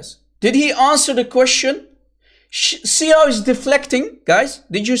lady, guys? Did he answer the question? See how he's deflecting, guys?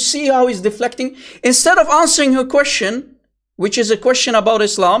 Did you see how he's deflecting? Instead of answering her question, which is a question about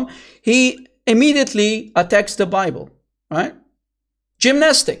Islam, he immediately attacks the Bible, right?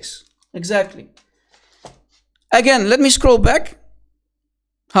 Gymnastics, exactly. Again, let me scroll back.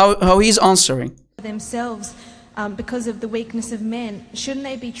 How he's answering. Themselves because of the weakness of men. Shouldn't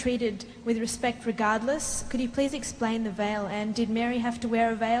they be treated with respect regardless? Could you please explain the veil, and did Mary have to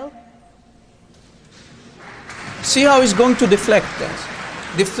wear a veil? See how he's going to deflect, guys.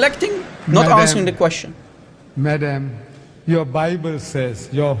 Deflecting, not answering the question. Madam, your Bible says,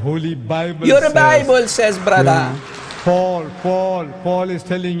 your holy Bible your says. Your Bible says, brother. Paul is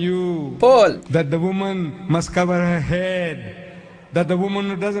telling you that the woman must cover her head, that the woman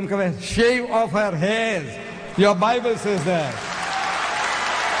who doesn't cover, shave off her hairs. Your Bible says that.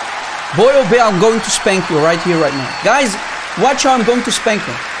 Boy oh boy, I'm going to spank you right here, right now. Guys, watch how I'm going to spank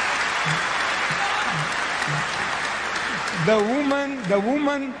him. The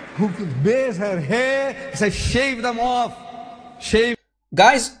woman who bares her hair says, shave them off. Shave.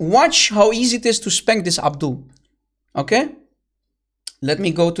 Guys, watch how easy it is to spank this Abdul. Okay? Let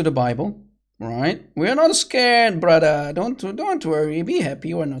me go to the Bible. Right? We're not scared, brother. Don't worry. Be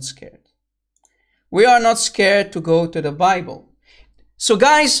happy. We're not scared. We are not scared to go to the Bible. So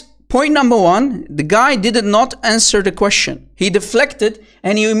guys, point number one, the guy did not answer the question. He deflected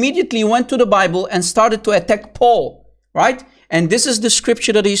and he immediately went to the Bible and started to attack Paul. Right? And this is the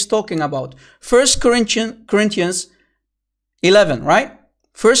scripture that he's talking about. 1 Corinthians 11, right?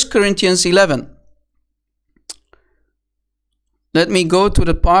 1 Corinthians 11. Let me go to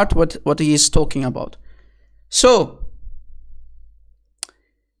the part what he is talking about. So,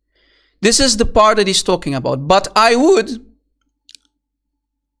 this is the part that he's talking about. But I would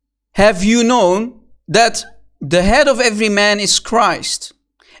have you known that the head of every man is Christ,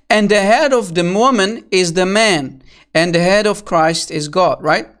 and the head of the woman is the man, and the head of Christ is God,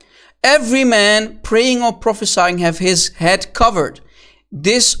 right? Every man praying or prophesying have his head covered.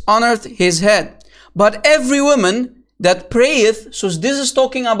 This honoreth his head. But every woman that prayeth, so this is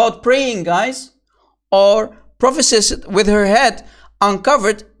talking about praying, guys, or prophecies with her head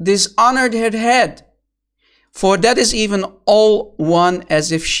uncovered, dishonored her head. For that is even all one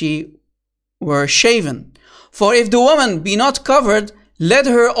as if she were shaven. For if the woman be not covered, let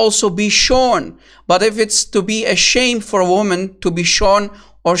her also be shorn. But if it's to be a shame for a woman to be shorn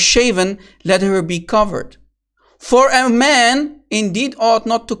or shaven, let her be covered. For a man indeed ought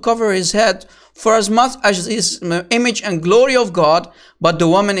not to cover his head, for as much as is the image and glory of God, but the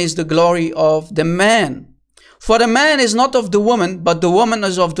woman is the glory of the man. For the man is not of the woman, but the woman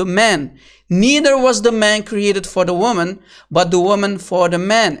is of the man. Neither was the man created for the woman, but the woman for the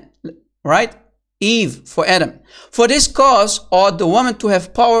man. Right? Eve for Adam. For this cause ought the woman to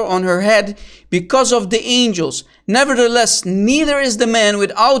have power on her head because of the angels. Nevertheless, neither is the man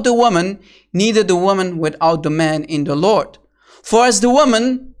without the woman, neither the woman without the man in the Lord. For as the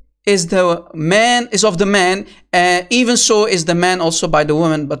woman is the man is of the man, even so is the man also by the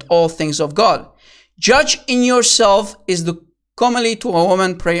woman, but all things of God. Judge in yourself, is the commonly to a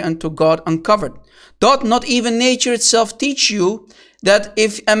woman pray unto God uncovered. Doth not even nature itself teach you that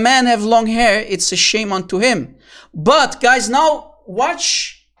if a man have long hair, it's a shame unto him? But guys, now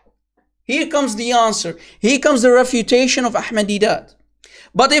watch. Here comes the answer. Here comes the refutation of Ahmadiyya.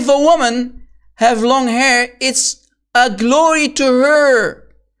 But if a woman have long hair, it's a glory to her.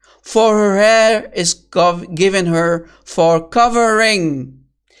 for her hair is given her for covering.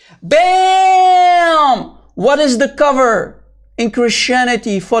 Bam! What is the cover in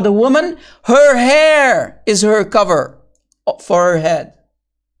Christianity for the woman? Her hair is her cover for her head.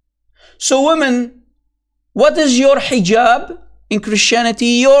 So women, what is your hijab in Christianity?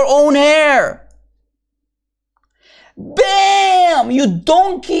 Your own hair. Bam! You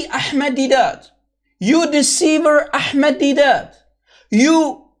donkey Ahmadidat. You deceiver Ahmadidat.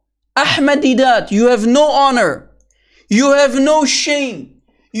 You Ahmadidat. You have no honor. You have no shame.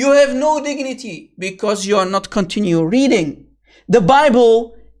 You have no dignity because you are not continue reading. The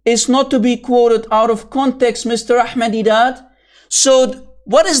Bible is not to be quoted out of context, Mr. Ahmadidat. So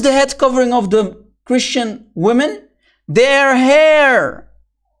what is the head covering of the Christian women? Their hair.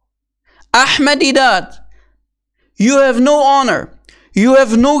 Ahmadidat. You have no honor. You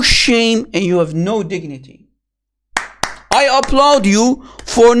have no shame and you have no dignity. I applaud you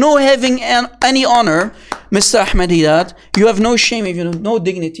for not having any honor, Mr. Ahmadidat. You have no shame, you have no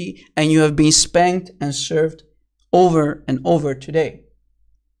dignity, and you have been spanked and served over and over today.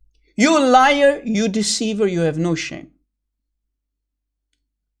 You liar, you deceiver, you have no shame.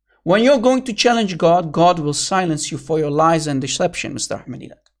 When you're going to challenge God, God will silence you for your lies and deception, Mr.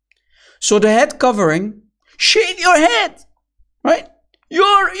 Ahmadidat. So the head covering, shave your head, right?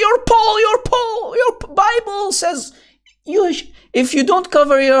 Your Bible says, if you don't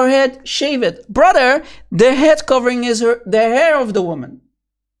cover your head, shave it. Brother, the head covering is the hair of the woman.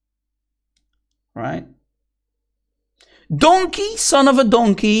 Right? Donkey, son of a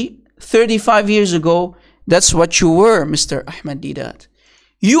donkey, 35 years ago, that's what you were, Mr. Ahmadidat.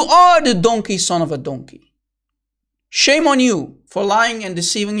 You are the donkey, son of a donkey. Shame on you for lying and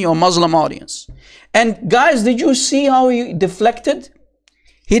deceiving your Muslim audience. And guys, did you see how he deflected?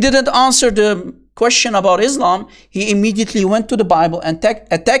 He didn't answer the question about Islam. He immediately went to the Bible and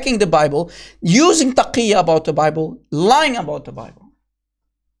attacking the Bible, using taqiyya about the Bible, lying about the Bible.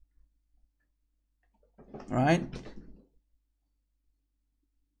 Right?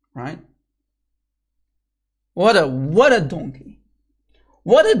 Right? What a donkey.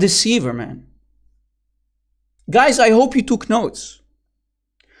 What a deceiver, man. Guys, I hope you took notes.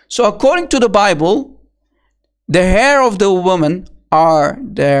 So according to the Bible, the hair of the woman are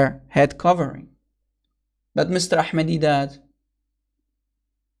their head covering. But Mr. Ahmadidat,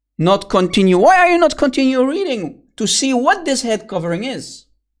 not continue. Why are you not continue reading to see what this head covering is?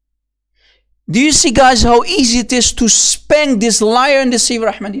 Do you see, guys, how easy it is to spank this liar and deceiver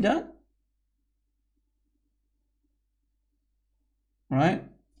Ahmadidat? Right?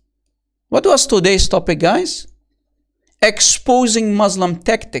 What was today's topic, guys? Exposing Muslim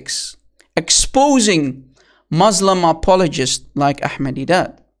tactics. Exposing Muslim apologists like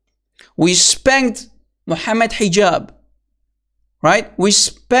Ahmadidat. We spanked Muhammad Hijab. Right? We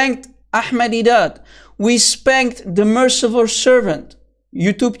spanked Ahmadidat. We spanked the Merciful Servant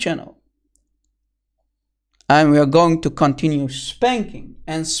YouTube channel. And we are going to continue spanking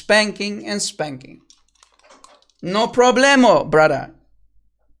and spanking and spanking. No problemo, brother.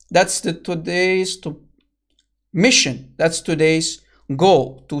 That's today's mission. That's today's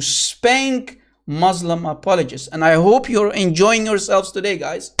goal, to spank Muslim apologists. And I hope you're enjoying yourselves today,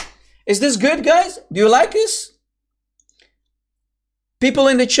 guys. Is this good, guys? Do you like this? People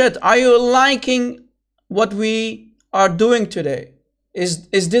in the chat, are you liking what we are doing today? Is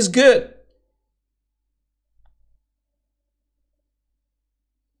this good?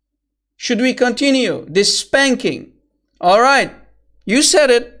 Should we continue this spanking? All right. You said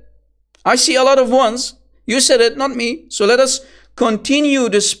it. I see a lot of ones. You said it, not me. So let us continue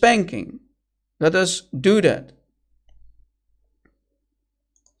the spanking. Let us do that.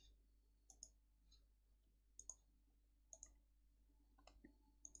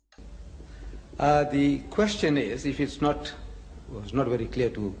 The question is, if it's was not very clear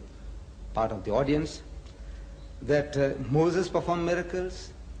to part of the audience, that Moses performed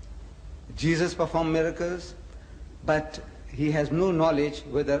miracles, Jesus performed miracles, but he has no knowledge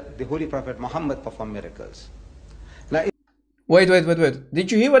whether the Holy Prophet Muhammad performed miracles. Now, wait.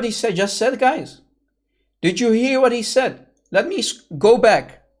 Did you hear what he just said, guys? Did you hear what he said? Let me go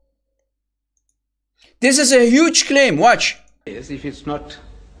back. This is a huge claim. Watch. If it's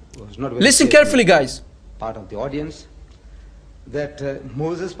was not very Listen clear carefully, guys. Part of the audience, that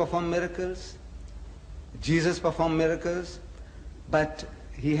Moses performed miracles, Jesus performed miracles, but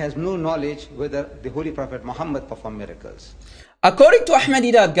he has no knowledge whether the Holy Prophet Muhammad performed miracles. According to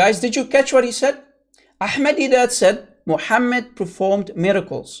Ahmadidat, guys, did you catch what he said? Ahmadidat said Muhammad performed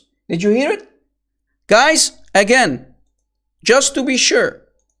miracles. Did you hear it? Guys, again, just to be sure.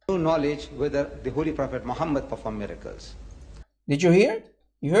 No knowledge whether the Holy Prophet Muhammad performed miracles. Did you hear it?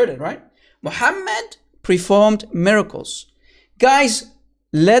 You heard it, right? Muhammad performed miracles. Guys,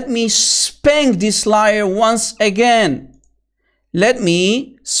 let me spank this liar once again. Let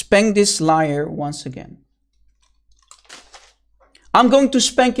me spank this liar once again. I'm going to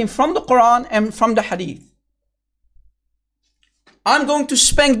spank him from the Quran and from the Hadith. I'm going to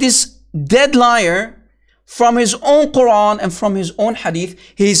spank this dead liar from his own Quran and from his own Hadith.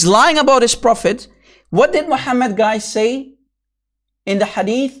 He's lying about his Prophet. What did Muhammad, guys, say in the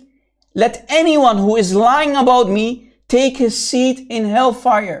Hadith? Let anyone who is lying about me take his seat in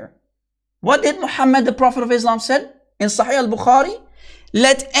hellfire. What did Muhammad, the Prophet of Islam, said in Sahih al-Bukhari?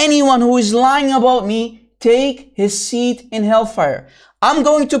 Let anyone who is lying about me take his seat in hellfire. I'm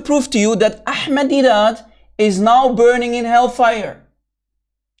going to prove to you that Ahmadiyat is now burning in hellfire.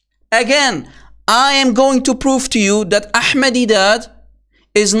 Again, I am going to prove to you that Ahmadiyat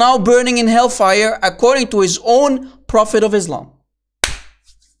is now burning in hellfire according to his own Prophet of Islam.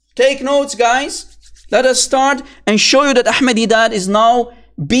 Take notes, guys. Let us start and show you that Ahmadiyat is now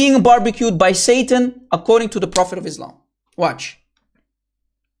being barbecued by Satan according to the Prophet of Islam. Watch.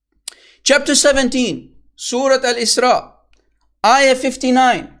 Chapter 17, Surah Al-Isra, Ayah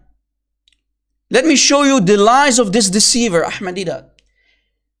 59. Let me show you the lies of this deceiver, Ahmadiyat.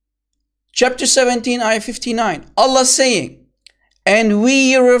 Chapter 17, Ayah 59. Allah saying, and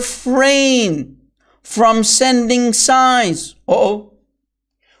we refrain from sending signs.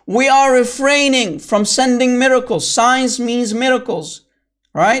 We are refraining from sending miracles. Signs means miracles,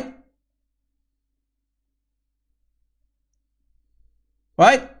 right?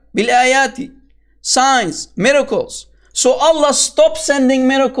 Right? Bil ayati, signs, miracles. So Allah stopped sending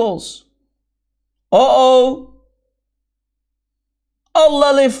miracles. Allah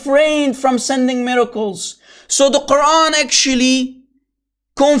refrained from sending miracles. So the Quran actually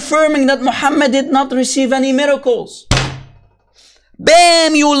confirming that Muhammad did not receive any miracles.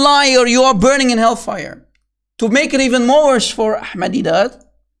 Bam, you liar, you are burning in hellfire. To make it even more worse for Ahmadiyat,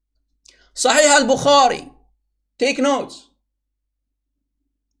 Sahih al-Bukhari, take notes.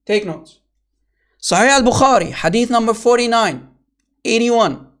 Take notes. Sahih al-Bukhari, hadith number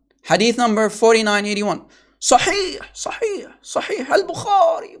 4981. Hadith number 4981. Sahih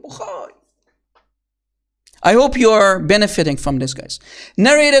al-Bukhari, Bukhari. I hope you are benefiting from this, guys.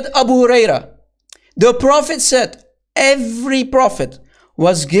 Narrated Abu Horaia. The Prophet said, every prophet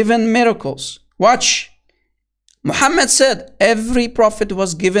was given miracles. Watch. Muhammad said, every prophet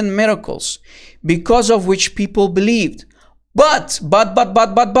was given miracles because of which people believed. But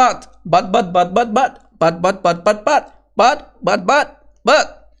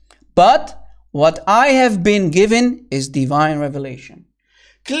what I have been given is divine revelation.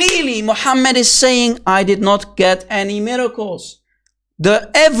 Clearly, Muhammad is saying, I did not get any miracles.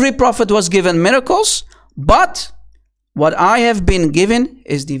 Every prophet was given miracles, but what I have been given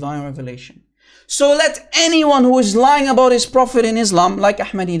is divine revelation. So let anyone who is lying about his prophet in Islam, like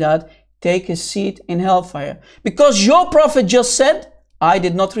Ahmadiyat, take his seat in hellfire. Because your prophet just said, I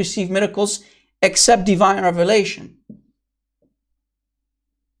did not receive miracles except divine revelation.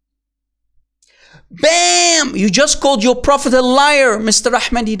 Bam! You just called your prophet a liar, Mr.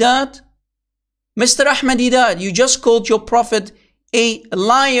 Ahmadiyat. Mr. Ahmadiyat, you just called your prophet a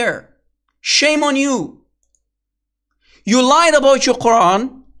liar. Shame on you. You lied about your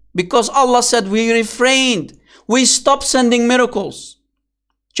Quran because Allah said we refrained. We stopped sending miracles.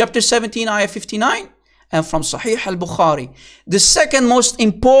 Chapter 17, Ayah 59. And from Sahih al-Bukhari. The second most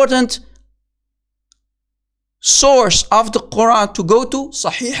important source of the Quran to go to,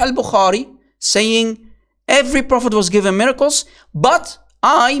 Sahih al-Bukhari, saying every prophet was given miracles, but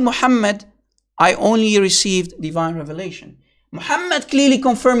I, Muhammad, I only received divine revelation. Muhammad clearly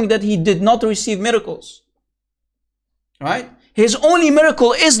confirming that he did not receive miracles. Right? His only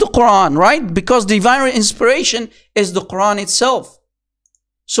miracle is the Quran, right? Because divine inspiration is the Quran itself.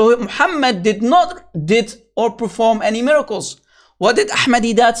 So Muhammad did or perform any miracles. What did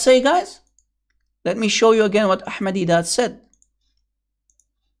Ahmadiyat say, guys? Let me show you again what Ahmadiyat said.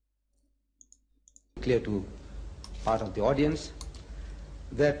 Clear to part of the audience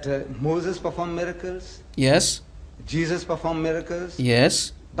that Moses performed miracles. Yes. Jesus performed miracles.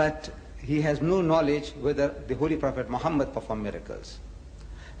 Yes. But he has no knowledge whether the Holy Prophet Muhammad performed miracles.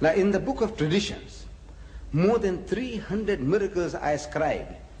 Now in the book of traditions, more than 300 miracles are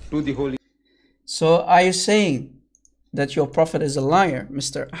ascribed to the Holy. So are you saying that your prophet is a liar,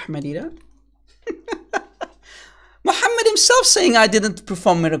 Mr. Ahmadiyat? Muhammad himself saying, I didn't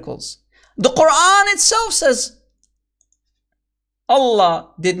perform miracles. The Quran itself says Allah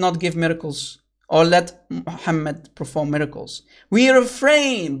did not give miracles or let Muhammad perform miracles. We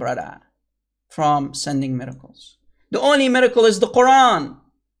refrain, brother, from sending miracles. The only miracle is the Quran.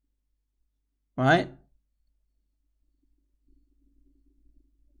 Right?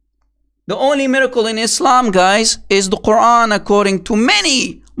 The only miracle in Islam, guys, is the Quran, according to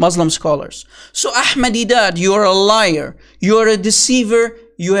many Muslim scholars. So Ahmadiyat, you are a liar. You are a deceiver.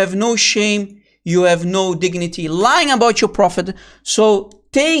 You have no shame. You have no dignity. Lying about your Prophet. So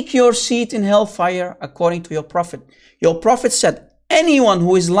take your seat in hellfire according to your Prophet. Your Prophet said, anyone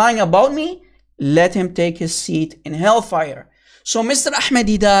who is lying about me, let him take his seat in hellfire. So Mr.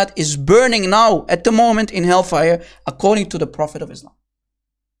 Ahmadiyat is burning now at the moment in hellfire according to the Prophet of Islam.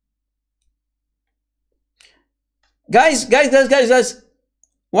 Guys,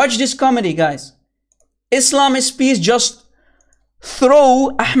 watch this comedy, guys. Islam is peace, just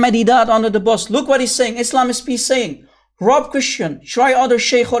throw Ahmadiyat under the bus. Look what he's saying. Islam is peace saying, rob Christian, try other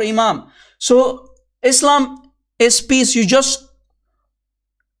sheikh or imam. So Islam is peace. You just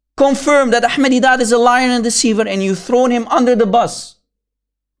confirm that Ahmadiyat is a liar and a deceiver and you thrown him under the bus.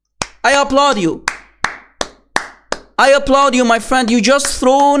 I applaud you. I applaud you, my friend. You just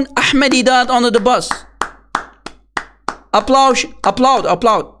thrown Ahmadiyat under the bus. Applaud, applaud,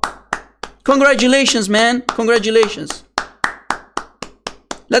 applaud. Congratulations, man. Congratulations.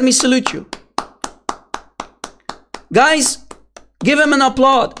 Let me salute you. Guys, give him an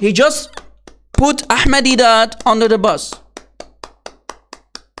applaud. He just put Ahmadiyat under the bus.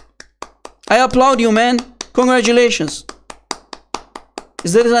 I applaud you, man. Congratulations.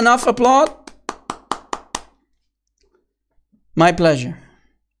 Is there enough applaud? My pleasure.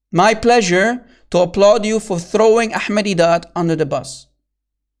 My pleasure to applaud you for throwing Ahmadiyat under the bus.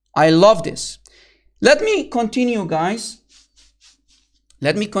 I love this. Let me continue, guys.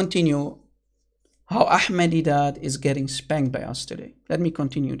 Let me continue how Ahmadiyat is getting spanked by us today. Let me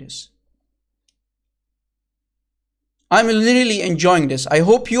continue this. I'm literally enjoying this. I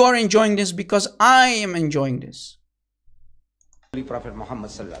hope you are enjoying this because I am enjoying this. Holy Prophet Muhammad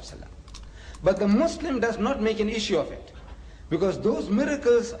Sallallahu Alaihi Wasallam. But the Muslim does not make an issue of it. Because those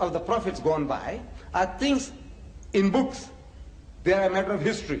miracles of the prophets gone by are things in books. They are a matter of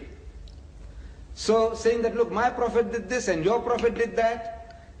history. So saying that, look, my prophet did this and your prophet did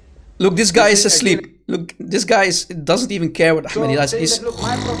that. Look, this guy is asleep. Look, this guy doesn't even care what Ahmadiyat is. So look,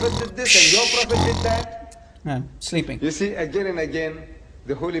 my prophet did this and your prophet did that. Yeah, sleeping. You see, again and again,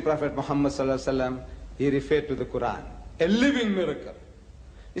 the Holy Prophet Muhammad Sallallahu Alaihi Wasallam, he referred to the Quran. A living miracle.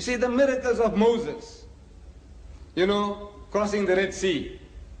 You see, the miracles of Moses. You know, crossing the Red Sea.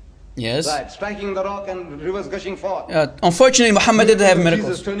 Yes. Right, striking the rock and rivers gushing forth. Unfortunately, Muhammad didn't have miracles.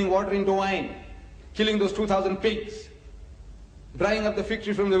 Jesus turning water into wine, killing those 2,000 pigs, drying up the fig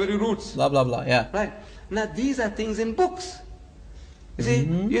tree from the very roots. Blah, blah, blah, yeah. Right. Now, these are things in books. You see,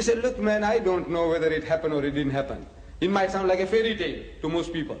 you say, look, man, I don't know whether it happened or it didn't happen. It might sound like a fairy tale to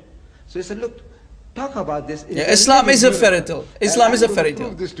most people. So you said, look, talk about this. Islam is a fairy tale. Islam is a fairy tale. I will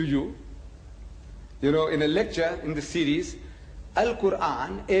prove this to you. You know, in a lecture in the series,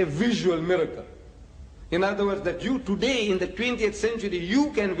 Al-Quran, a visual miracle. In other words, that you today in the 20th century,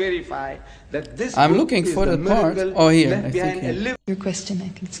 you can verify that this I'm looking for the part. Oh, here. I think here. Your question, I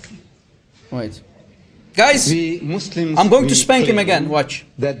think it's clear. Wait. Guys, we Muslims, I'm going to spank him again. Watch.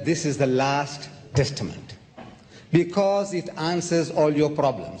 That this is the last testament. Because it answers all your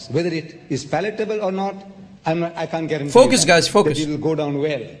problems. Whether it is palatable or not, I can't guarantee. Focus, guys, focus. That it will go down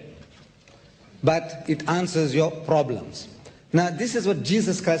well. But it answers your problems. Now, this is what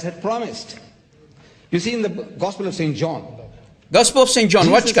Jesus Christ had promised. You see in the Gospel of St. John. Gospel of St.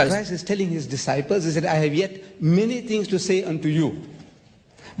 John, watch, guys. Jesus Christ is telling his disciples, he said, I have yet many things to say unto you,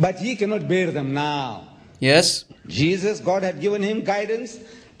 but ye cannot bear them now. Yes. Jesus, God had given him guidance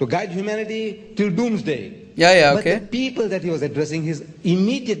to guide humanity till doomsday. Yeah, okay. But the people that he was addressing, his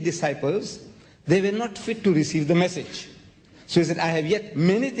immediate disciples, they were not fit to receive the message. So he said, I have yet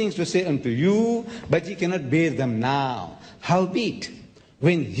many things to say unto you, but ye cannot bear them now. Howbeit,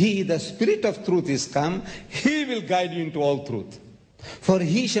 when he, the Spirit of truth, is come, he will guide you into all truth. For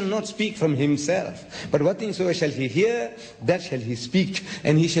he shall not speak from himself, but what things soever shall he hear, that shall he speak,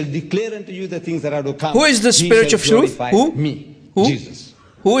 and he shall declare unto you the things that are to come. Who is the Spirit of truth? Who? Me. Who? Jesus.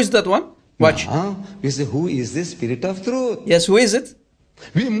 Who is that one? Watch. We say, who is the Spirit of truth? Yes, who is it?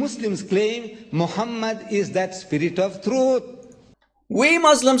 We Muslims claim Muhammad is that Spirit of truth. We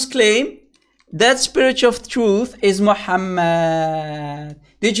Muslims claim that Spirit of truth is Muhammad.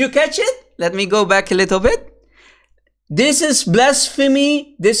 Did you catch it? Let me go back a little bit. This is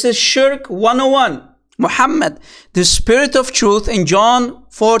blasphemy. This is shirk 101. Muhammad, the Spirit of truth in John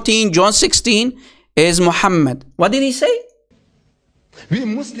 14, John 16 is Muhammad. What did he say? We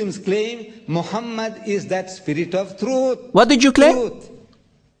Muslims claim Muhammad is that Spirit of truth. What did you claim? Truth.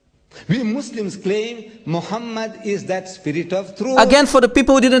 We Muslims claim Muhammad is that Spirit of truth. Again, for the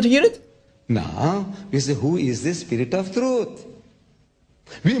people who didn't hear it. Now, we say, who is the Spirit of truth?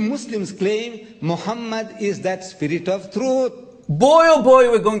 We Muslims claim Muhammad is that Spirit of truth. Boy, oh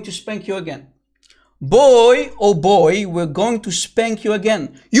boy, we're going to spank you again. Boy, oh boy, we're going to spank you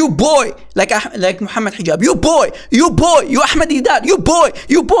again. You boy, like Muhammad Hijab. You boy, you Ahmadiyat,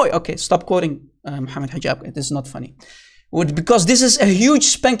 you boy. Okay, stop quoting Muhammad Hijab. It is not funny. Because this is a huge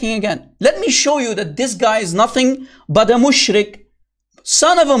spanking again. Let me show you that this guy is nothing but a mushrik,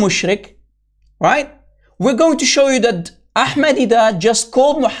 son of a mushrik, right? We're going to show you that Ahmadiyat just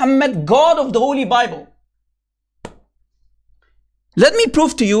called Muhammad God of the Holy Bible. Let me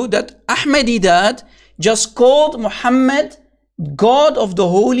prove to you that Ahmadiyat just called Muhammad God of the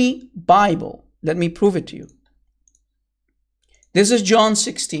Holy Bible. Let me prove it to you. This is John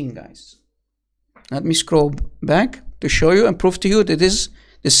 16, guys. Let me scroll back to show you and prove to you that this is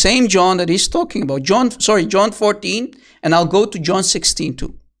the same John that he's talking about. John 14, and I'll go to John 16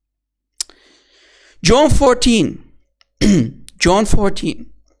 too. John 14. John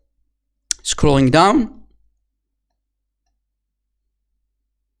 14. Scrolling down.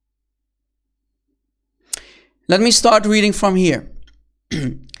 Let me start reading from here.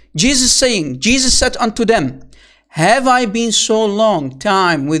 Jesus said unto them, have I been so long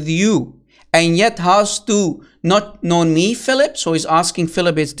time with you, and yet hast thou not known me, Philip? So he's asking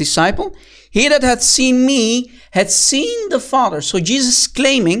Philip, his disciple. He that hath seen me, hath seen the Father. So Jesus is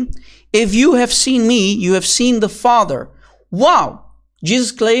claiming, if you have seen me, you have seen the Father. Wow!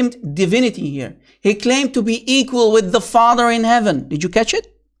 Jesus claimed divinity here. He claimed to be equal with the Father in heaven. Did you catch it?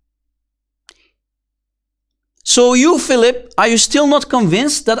 So you, Philip, are you still not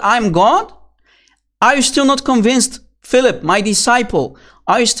convinced that I'm God? Are you still not convinced, Philip, my disciple,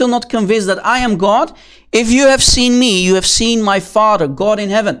 are you still not convinced that I am God? If you have seen me, you have seen my Father, God in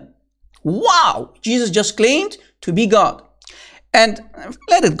heaven. Wow! Jesus just claimed to be God. And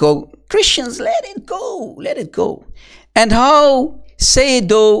let it go. Christians, let it go. Let it go. And how say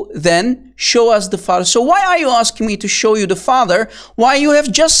thou then, show us the Father? So why are you asking me to show you the Father? Why you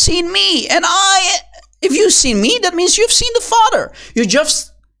have just seen me? And if you've seen me, that means you've seen the Father. You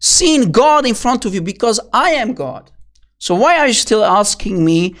just seen God in front of you because I am God. So why are you still asking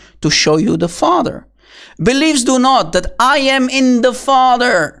me to show you the Father? Believes do not that I am in the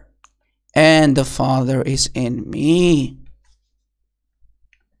Father and the Father is in me.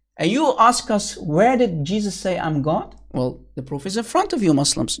 And you ask us, where did Jesus say I'm God? Well, the proof is in front of you,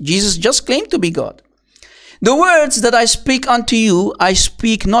 Muslims. Jesus just claimed to be God. The words that I speak unto you, I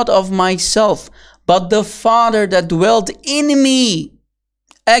speak not of myself, but the Father that dwelt in me.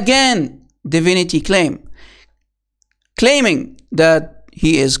 Again, divinity claiming that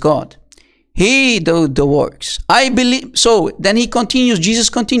he is God. He does the works. I believe. So then he continues, Jesus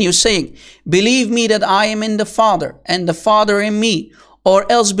continues saying, believe me that I am in the Father and the Father in me, or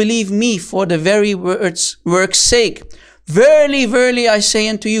else believe me for the very work's sake. Verily, verily, I say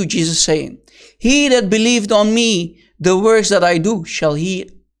unto you, Jesus saying, he that believed on me, the works that I do, shall he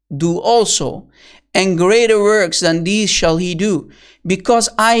do also, and greater works than these shall he do, because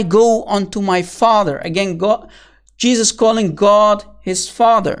I go unto my Father. Again, God, Jesus calling God his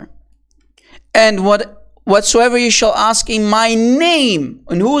Father. And whatsoever you shall ask in my name.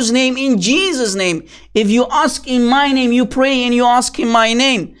 In whose name? In Jesus' name. If you ask in my name, you pray and you ask in my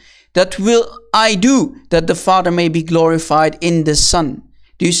name, that will I do, that the Father may be glorified in the Son.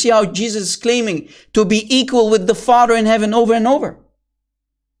 Do you see how Jesus is claiming to be equal with the Father in heaven over and over?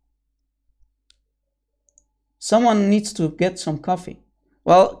 Someone needs to get some coffee.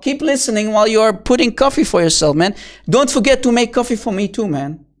 Well, keep listening while you are putting coffee for yourself, man. Don't forget to make coffee for me too,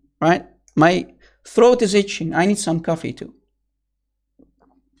 man. Right? My throat is itching. I need some coffee too.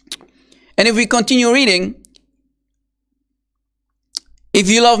 And if we continue reading, if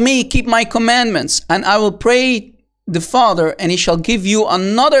you love me, keep my commandments, and I will pray the Father, and he shall give you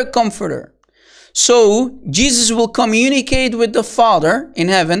another comforter. So Jesus will communicate with the Father in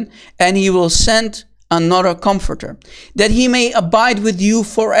heaven, and he will send another comforter, that he may abide with you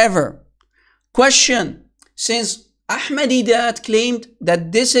forever. Question: since Ahmadiyat claimed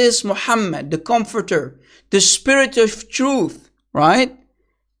that this is Muhammad, the comforter, the Spirit of truth, right?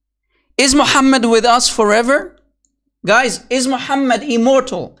 Is Muhammad with us forever? Guys, is Muhammad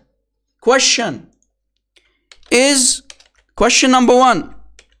immortal? Question number one.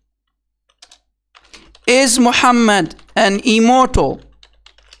 Is Muhammad an immortal?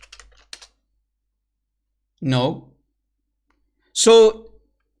 No. So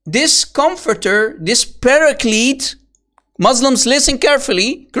this comforter, this paraclete, Muslims listen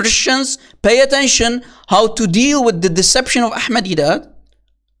carefully, Christians pay attention how to deal with the deception of Ahmadiyat.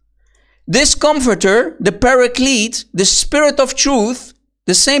 This comforter, the paraclete, the Spirit of truth,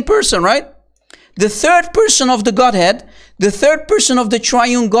 the same person, right? the third person of the Godhead, the third person of the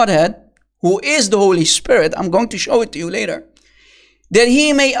triune Godhead, who is the Holy Spirit, I'm going to show it to you later, that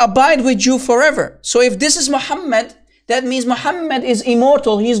he may abide with you forever. So if this is Muhammad, that means Muhammad is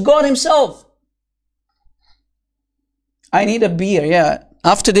immortal. He is God himself. I need a beer, yeah.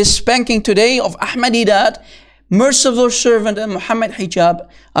 After this spanking today of Ahmadidat, Merciful Servant and Muhammad Hijab,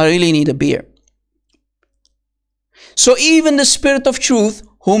 I really need a beer. So even the Spirit of truth,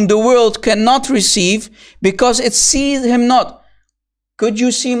 whom the world cannot receive because it sees him not. Could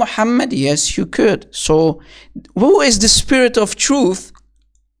you see Muhammad? Yes, you could. So who is the Spirit of truth?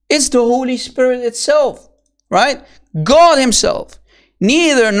 It's the Holy Spirit itself, right? God himself.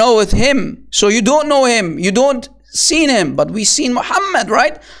 Neither knoweth him. So you don't know him. You don't seen him, but we seen Muhammad,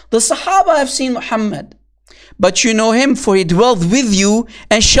 right? The Sahaba have seen Muhammad. But you know him, for he dwelleth with you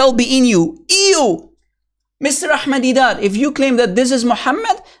and shall be in you. You, Mr. Ahmadidat, if you claim that this is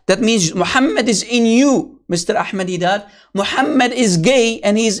Muhammad, that means Muhammad is in you, Mr. Ahmadidat. Muhammad is gay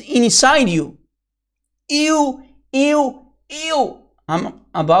and he's inside you. Ew, ew, ew. I'm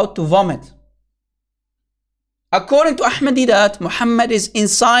about to vomit. According to Ahmadidat, Muhammad is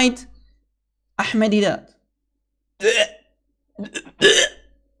inside Ahmadidat.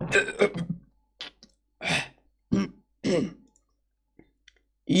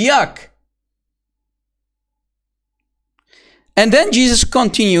 Yuck. And then Jesus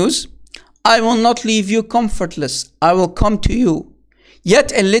continues, I will not leave you comfortless. I will come to you.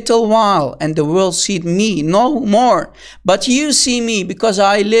 Yet a little while, and the world seeth me no more. But you see me, because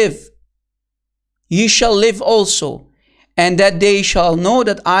I live. Ye shall live also. And that they shall know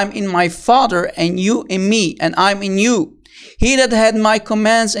that I am in my Father, and you in me, and I am in you. He that had my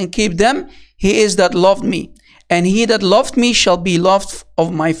commands and keep them, he is that loved me. And he that loved me shall be loved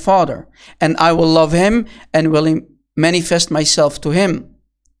of my Father. And I will love him, and will manifest myself to him.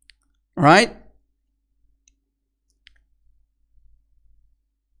 Right?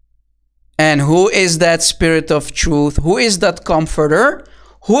 And who is that Spirit of truth? Who is that Comforter?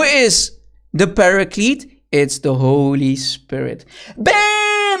 Who is the Paraclete? It's the Holy Spirit.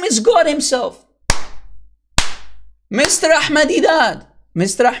 Bam! It's God himself. Mr. Ahmadidat.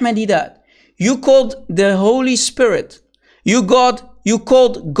 Mr. Ahmadidat. You called the Holy Spirit. You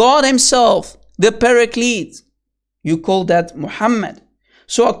called God himself the Paraclete. You call that Muhammad.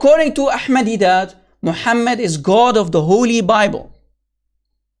 So according to Ahmadidat, Muhammad is God of the Holy Bible.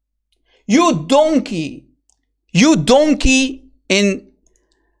 You donkey in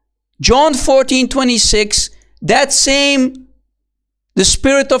John 14:26, that same, the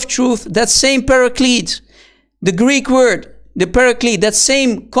Spirit of truth, that same Paraclete, the Greek word, the Paraclete, that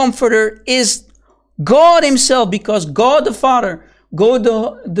same Comforter is God himself, because God the Father, God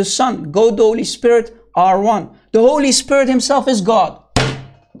the Son, God the Holy Spirit are one. The Holy Spirit himself is God.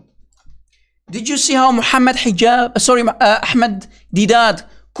 Did you see how Ahmad Didat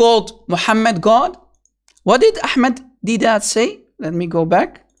called Muhammad God? What did Ahmad Didat say? Let me go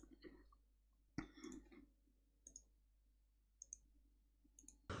back.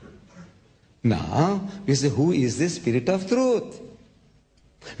 Now, we say, who is the Spirit of truth?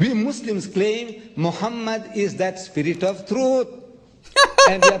 We Muslims claim Muhammad is that Spirit of truth.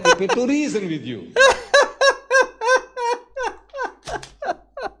 And we are prepared to reason with you.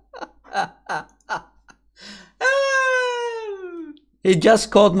 He just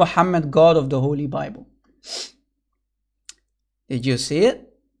called Muhammad God of the Holy Bible. Did you see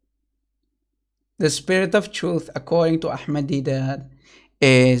it? The Spirit of truth, according to Ahmadidat,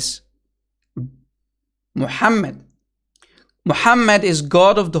 is Muhammad. Muhammad is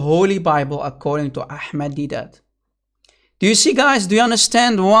God of the Holy Bible, according to Ahmadidat. Do you see, guys? Do you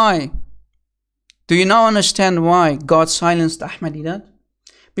understand why? Do you now understand why God silenced Ahmadidat?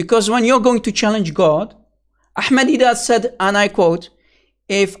 Because when you're going to challenge God, Ahmadidat said, and I quote,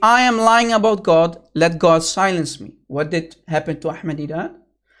 if I am lying about God, let God silence me. What did happen to Ahmadidat?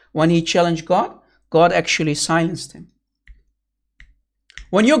 When he challenged God, God actually silenced him.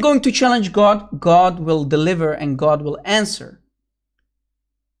 When you're going to challenge God, God will deliver and God will answer.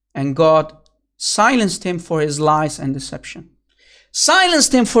 And God silenced him for his lies and deception.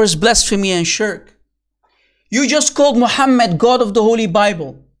 Silenced him for his blasphemy and shirk. You just called Muhammad God of the Holy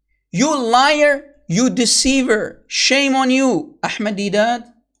Bible. You liar, you deceiver. Shame on you,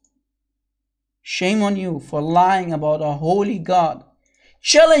 Ahmadidat. Shame on you for lying about our holy God.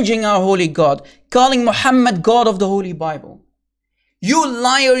 Challenging our holy God. Calling Muhammad God of the Holy Bible. You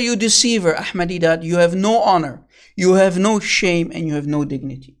liar, you deceiver, Ahmadidat. You have no honor. You have no shame and you have no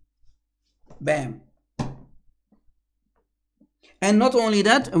dignity. Bam. And not only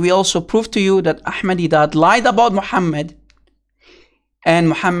that, we also prove to you that Ahmadidat lied about Muhammad And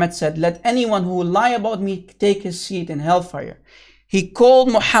Muhammad said, let anyone who lie about me take his seat in hellfire. He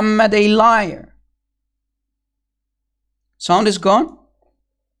called Muhammad a liar. Sound is gone?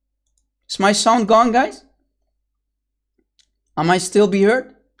 Is my sound gone, guys? Am I still be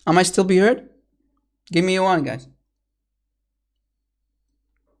heard? Am I still be heard? Give me one, guys.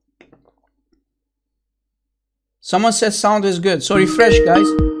 Someone says sound is good. So refresh, guys.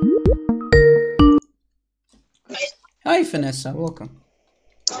 Hi, Vanessa. Welcome.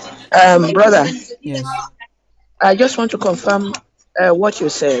 Brother. Yes. I just want to confirm what you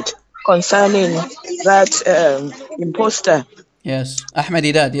said concerning that imposter. Yes.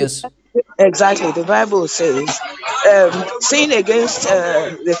 Ahmadiyad, yes. Exactly. The Bible says, sin against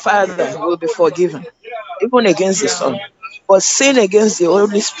the Father will be forgiven, even against the Son. But sin against the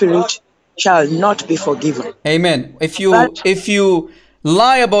Holy Spirit shall not be forgiven. Amen. If you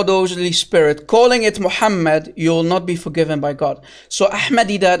lie about the Holy Spirit, calling it Muhammad, you will not be forgiven by God. So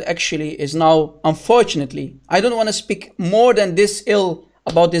Ahmadiyad actually is now, unfortunately, I don't want to speak more than this ill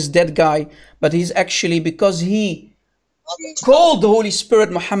about this dead guy, but he's actually, because he called the Holy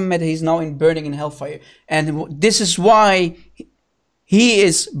Spirit Muhammad, he's now burning in hellfire. And this is why he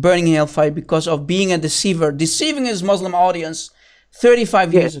is burning in hellfire, because of being a deceiver, deceiving his Muslim audience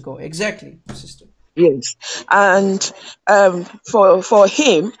 35 years ago. Exactly, sister. Yes, and for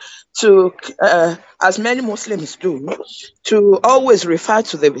him to, as many Muslims do, to always refer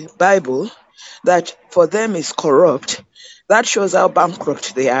to the Bible that for them is corrupt, that shows how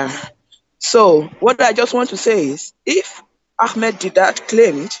bankrupt they are. So what I just want to say is, if Ahmadiyad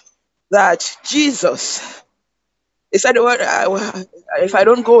claimed that Jesus, he said, if I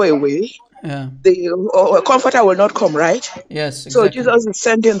don't go away, the comforter will not come, right? Yes, exactly. So Jesus is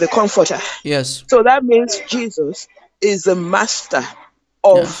sending the comforter. Yes. So that means Jesus is the master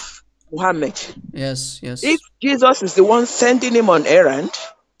of Muhammad. Yes, yes. If Jesus is the one sending him on errand,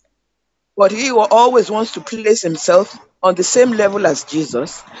 but he always wants to place himself on the same level as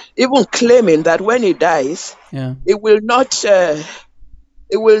Jesus, even claiming that when he dies, it will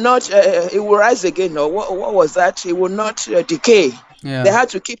rise again, or what was that? It will not decay. Yeah. They had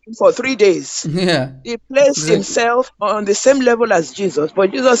to keep him for 3 days. Yeah. He placed himself on the same level as Jesus.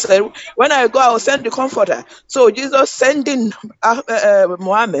 But Jesus said, when I go, I will send the comforter. So Jesus sending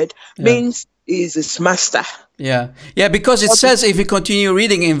Muhammad means he's his master. Yeah. Yeah, because it says, if you continue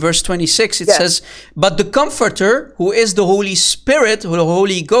reading in verse 26, it says, but the comforter, who is the Holy Spirit, or the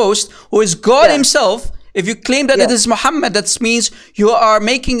Holy Ghost, who is God himself, if you claim that it is Muhammad, that means you are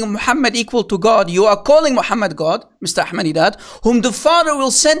making Muhammad equal to God. You are calling Muhammad God, Mr. Ahmadiyad, whom the Father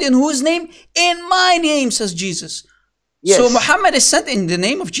will send in whose name? In my name, says Jesus. Yes. So Muhammad is sent in the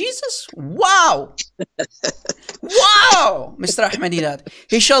name of Jesus? Wow! Wow! Mr. Ahmadiyad.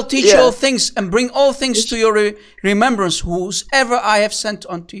 He shall teach all things and bring all things to your remembrance, whosoever I have sent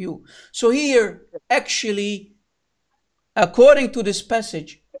unto you. So here, actually, according to this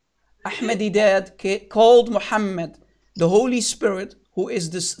passage, Ahmadiyad called Muhammad the Holy Spirit, who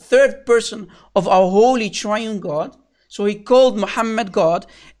is the third person of our holy triune God. So he called Muhammad God,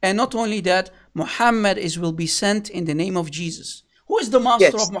 and not only that, Muhammad will be sent in the name of Jesus. Who is the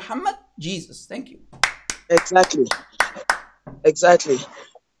master of Muhammad? Jesus. Thank you. Exactly. Exactly.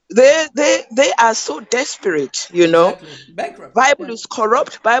 They are so desperate, you know. Exactly. Bankrupt. Bible is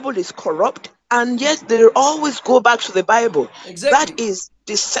corrupt. Bible is corrupt. And yet they always go back to the Bible. Exactly. That is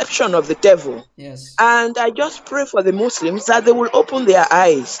deception of the devil. Yes. And I just pray for the Muslims that they will open their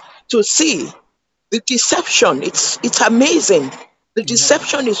eyes to see the deception. It's amazing. The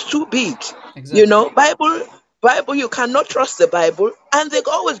deception is too big. Exactly. You know, Bible, you cannot trust the Bible, and they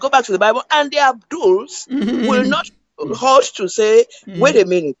always go back to the Bible, and the Abduls will not halt to say, wait a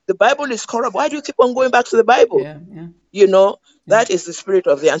minute, the Bible is corrupt. Why do you keep on going back to the Bible? You know, that is the spirit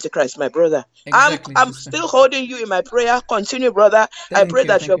of the Antichrist, my brother. Exactly, I'm still holding you in my prayer. Continue, brother. I pray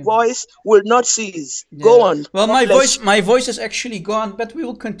that your voice will not cease. Go on. Well, my voice is actually gone, but we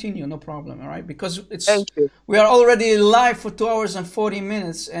will continue, no problem, all right? Because we are already live for 2 hours and 40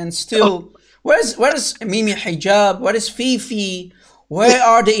 minutes, and still, where is Mimi Hijab? Where is Fifi? Where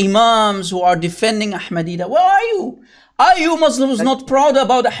are the Imams who are defending Ahmadiyad? Where are you? Are you Muslims not proud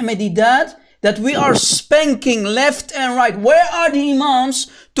about Ahmadiyad? That we are spanking left and right. Where are the Imams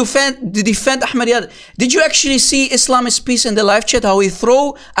to defend Ahmadiyad? Did you actually see Islam is Peace in the live chat, how he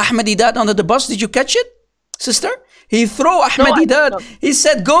throw Ahmadiyad under the bus? Did you catch it, sister? He threw Ahmadiyad. No, he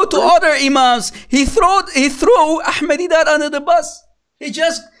said, go to other Imams. He threw Ahmadiyad under the bus. He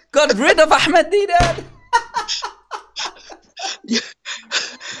just got rid of Ahmadiyad.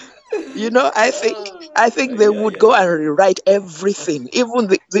 You know, I think they would go and rewrite everything. Even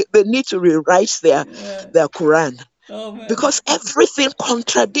they need to rewrite their Quran. because everything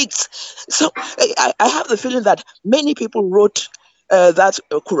contradicts. So I have the feeling that many people wrote that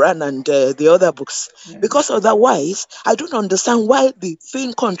Quran and the other books, because otherwise I don't understand why the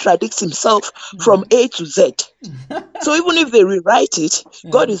thing contradicts himself from A to Z. So even if they rewrite it,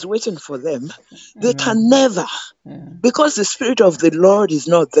 God is waiting for them. They can never, because the Spirit of the Lord is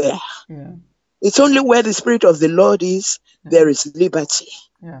not there. It's only where the Spirit of the Lord is, there is liberty.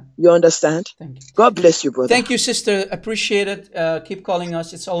 You understand? Thank you. God bless you, brother. Thank you, sister. Appreciate it. Keep calling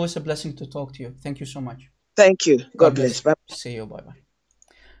us. It's always a blessing to talk to you. Thank you so much. Thank you. God bless. Bye. See you. Bye-bye.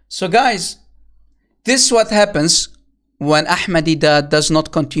 So guys, this is what happens when Ahmadiyya does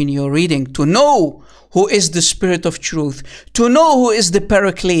not continue reading. To know who is the Spirit of truth, to know who is the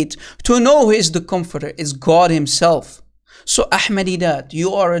Paraclete, to know who is the Comforter, is God Himself. So Ahmadiyya,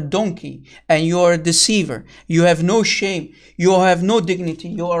 you are a donkey and you are a deceiver. You have no shame. You have no dignity.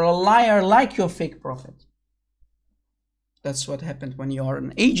 You are a liar like your fake prophet. That's what happened when you are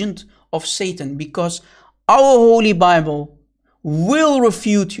an agent of Satan, because our Holy Bible will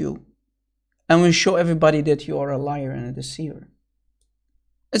refute you and will show everybody that you are a liar and a deceiver.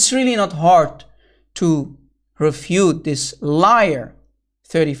 It's really not hard to refute this liar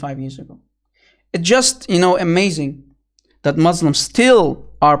 35 years ago. It's just, amazing that Muslims still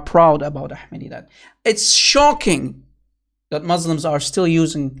are proud about Ahmadiyya. It's shocking that Muslims are still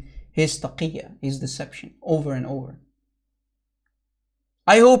using his taqiyya, his deception, over and over.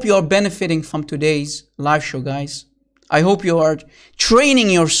 I hope you are benefiting from today's live show, guys. I hope you are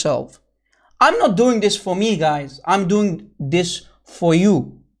training yourself. I'm not doing this for me, guys. I'm doing this for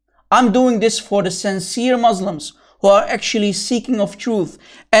you. I'm doing this for the sincere Muslims who are actually seeking of truth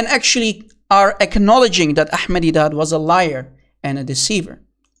and actually are acknowledging that Ahmadiyya was a liar and a deceiver.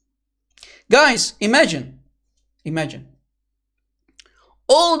 Guys, imagine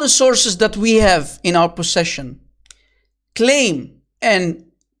all the sources that we have in our possession claim, and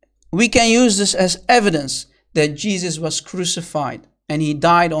we can use this as evidence, that Jesus was crucified and He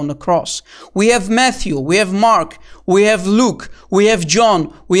died on the cross. We have Matthew, we have Mark, we have Luke, we have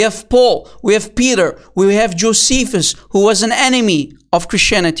John, we have Paul, we have Peter, we have Josephus, who was an enemy of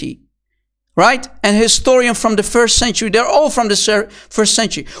Christianity. Right? And historian from the 1st century. They're all from the 1st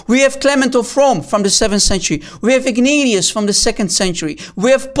century. We have Clement of Rome from the 7th century. We have Ignatius from the 2nd century.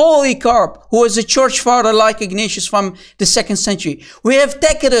 We have Polycarp, who was a church father like Ignatius from the 2nd century. We have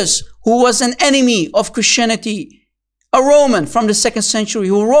Tacitus, who was an enemy of Christianity, a Roman from the 2nd century,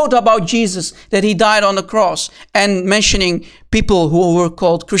 who wrote about Jesus, that He died on the cross, and mentioning people who were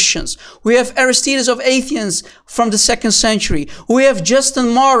called Christians. We have Aristides of Athens from the 2nd century. We have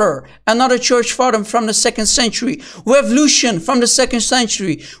Justin Martyr, another church father from the 2nd century. We have Lucian from the 2nd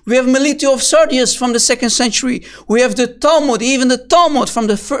century. We have Melito of Sardis from the 2nd century. We have the Talmud, even the Talmud from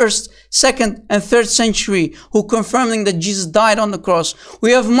the 1st, 2nd, and 3rd century, who confirming that Jesus died on the cross.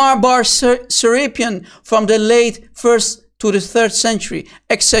 We have Marbar Serapion from the late 1st to the 3rd century,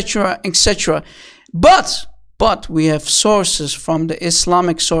 etc., etc. But we have sources from the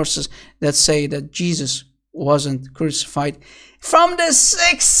Islamic sources that say that Jesus wasn't crucified. From the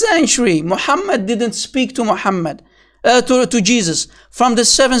 6th century, Muhammad didn't speak to to Jesus. From the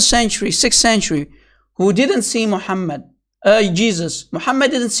 7th century, 6th century, who didn't see Jesus. Muhammad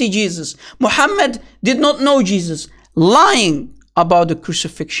didn't see Jesus. Muhammad did not know Jesus. Lying about the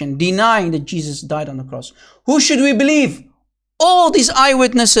crucifixion, denying that Jesus died on the cross. Who should we believe? All these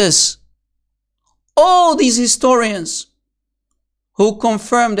eyewitnesses, all these historians who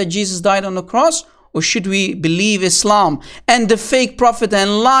confirm that Jesus died on the cross, or should we believe Islam and the fake prophet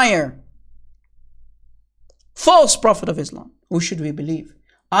and liar, false prophet of Islam? Who should we believe?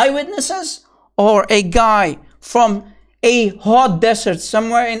 Eyewitnesses or a guy from a hot desert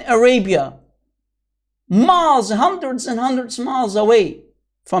somewhere in Arabia, miles, hundreds and hundreds of miles away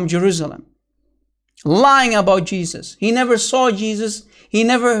from Jerusalem, lying about Jesus? He never saw Jesus. He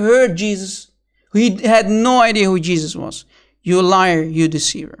never heard Jesus. He had no idea who Jesus was. You liar, you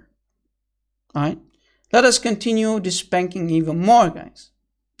deceiver. All right? Let us continue this spanking even more, guys.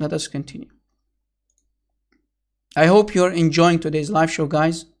 Let us continue. I hope you're enjoying today's live show,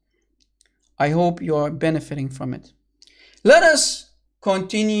 guys. I hope you are benefiting from it. Let us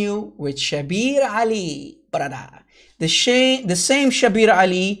continue with Shabir Ali, brother. The same Shabir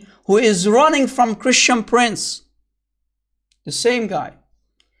Ali who is running from Christian Prince. The same guy.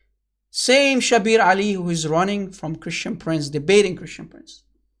 Same Shabir Ali who is running from Christian Prince, debating Christian Prince.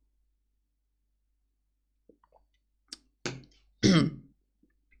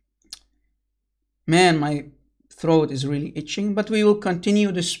 Man, my throat is really itching, but we will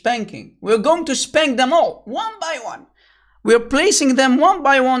continue the spanking. We're going to spank them all, one by one. We're placing them one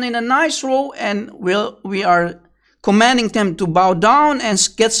by one in a nice row, and we are commanding them to bow down and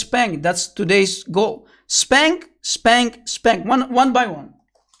get spanked. That's today's goal. Spank, spank, spank, one by one.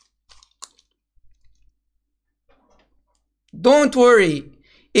 Don't worry.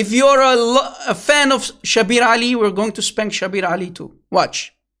 If you're a fan of Shabir Ali, we're going to spank Shabir Ali too.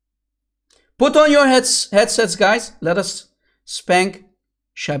 Watch. Put on your headsets, guys. Let us spank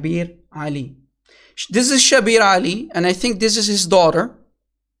Shabir Ali. This is Shabir Ali, and I think this is his daughter.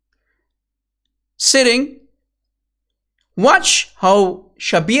 Sitting. Watch how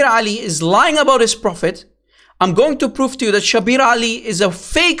Shabir Ali is lying about his prophet. I'm going to prove to you that Shabir Ali is a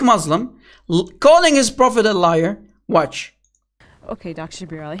fake Muslim, calling his prophet a liar. Watch. Okay, Dr.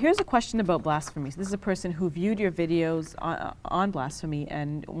 Shabir Ali, here's a question about blasphemy. So this is a person who viewed your videos on blasphemy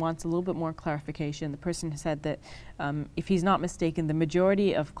and wants a little bit more clarification. The person said that, if he's not mistaken, the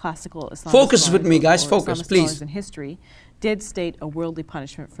majority of classical Islamic focus with me, guys. Focus, please. In history did state a worldly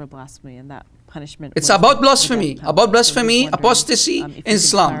punishment for blasphemy, and that punishment. It's about blasphemy, apostasy in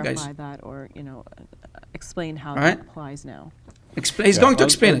Islam, guys. That, or explain how that applies now. He's going to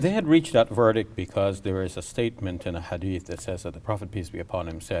explain it. They had reached that verdict because there is a statement in a hadith that says that the Prophet, peace be upon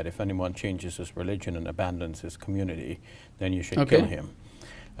him, said, if anyone changes his religion and abandons his community, then you should kill him.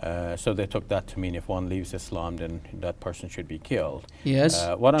 So they took that to mean if one leaves Islam, then that person should be killed. Yes.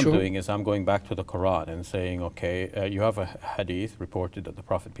 What I'm doing is I'm going back to the Quran and saying, okay, you have a hadith reported that the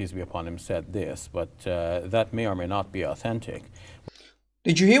Prophet, peace be upon him, said this, but that may or may not be authentic.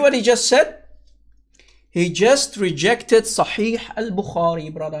 Did you hear what he just said? He just rejected Sahih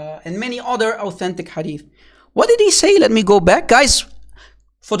al-Bukhari, brother, and many other authentic hadith. What did he say? Let me go back. Guys,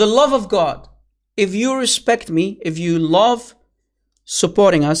 for the love of God, if you respect me, if you love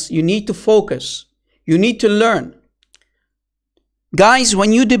supporting us, you need to focus. You need to learn. Guys,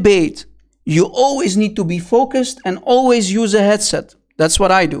 when you debate, you always need to be focused and always use a headset. That's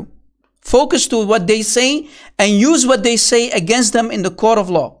what I do. Focus to what they say and use what they say against them in the court of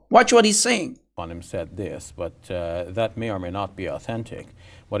law. Watch what he's saying. Him said this, but that may or may not be authentic.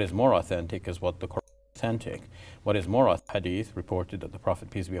 What is more authentic is what the Quran What is more hadith reported that the Prophet,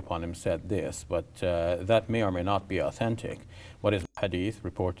 peace be upon him, said this, but that may or may not be authentic. What is hadith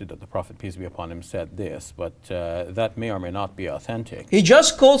reported that the Prophet, peace be upon him, said this, but that may or may not be authentic. He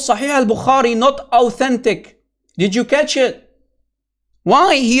just called Sahih al-Bukhari not authentic. Did you catch it?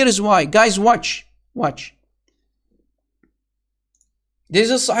 Why? Here is why. Guys, watch. Watch. This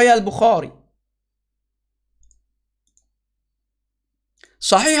is Sahih al-Bukhari.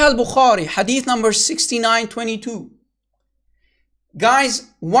 Sahih al-Bukhari, hadith number 6922.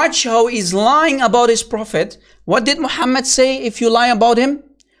 Guys, watch how he's lying about his prophet. What did Muhammad say if you lie about him?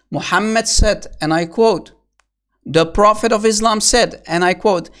 Muhammad said, and I quote, the Prophet of Islam said, and I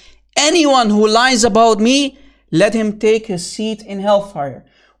quote, anyone who lies about me, let him take his seat in hellfire.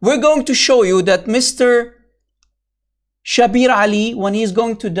 We're going to show you that Mr. Shabir Ali, when he's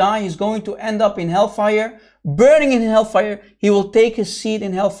going to die, he's going to end up in hellfire, burning in hellfire. He will take his seat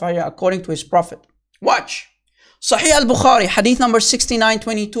in hellfire according to his prophet. Watch. Sahih al-Bukhari, hadith number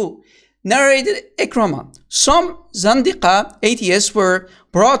 6922. Narrated Ikramah. Some Zandiqa, atheists, were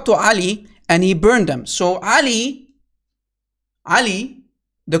brought to Ali and he burned them. So Ali,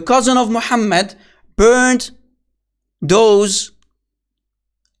 the cousin of Muhammad, burned those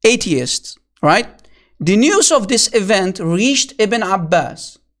atheists, right? The news of this event reached Ibn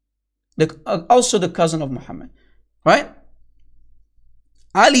Abbas, also the cousin of Muhammad, right?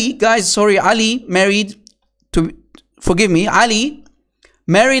 Ali married, Ali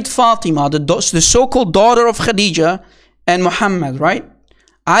married Fatima, the so-called daughter of Khadija and Muhammad, right?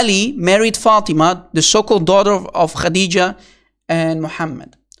 Ali married Fatima, the so-called daughter of Khadija and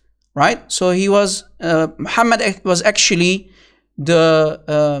Muhammad, right? So he was, Muhammad was actually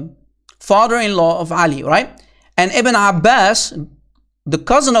the father-in-law of Ali, right? And Ibn Abbas, the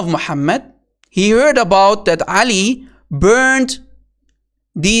cousin of Muhammad, he heard about that Ali burned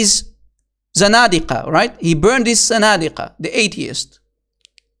these Zanadiqa, right? He burned these Zanadiqa, the atheists.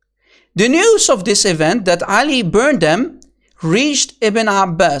 The news of this event that Ali burned them reached Ibn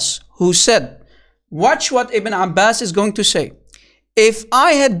Abbas, who said, watch what Ibn Abbas is going to say. If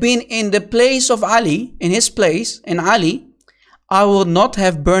I had been in the place of Ali, in his place, in Ali, I would not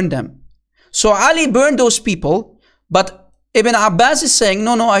have burned them. So Ali burned those people, but Ibn Abbas is saying,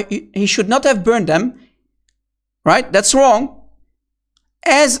 no, he should not have burned them, right? That's wrong,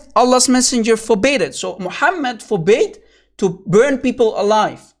 as Allah's messenger forbade it. So Muhammad forbade to burn people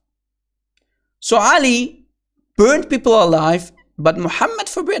alive. So Ali burned people alive, but Muhammad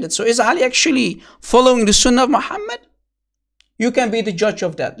forbade it. So is Ali actually following the sunnah of Muhammad? You can be the judge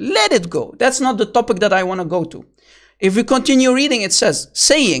of that. Let it go. That's not the topic that I want to go to. If we continue reading, it says,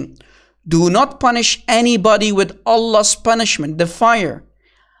 saying, Do not punish anybody with Allah's punishment, the fire.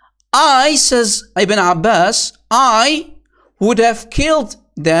 I, says Ibn Abbas, I would have killed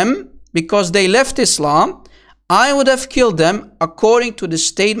them because they left Islam. I would have killed them according to the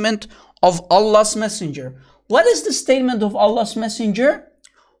statement of Allah's Messenger. What is the statement of Allah's Messenger?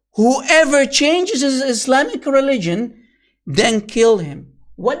 Whoever changes his Islamic religion, then kill him.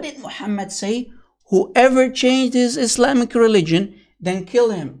 What did Muhammad say? Whoever changed his Islamic religion, then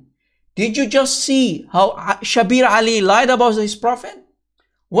kill him. Did you just see how Shabir Ali lied about his prophet?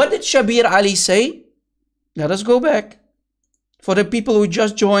 What did Shabir Ali say? Let us go back. For the people who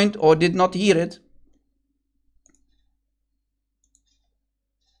just joined or did not hear it.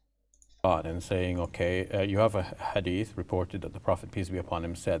 And saying, okay, you have a hadith reported that the Prophet, peace be upon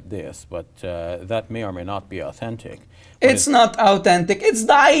him, said this, but that may or may not be authentic. It's not authentic. It's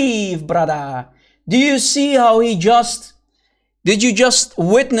da'if, brother. Do you see how did you just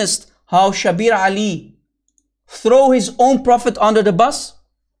witness how Shabir Ali throw his own prophet under the bus?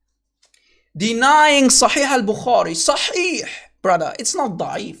 Denying Sahih al-Bukhari. Sahih, brother. It's not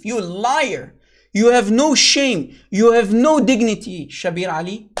da'if. You liar. You have no shame. You have no dignity, Shabir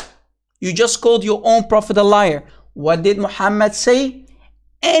Ali. You just called your own prophet a liar. What did Muhammad say?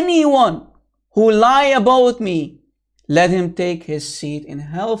 Anyone who lie about me, let him take his seat in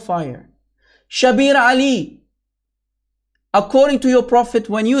hellfire. Shabir Ali, according to your prophet,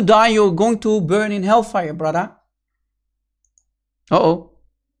 when you die, you're going to burn in hellfire, brother. Uh-oh.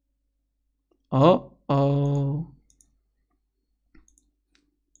 Uh-oh.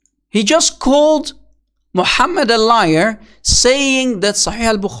 He just called Muhammad a liar, saying that Sahih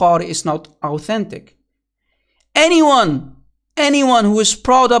al-Bukhari is not authentic. Anyone who is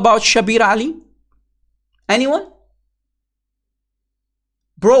proud about Shabir Ali? Anyone?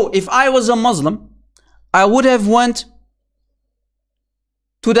 Bro, if I was a Muslim, I would have went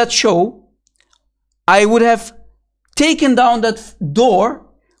to that show. I would have taken down that door,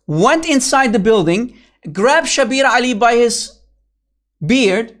 went inside the building, grabbed Shabir Ali by his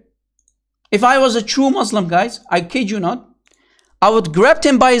beard. If I was a true Muslim, guys, I kid you not, I would grab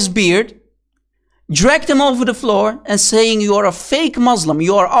him by his beard, dragged him over the floor and saying, you are a fake Muslim,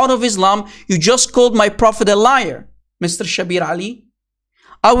 you are out of Islam, you just called my prophet a liar, Mr. Shabir Ali.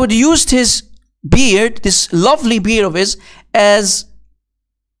 I would use his beard, this lovely beard of his, as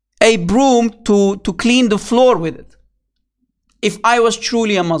a broom to clean the floor with it. If I was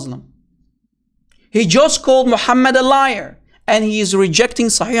truly a Muslim. He just called Muhammad a liar and he is rejecting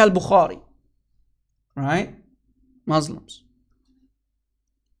Sahih al-Bukhari. Right? Muslims.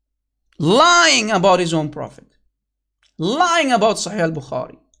 Lying about his own prophet. Lying about Sahih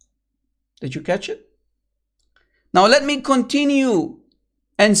al-Bukhari. Did you catch it? Now let me continue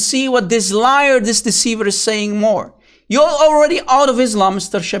and see what this liar, this deceiver is saying more. You're already out of Islam,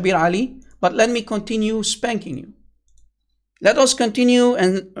 Mr. Shabir Ali, but let me continue spanking you. Let us continue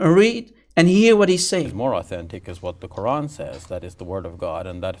and read and hear what he's saying. More authentic is what the Quran says, that is the word of God,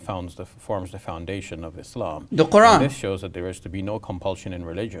 and that forms the foundation of Islam. The Quran. And this shows that there is to be no compulsion in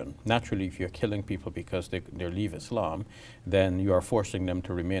religion. Naturally, if you're killing people because they leave Islam, then you are forcing them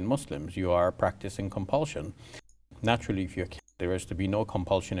to remain Muslims. You are practicing compulsion. Naturally, if there is to be no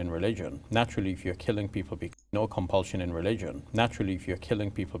compulsion in religion. Naturally, if you're killing people, no compulsion in religion. Naturally, if you're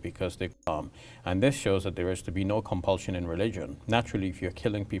killing people because they and this shows that there is to be no compulsion in religion. Naturally, if you're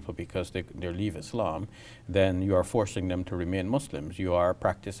killing people because they leave Islam, then you are forcing them to remain Muslims. You are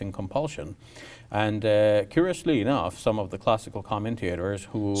practicing compulsion. And curiously enough, some of the classical commentators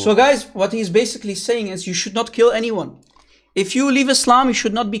who... So guys, what he's basically saying is you should not kill anyone. If you leave Islam, you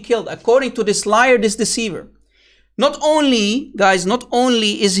should not be killed. According to this liar, this deceiver. Not only, guys, not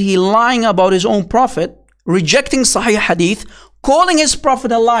only is he lying about his own prophet, rejecting Sahih Hadith, calling his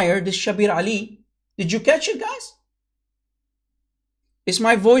prophet a liar, this Shabir Ali. Did you catch it, guys? Is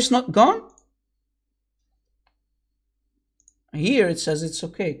my voice not gone? Here it says it's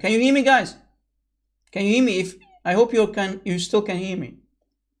okay. Can you hear me, guys? Can you hear me? I hope you still can hear me.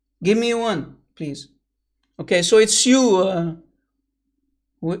 Give me one, please. Okay, so it's you.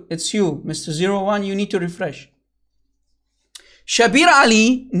 It's you, Mr. 01. You need to refresh. Shabir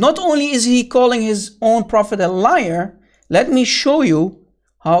Ali, not only is he calling his own prophet a liar, let me show you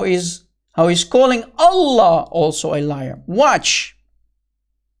how he's calling Allah also a liar. Watch.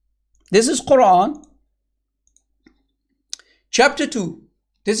 This is Quran, chapter 2.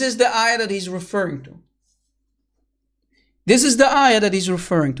 This is the ayah that he's referring to. This is the ayah that he's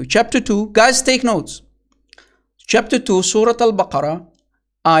referring to. Chapter 2. Guys, take notes. Chapter 2, Surah Al-Baqarah,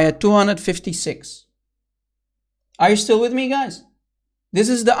 ayah 256. Are you still with me, guys? This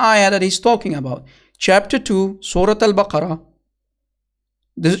is the ayah that he's talking about. Chapter 2, Surah Al-Baqarah,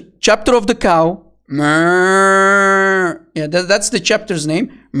 The chapter of the cow. Yeah, that's the chapter's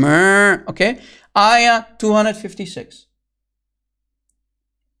name. Okay. Ayah 256.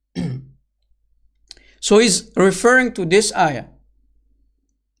 So he's referring to this ayah.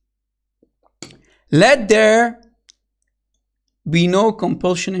 Let there be no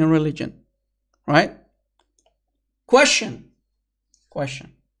compulsion in religion. Right? Question.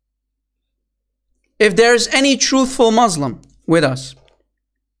 If there's any truthful Muslim with us,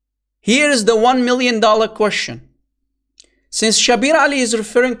 here is the $1 million question. Since Shabir Ali is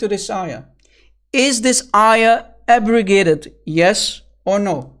referring to this ayah, is this ayah abrogated? Yes or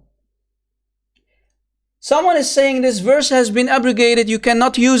no? Someone is saying this verse has been abrogated. You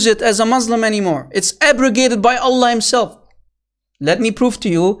cannot use it as a Muslim anymore. It's abrogated by Allah Himself. Let me prove to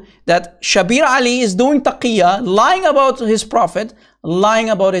you that Shabir Ali is doing taqiyya, lying about his Prophet, lying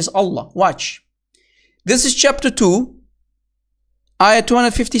about his Allah. Watch. This is chapter 2, ayah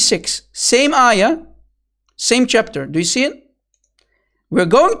 256. Same ayah, same chapter. Do you see it? We're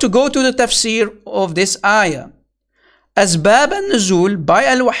going to go to the tafsir of this ayah. Asbab al-Nuzul by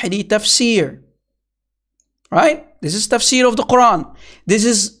Al-Wahidi tafsir. Right? This is tafsir of the Quran. This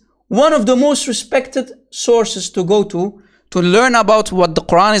is one of the most respected sources to go to learn about what the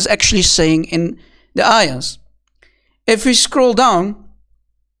Quran is actually saying in the ayahs. If we scroll down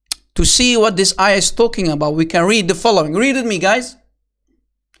to see what this ayah is talking about, we can read the following. Read with me, guys.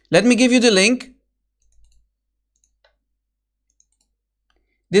 Let me give you the link.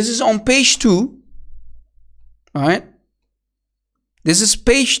 This is on page 2. Alright? This is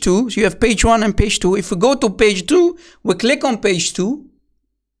page 2. So you have page 1 and page 2. If we go to page 2, we click on page 2,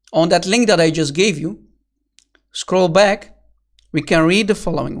 on that link that I just gave you. Scroll back. We can read the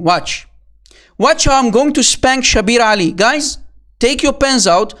following. Watch. Watch how I'm going to spank Shabir Ali. Guys, take your pens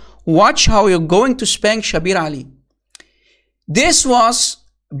out. Watch how you're going to spank Shabir Ali. This was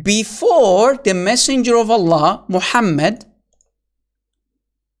before the Messenger of Allah, Muhammad,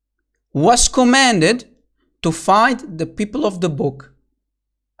 was commanded to fight the people of the book.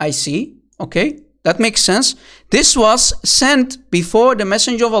 I see. Okay, that makes sense. This was sent before the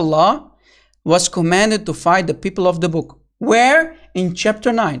Messenger of Allah was commanded to fight the people of the book. Where? In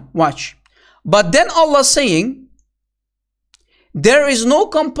chapter 9. Watch. But then Allah saying, there is no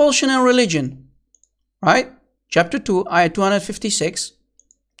compulsion in religion. Right? Chapter 2, ayah 256.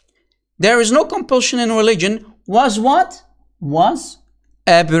 There is no compulsion in religion. Was what? Was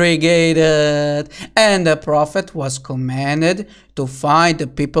abrogated. And the Prophet was commanded to fight the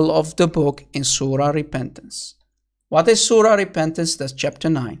people of the book in Surah Repentance. What is Surah Repentance? That's chapter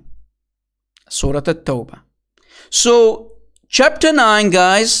 9. Surah At-Tawbah. So, chapter 9,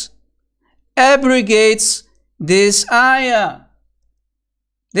 guys, abrogates this ayah.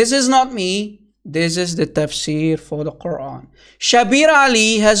 This is not me. This is the tafsir for the Quran. Shabir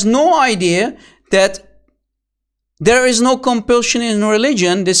Ali has no idea that there is no compulsion in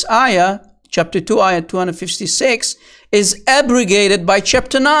religion. This ayah, chapter 2, ayah 256, is abrogated by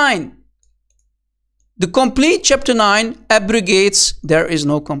chapter 9. The complete chapter 9 abrogates there is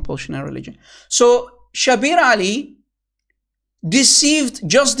no compulsion in religion. So Shabir Ali deceived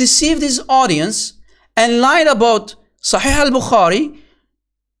his audience and lied about Sahih al-Bukhari,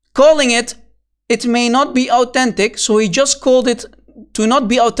 calling it may not be authentic. So he just called it to not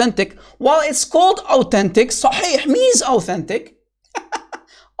be authentic. While it's called authentic, Sahih means authentic.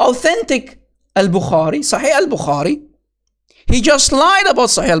 Authentic al-Bukhari, Sahih al-Bukhari. He just lied about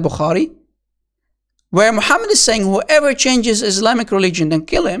Sahih al-Bukhari, where Muhammad is saying whoever changes Islamic religion, then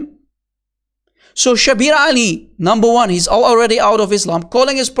kill him. So Shabir Ali, number one, he's already out of Islam,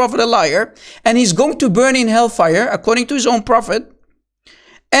 calling his prophet a liar, and he's going to burn in hellfire according to his own prophet.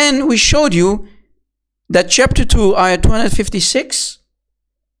 And we showed you that chapter 2, ayah 256,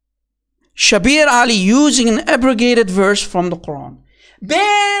 Shabir Ali using an abrogated verse from the Quran.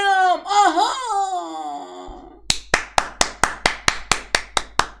 Bam! Aha!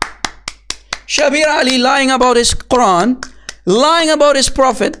 Shabir Ali lying about his Quran, lying about his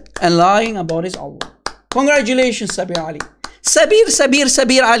Prophet, and lying about his Allah. Congratulations, Sabir Ali.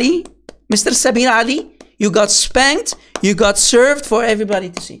 Sabir Ali. Mr. Sabir Ali, you got spanked, you got served for everybody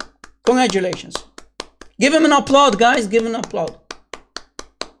to see. Congratulations. Give him an applaud, guys. Give him an applaud.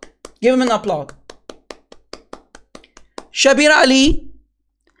 Give him an applaud. Shabir Ali,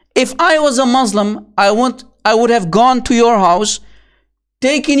 if I was a Muslim, I would have gone to your house,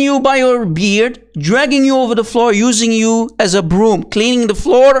 taking you by your beard, dragging you over the floor, using you as a broom, cleaning the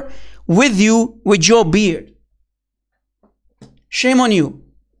floor with you with your beard. Shame on you,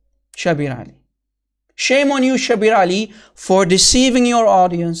 Shabir Ali. Shame on you, Shabir Ali, for deceiving your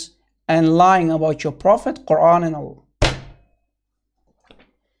audience and lying about your Prophet, Quran, and Allah.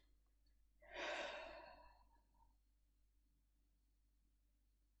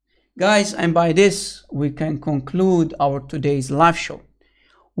 Guys, and by this, we can conclude our today's live show.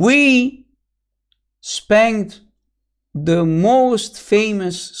 We spanked the most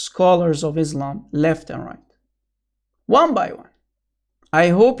famous scholars of Islam left and right, one by one. I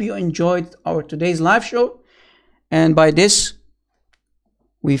hope you enjoyed our today's live show. And by this,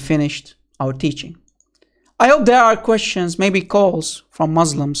 we finished our teaching. I hope there are questions, maybe calls from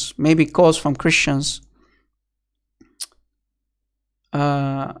Muslims, maybe calls from Christians.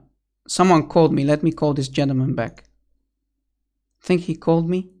 Someone called me. Let me call this gentleman back. I think he called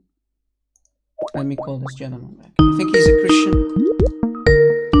me. Let me call this gentleman back. I think he's a Christian.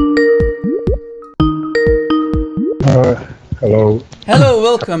 Hello. Hello,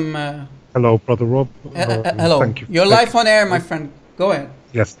 welcome. Hello, Brother Rob. Hello. Thank you. You're live on air, my friend. Go ahead.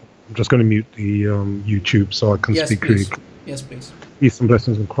 Yes, I'm just going to mute the YouTube so I can speak please. clearly. Yes, please. Peace and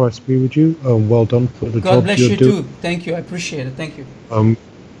blessings in Christ be with you. Well done for the God job bless you're you doing. too. Thank you. I appreciate it. Thank you.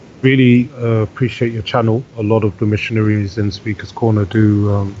 Really appreciate your channel. A lot of the missionaries in Speaker's Corner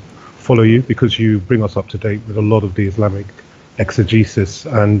do follow you because you bring us up to date with a lot of the Islamic exegesis,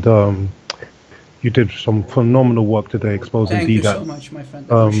 and you did some phenomenal work today exposing Thank you so much, my friend.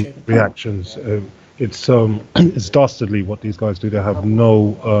 I appreciate it. reactions. It's dastardly what these guys do. They have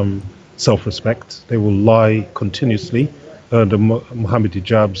no self-respect. They will lie continuously. The Muhammad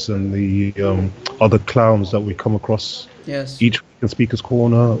hijabs and the other clowns that we come across Yes. each week in Speaker's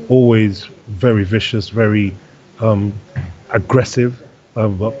Corner, always very vicious, very aggressive.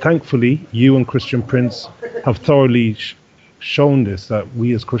 But thankfully, you and Christian Prince have thoroughly shown this, that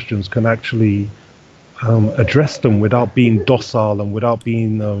we as Christians can actually address them without being docile and without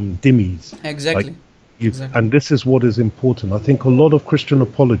being dhimmis. Exactly. And this is what is important. I think a lot of Christian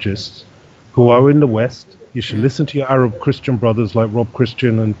apologists who are in the West, you should listen to your Arab Christian brothers like Rob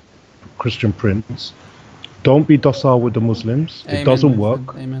Christian and Christian Prince. Don't be docile with the Muslims. Amen, it doesn't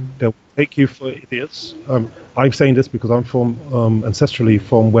work. Amen. They'll take you for idiots. I'm saying this because I'm from ancestrally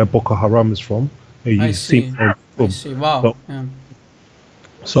from where Boko Haram is from. I see. Wow.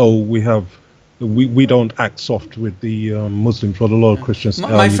 So, so we don't act soft with the Muslims, but a lot of Christians.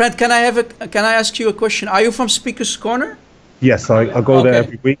 My friend, can I ask you a question? Are you from Speaker's Corner? Yes, I go there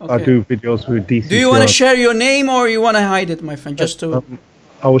every week. I do videos with DC. Do you want to share your name or you want to hide it, my friend? Just to.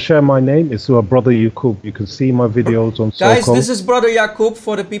 I will share my name. It's Brother Yaqub. You can see my videos on Guys, Soko. this is Brother Yaqub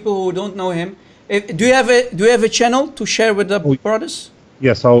for the people who don't know him. Do you have a channel to share with the brothers?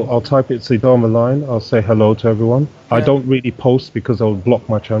 Yes, I'll type it Sidama line. I'll say hello to everyone. I don't really post because I'll block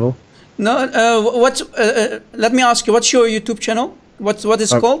my channel. No, let me ask you, what's your YouTube channel? What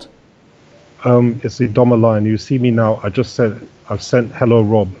is it called? It's Idoma line. You see me now. I've sent hello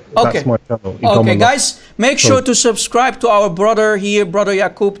Rob. Okay. That's my channel. Okay, guys, make sure to subscribe to our brother here, Brother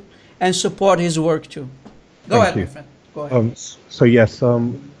Yaqub, and support his work too. Go ahead, my friend. Go ahead. So yes,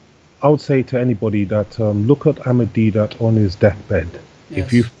 I would say to anybody that look at Ahmadiyya on his deathbed. Yes.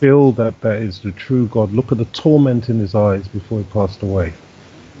 If you feel that that is the true God, look at the torment in his eyes before he passed away.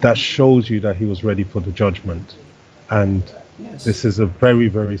 That shows you that he was ready for the judgment. And this is a very,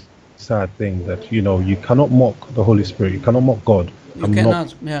 very sad thing that, you cannot mock the Holy Spirit. You cannot mock God. You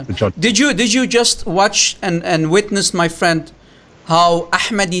cannot, Did you just watch and witness, my friend, how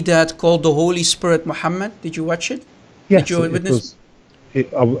Ahmadiyya called the Holy Spirit Muhammad? Did you watch it? Yes, Did you witness?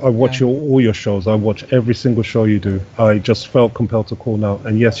 I watch all your shows. I watch every single show you do. I just felt compelled to call now.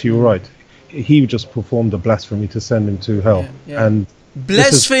 And yes, you're right. He just performed a blasphemy to send him to hell. And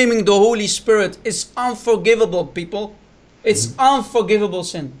blaspheming the Holy Spirit is unforgivable, people. It's unforgivable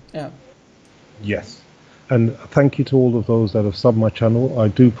sin. Yes. And thank you to all of those that have subbed my channel. I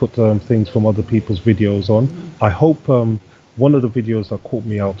do put things from other people's videos on. I hope one of the videos that caught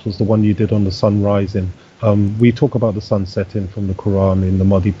me out was the one you did on the sun rising. We talk about the sun setting from the Quran in the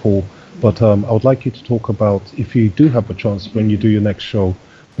muddy pool, but I would like you to talk about, if you do have a chance when you do your next show,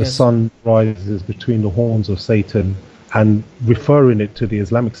 the sun rises between the horns of Satan, and referring it to the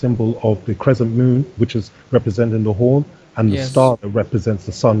Islamic symbol of the crescent moon, which is representing the horn, and the star that represents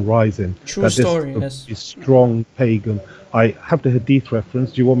the sun rising. True story, yes. Is strong pagan. I have the Hadith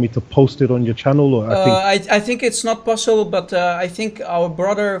reference. Do you want me to post it on your channel? Or I think it's not possible, but I think our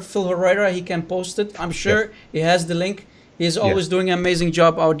brother Phil Horaia, he can post it. I'm sure he has the link. He's always doing an amazing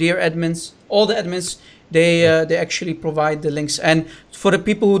job. Our dear admins, all the admins, they actually provide the links. And for the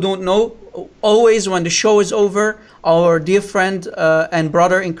people who don't know, always when the show is over, our dear friend and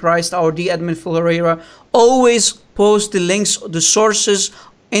brother in Christ, our dear admin Phil Horaia, always post the links, the sources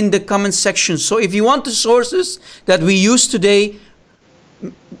in the comment section. So if you want the sources that we use today,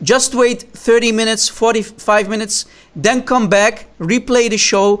 just wait 30 minutes, 45 minutes, then come back, replay the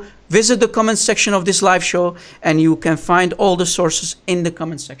show, visit the comment section of this live show and you can find all the sources in the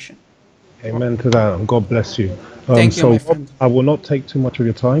comment section. Amen to that, and God bless you. Thank you, my friend. I will not take too much of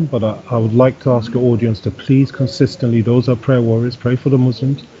your time, but I would like to ask your audience to please consistently, those are prayer warriors, pray for the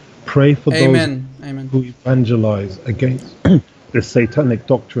Muslims, pray for Amen. those Amen. who evangelize against this satanic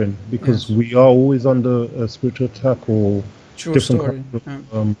doctrine, because we are always under a spiritual attack or True different story. kinds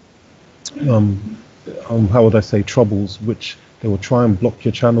of, how would I say, troubles, which they will try and block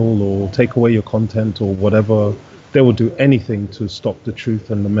your channel or take away your content or whatever. They will do anything to stop the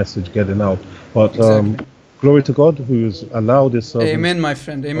truth and the message getting out. But glory to God who has allowed this. Amen, my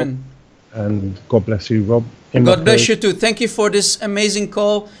friend. Amen. And God bless you, Rob. God bless you too. Thank you for this amazing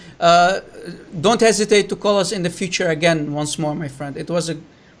call. Don't hesitate to call us in the future again once more, my friend. It was I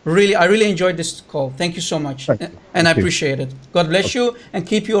really enjoyed this call. Thank you so much. And I appreciate it. God bless you and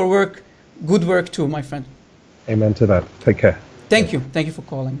keep your good work too, my friend. Amen to that. Take care. Thank you. Thank you for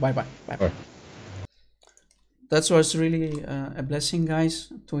calling. Bye-bye. Bye-bye. That was really a blessing, guys,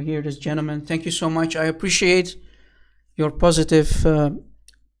 to hear this gentleman. Thank you so much. I appreciate your positive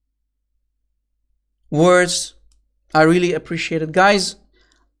words. I really appreciate it. Guys,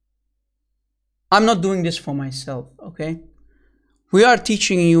 I'm not doing this for myself, okay? We are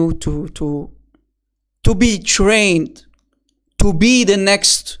teaching you to be trained, to be the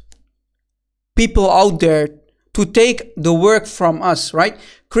next people out there, to take the work from us, right?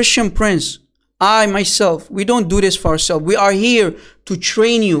 Christian Prince, I myself, we don't do this for ourselves. We are here to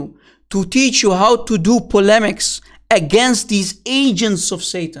train you, to teach you how to do polemics against these agents of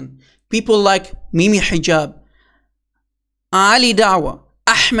Satan. People like Mimi Hijab, Ali Dawa,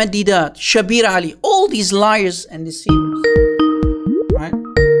 Ahmed Didat, Shabir Ali, all these liars and deceivers. Right?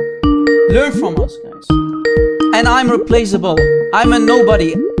 Learn from us, guys. And I'm replaceable. I'm a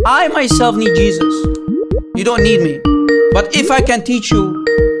nobody. I myself need Jesus. You don't need me. But if I can teach you,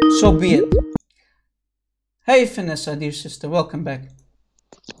 so be it. Hey, Vanessa, dear sister, welcome back.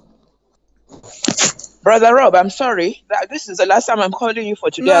 Brother Rob, I'm sorry. This is the last time I'm calling you for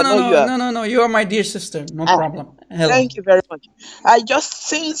today. No, you are my dear sister. No problem. Hello. Thank you very much.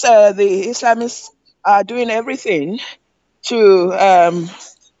 Since the Islamists are doing everything to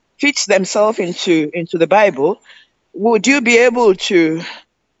fit themselves into the Bible, would you be able to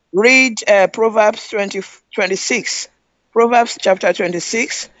read Proverbs 26? Proverbs chapter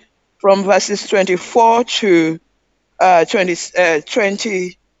 26, from verses 24 to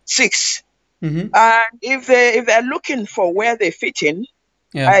 26. And if they're looking for where they fit in,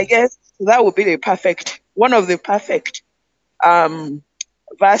 I guess that would be one of the perfect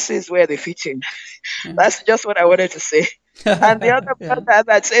verses where they fit in. That's just what I wanted to say. And the other brother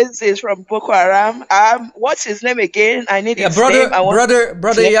that says is from Boko Haram. What's his name again? I need his name. Brother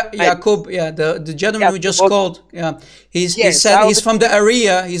Yaqub. Yeah, the gentleman who just called. Yeah, he said he's from the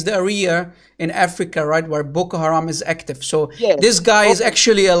area. He's the area in Africa, right, where Boko Haram is active. So this guy is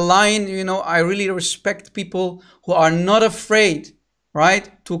actually a lion. You know, I really respect people who are not afraid, right,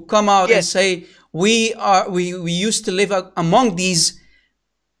 to come out and say we used to live among these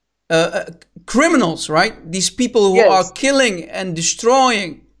criminals, right? These people who are killing and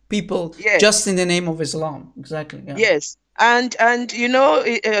destroying people just in the name of Islam. Exactly. Yeah. Yes. And you know,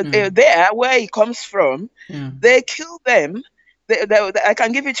 there where he comes from, they kill them. I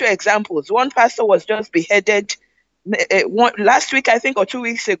can give you 2 examples. One pastor was just beheaded last week, I think, or 2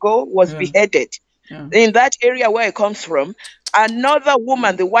 weeks ago, was beheaded in that area where he comes from. Another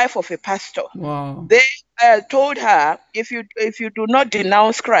woman, the wife of a pastor, they told her, if you do not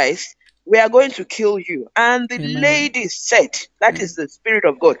denounce Christ, we are going to kill you. And the lady said, that is the Spirit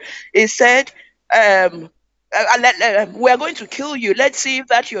of God. He said, we are going to kill you. Let's see if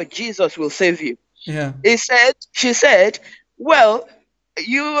that your Jesus will save you. She said, well,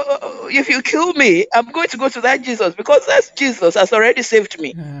 if you kill me, I'm going to go to that Jesus, because that Jesus has already saved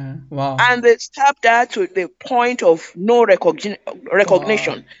me. And they stabbed her to the point of no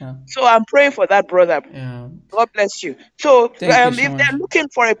recognition. So I'm praying for that brother. God bless you. So if they're looking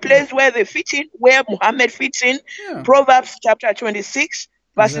for a place where they fit in, where Muhammad fits in, Proverbs chapter 26,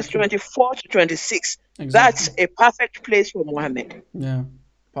 verses 24 to 26. That's a perfect place for Muhammad.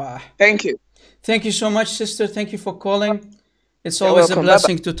 Thank you. Thank you so much, sister. Thank you for calling. It's always a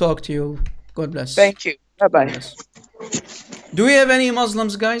blessing to talk to you. God bless. Thank you. Bye-bye. Do we have any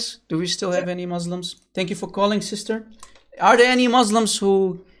Muslims, guys? Do we still have any Muslims? Thank you for calling, sister. Are there any Muslims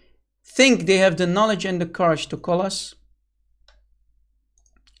who think they have the knowledge and the courage to call us?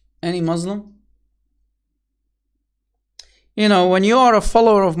 Any Muslim? You know, when you are a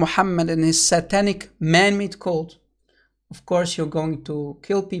follower of Muhammad and his satanic man-made cult, of course you're going to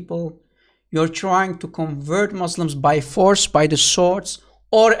kill people. You're trying to convert Muslims by force, by the swords,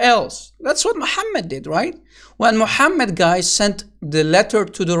 or else. That's what Muhammad did, right? When Muhammad, guys, sent the letter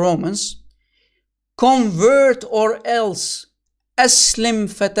to the Romans, convert or else, aslim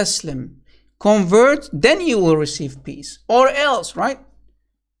fataslim, convert, then you will receive peace, or else, right?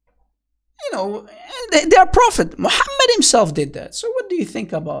 You know, their prophet Muhammad himself did that. So what do you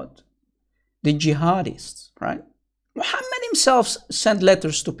think about the jihadists, right? Muhammad himself sent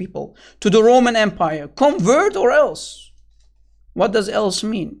letters to people, to the Roman Empire, convert or else. What does else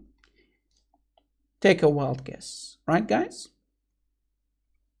mean? Take a wild guess, right, guys?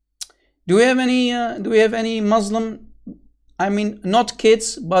 Do we have any Muslim, I mean, not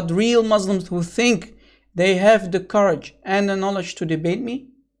kids, but real Muslims who think they have the courage and the knowledge to debate me?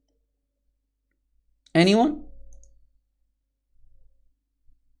 Anyone?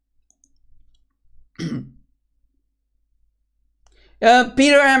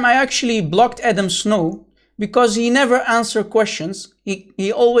 Peter M, I actually blocked Adam Snow because he never answered questions.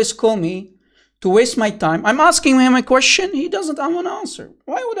 He always call me to waste my time. I'm asking him a question, he doesn't want to answer.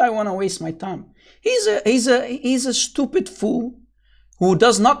 Why would I want to waste my time? He's a stupid fool who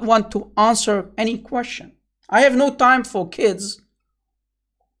does not want to answer any question. I have no time for kids.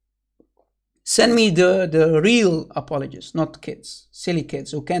 Send me the real apologists, not kids, silly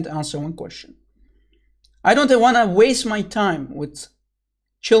kids who can't answer one question. I don't want to waste my time with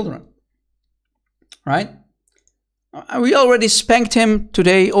children, right? We already spanked him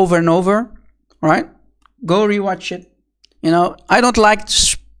today over and over, right? Go rewatch it. You know, I don't like to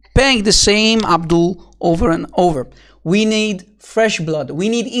spank the same Abdul over and over. We need fresh blood. We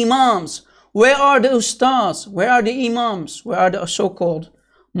need imams. Where are the ustads? Where are the imams? Where are the so-called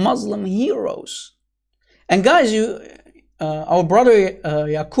Muslim heroes? And guys, our brother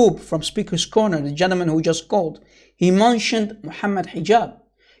Yaqub from Speaker's Corner, the gentleman who just called, he mentioned Muhammad Hijab.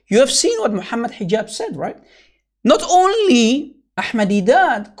 You have seen what Muhammad Hijab said, right? Not only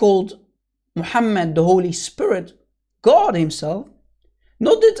Ahmadiyat called Muhammad the Holy Spirit, God himself,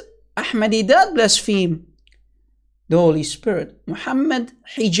 nor did Ahmadiyat blaspheme the Holy Spirit. Muhammad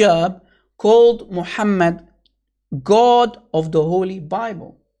Hijab called Muhammad God of the Holy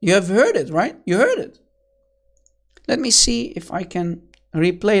Bible. You have heard it, right? You heard it. Let me see if I can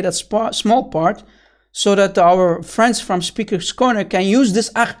replay that small part so that our friends from Speaker's Corner can use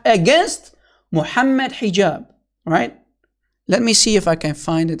this against Muhammad Hijab, right? Let me see if I can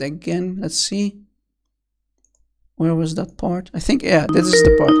find it again. Let's see. Where was that part? I think, yeah, this is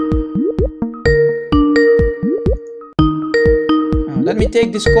the part. Let me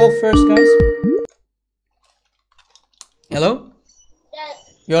take this call first, guys. Hello?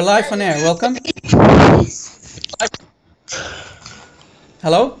 You're live on air. Welcome.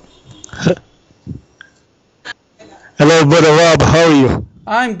 Hello? Hello, Brother Rob. How are you?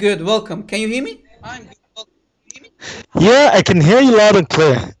 I'm good. Welcome. Can you hear me? Yeah, I can hear you loud and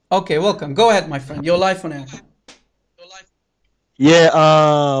clear. Okay, welcome. Go ahead, my friend. You're live on air.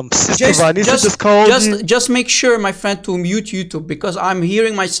 Yeah, Sister Vanessa just called you. Just make sure, my friend, to mute YouTube because I'm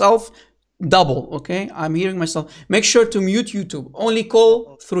hearing myself double, okay? I'm hearing myself. Make sure to mute YouTube. Only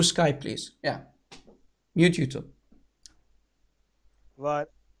call through Skype, please. Yeah. Mute YouTube. Right.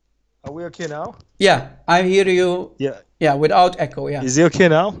 Are we okay now? Yeah, I hear you. Yeah. Yeah, without echo, yeah. Is it okay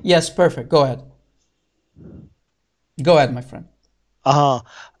now? Yes, perfect. Go ahead. Go ahead, my friend.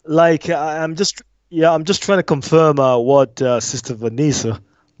 Like I'm just trying to confirm what Sister Vanessa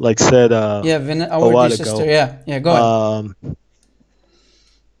said yeah, a while ago. Sister. Yeah, go ahead.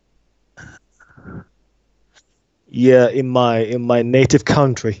 Yeah, in my native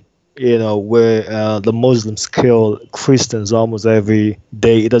country, you know, where the Muslims kill Christians almost every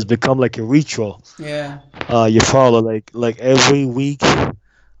day, it has become like a ritual. Yeah. You follow like every week.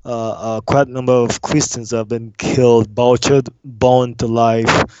 Quite a number of Christians have been killed, butchered, burned to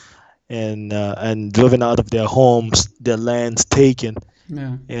life, and driven out of their homes, their lands taken.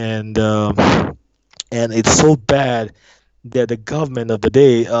 Yeah. And it's so bad that the government of the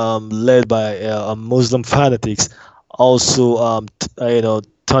day, led by Muslim fanatics, also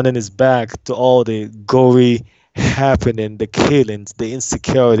turning its back to all the gory happening, the killings, the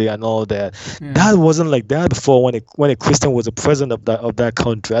insecurity, and all that. Yeah. That wasn't like that before when a Christian was the president of that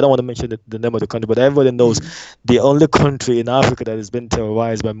country. I don't want to mention the name of the country, but everybody knows the only country in Africa that has been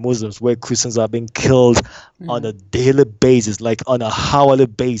terrorized by Muslims, where Christians are being killed on a daily basis, like on a hourly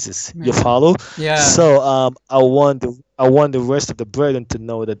basis. You follow? Yeah. So I want the rest of the brethren to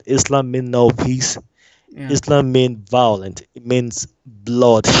know that Islam means no peace. Yeah. Islam means violent. It means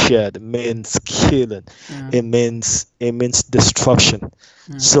bloodshed. It means killing. Yeah. It means destruction.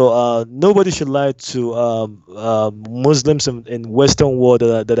 Yeah. So nobody should lie to Muslims in Western world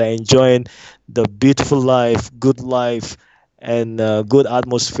that are enjoying the beautiful life, good life, and good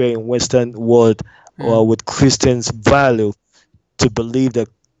atmosphere in Western world with Christians value to believe that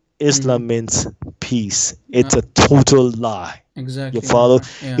Islam means peace. It's a total lie. Exactly. You follow?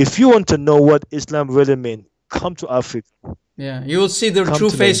 Yeah. If you want to know what Islam really means, come to Africa. Yeah, you will see the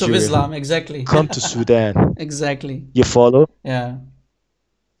true face of Islam. Exactly. Come to Sudan. Exactly. You follow? Yeah.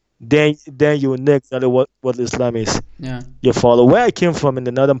 Then you will know exactly what Islam is. Yeah. You follow? Where I came from in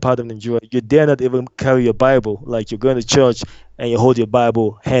the northern part of Nigeria, you dare not even carry your Bible. Like you're going to church and you hold your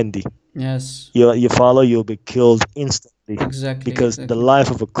Bible handy. Yes. You follow, you'll be killed instantly. Exactly. Because the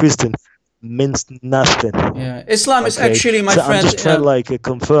life of a Christian means nothing. Yeah. Islam is actually, my so friend. I'm just trying to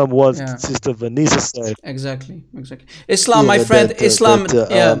confirm what Sister Vanessa said. Exactly. Islam, my friend, Islam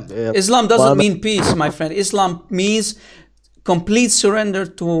doesn't mean peace, my friend. Islam means complete surrender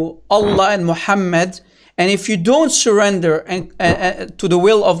to Allah and Muhammad. And if you don't surrender to the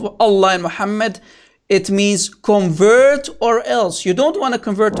will of Allah and Muhammad, it means convert or else. You don't want to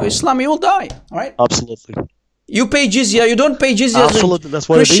convert to Islam, you will die. All right? Absolutely. You pay jizya, you don't pay jizya as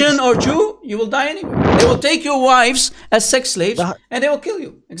a Christian or Jew, you will die anyway. They will take your wives as sex slaves and they will kill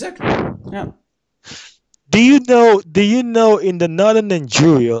you. Exactly. Yeah. Do you know in the northern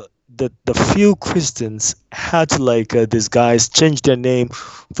Nigeria that the few Christians had to these guys change their name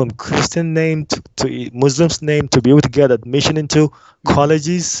from Christian name to Muslim's name to be able to get admission into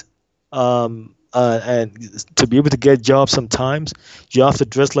colleges and to be able to get jobs sometimes you have to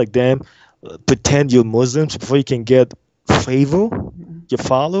dress like them. Pretend you're Muslims before you can get favor. You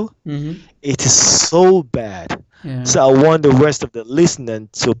follow? It is so bad. Yeah. So I want the rest of the listening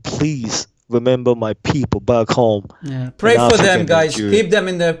to please remember my people back home. Yeah. Pray for them, guys. Keep them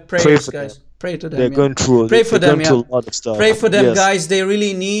in their prayers, guys. Pray to them. They're going through. Pray for them. A lot of stuff. Pray for them, guys. They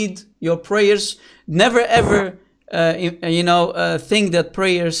really need your prayers. Never ever, think that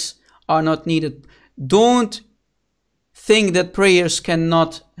prayers are not needed. Don't think that prayers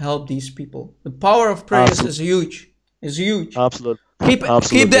cannot help these people. The power of prayers is huge. It's huge. Absolutely. Keep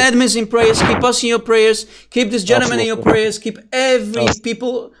the admins in prayers. Keep us in your prayers. Keep this gentleman in your prayers. Keep every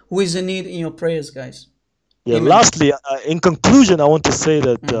people who is in need in your prayers, guys. Yeah. Amen. Lastly, in conclusion, I want to say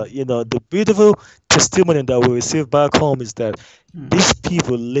that the beautiful testimony that we receive back home is that these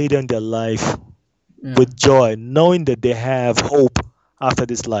people lay down their life with joy, knowing that they have hope after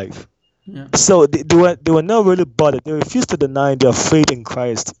this life. Yeah. So they were not really bothered. They refused to deny their faith in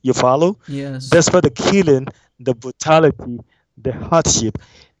Christ. You follow? Yes. Despite the killing, the brutality, the hardship,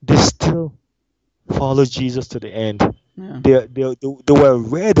 they still follow Jesus to the end. Yeah. They were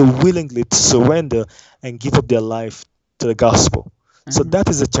ready willingly to surrender and give up their life to the gospel. So that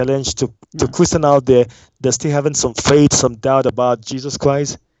is a challenge to Christians out there that still having some faith, some doubt about Jesus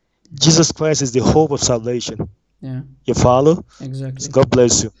Christ. Jesus Christ is the hope of salvation. Yeah. You follow? Exactly. So God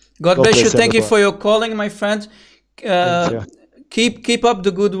bless you. God bless you. Thank everybody. you for your calling, my friend. Keep up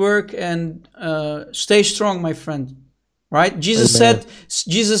the good work and stay strong, my friend. Right? Jesus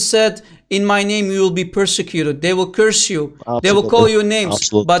said, in my name you will be persecuted. They will curse you. Absolutely. They will call you names.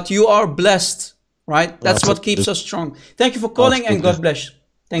 Absolutely. But you are blessed. Right? That's what keeps us strong. Thank you for calling and God bless you.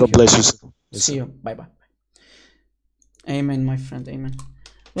 Thank you. God bless you. Sir. See you. Bye-bye. Amen, my friend. Amen.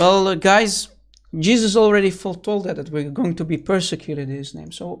 Well, guys, Jesus already foretold that we're going to be persecuted in his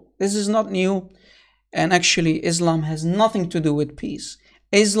name. So this is not new. And actually, Islam has nothing to do with peace.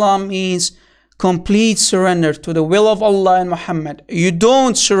 Islam means complete surrender to the will of Allah and Muhammad. You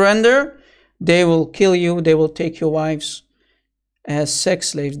don't surrender, they will kill you. They will take your wives as sex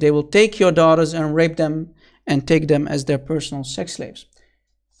slaves. They will take your daughters and rape them and take them as their personal sex slaves.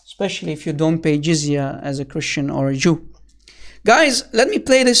 Especially if you don't pay jizya as a Christian or a Jew. Guys, let me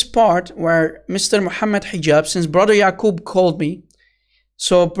play this part where Mr. Muhammad Hijab, since Brother Yaqub called me.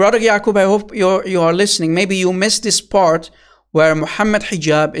 So Brother Yaqub, I hope you are listening. Maybe you missed this part where Muhammad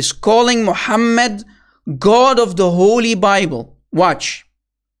Hijab is calling Muhammad God of the Holy Bible. Watch.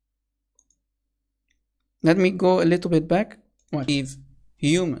 Let me go a little bit back. Watch.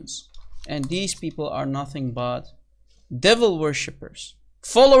 Humans. And these people are nothing but devil worshippers,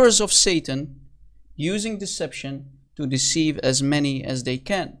 followers of Satan, using deception to deceive as many as they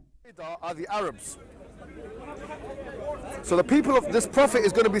can. Are the Arabs. So the people of this prophet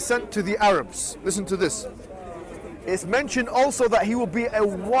is going to be sent to the Arabs. Listen to this. It's mentioned also that he will be a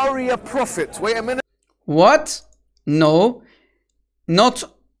warrior prophet. Wait a minute. What? No. Not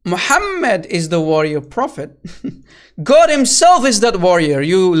Muhammad is the warrior prophet. God himself is that warrior.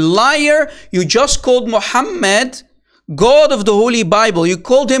 You liar. You just called Muhammad God of the Holy Bible. You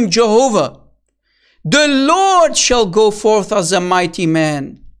called him Jehovah. The Lord shall go forth as a mighty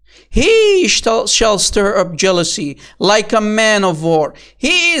man. He shall stir up jealousy like a man of war.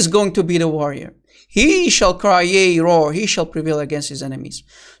 He is going to be the warrior. He shall cry, yea, roar. He shall prevail against his enemies.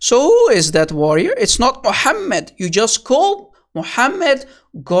 So who is that warrior? It's not Muhammad. You just called Muhammad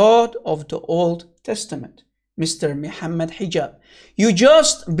God of the Old Testament. Mr. Muhammad Hijab. You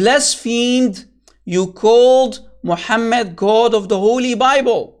just blasphemed. You called Muhammad God of the Holy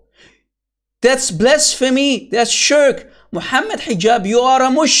Bible. That's blasphemy. That's shirk. Muhammad Hijab, you are a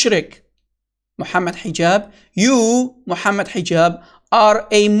mushrik. Muhammad Hijab, you, Muhammad Hijab, are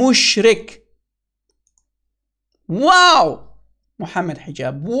a mushrik. Wow! Muhammad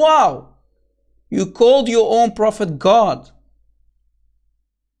Hijab, wow! You called your own prophet God.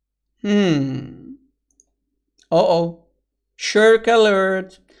 Uh-oh. Shirk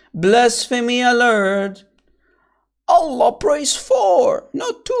alert. Blasphemy alert. Allah prays for,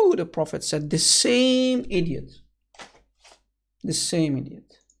 not to, the Prophet said. The same idiot. The same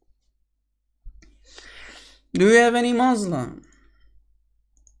idiot. Do you have any Muslim?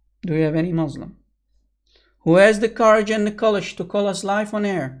 Do you have any Muslim who has the courage and the courage to call us live on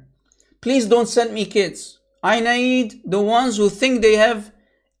air? Please don't send me kids. I need the ones who think they have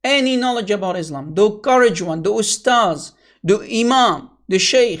any knowledge about Islam. The courage one, the ustaz, the imam, the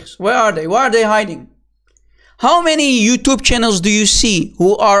sheikhs. Where are they? Where are they hiding? How many YouTube channels do you see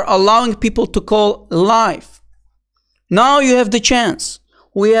who are allowing people to call live? Now you have the chance.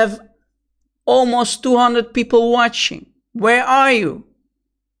 We have almost 200 people watching. Where are you?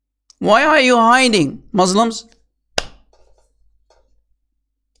 Why are you hiding, Muslims?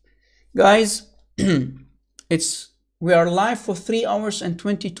 Guys, we are live for 3 hours and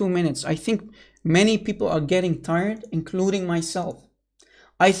 22 minutes. I think many people are getting tired, including myself.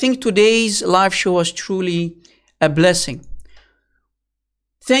 I think today's live show was truly a blessing.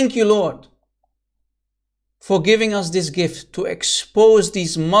 Thank you, Lord, for giving us this gift to expose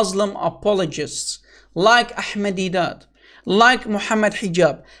these Muslim apologists like Ahmadidat, like Muhammad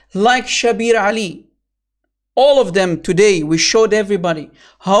Hijab, like Shabir Ali. All of them today, we showed everybody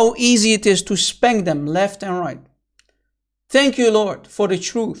how easy it is to spank them left and right. Thank you, Lord, for the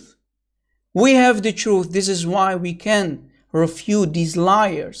truth. We have the truth. This is why we can refute these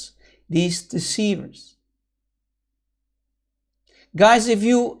liars, these deceivers. Guys, if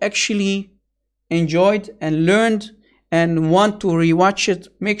you actually enjoyed and learned and want to rewatch it,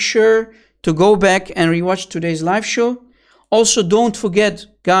 make sure to go back and rewatch today's live show. Also, don't forget,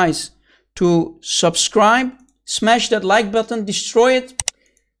 guys, to subscribe, smash that like button, destroy it,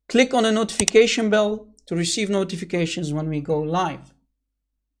 click on the notification bell to receive notifications when we go live.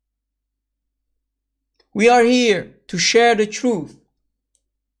 We are here to share the truth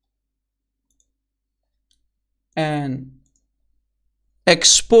and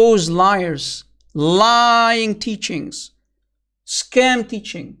expose liars, lying teachings, scam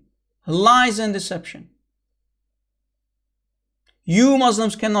teaching, lies and deception. You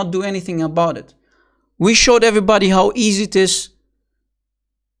Muslims cannot do anything about it. We showed everybody how easy it is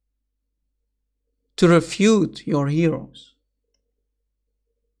to refute your heroes.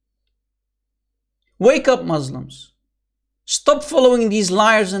 Wake up, Muslims. Stop following these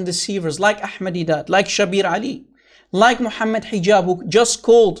liars and deceivers like Ahmadidat, like Shabir Ali, like Muhammad Hijab, who just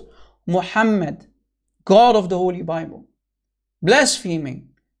called Muhammad God of the Holy Bible. Blaspheming,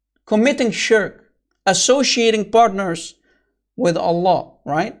 committing shirk, associating partners with Allah,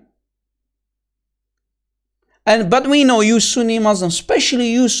 right? But we know you Sunni Muslims,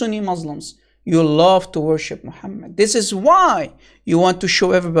 especially you Sunni Muslims, you love to worship Muhammad. This is why you want to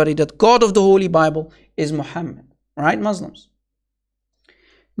show everybody that God of the Holy Bible is Muhammad, right, Muslims?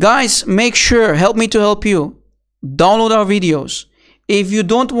 Guys, make sure, help me to help you, download our videos. If you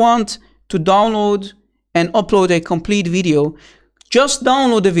don't want to download and upload a complete video, just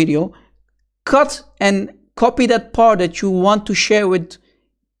download the video, cut and copy that part that you want to share with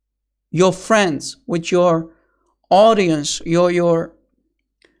your friends, with your audience, your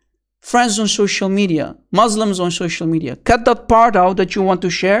friends on social media, Muslims on social media. Cut that part out that you want to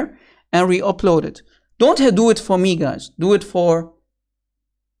share and re-upload it. Don't do it for me, guys. Do it for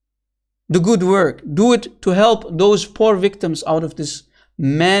the good work. Do it to help those poor victims out of this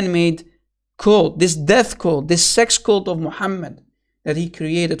man-made cult, this death cult, this sex cult of Muhammad that he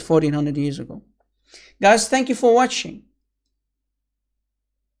created 1400 years ago. Guys, thank you for watching.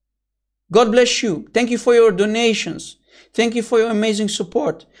 God bless you. Thank you for your donations. Thank you for your amazing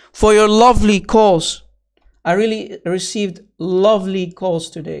support, for your lovely calls. I really received lovely calls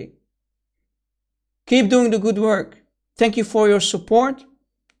today. Keep doing the good work. Thank you for your support.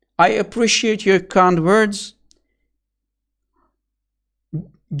 I appreciate your kind words.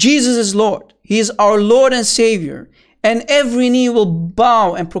 Jesus is Lord. He is our Lord and Savior. And every knee will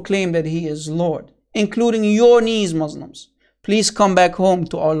bow and proclaim that He is Lord, including your knees, Muslims. Please come back home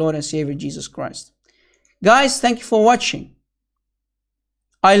to our Lord and Savior Jesus Christ. Guys, thank you for watching.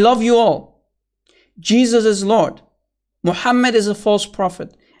 I love you all. Jesus is Lord. Muhammad is a false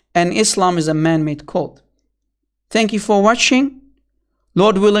prophet. And Islam is a man-made cult. Thank you for watching.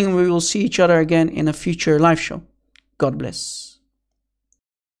 Lord willing, we will see each other again in a future live show. God bless.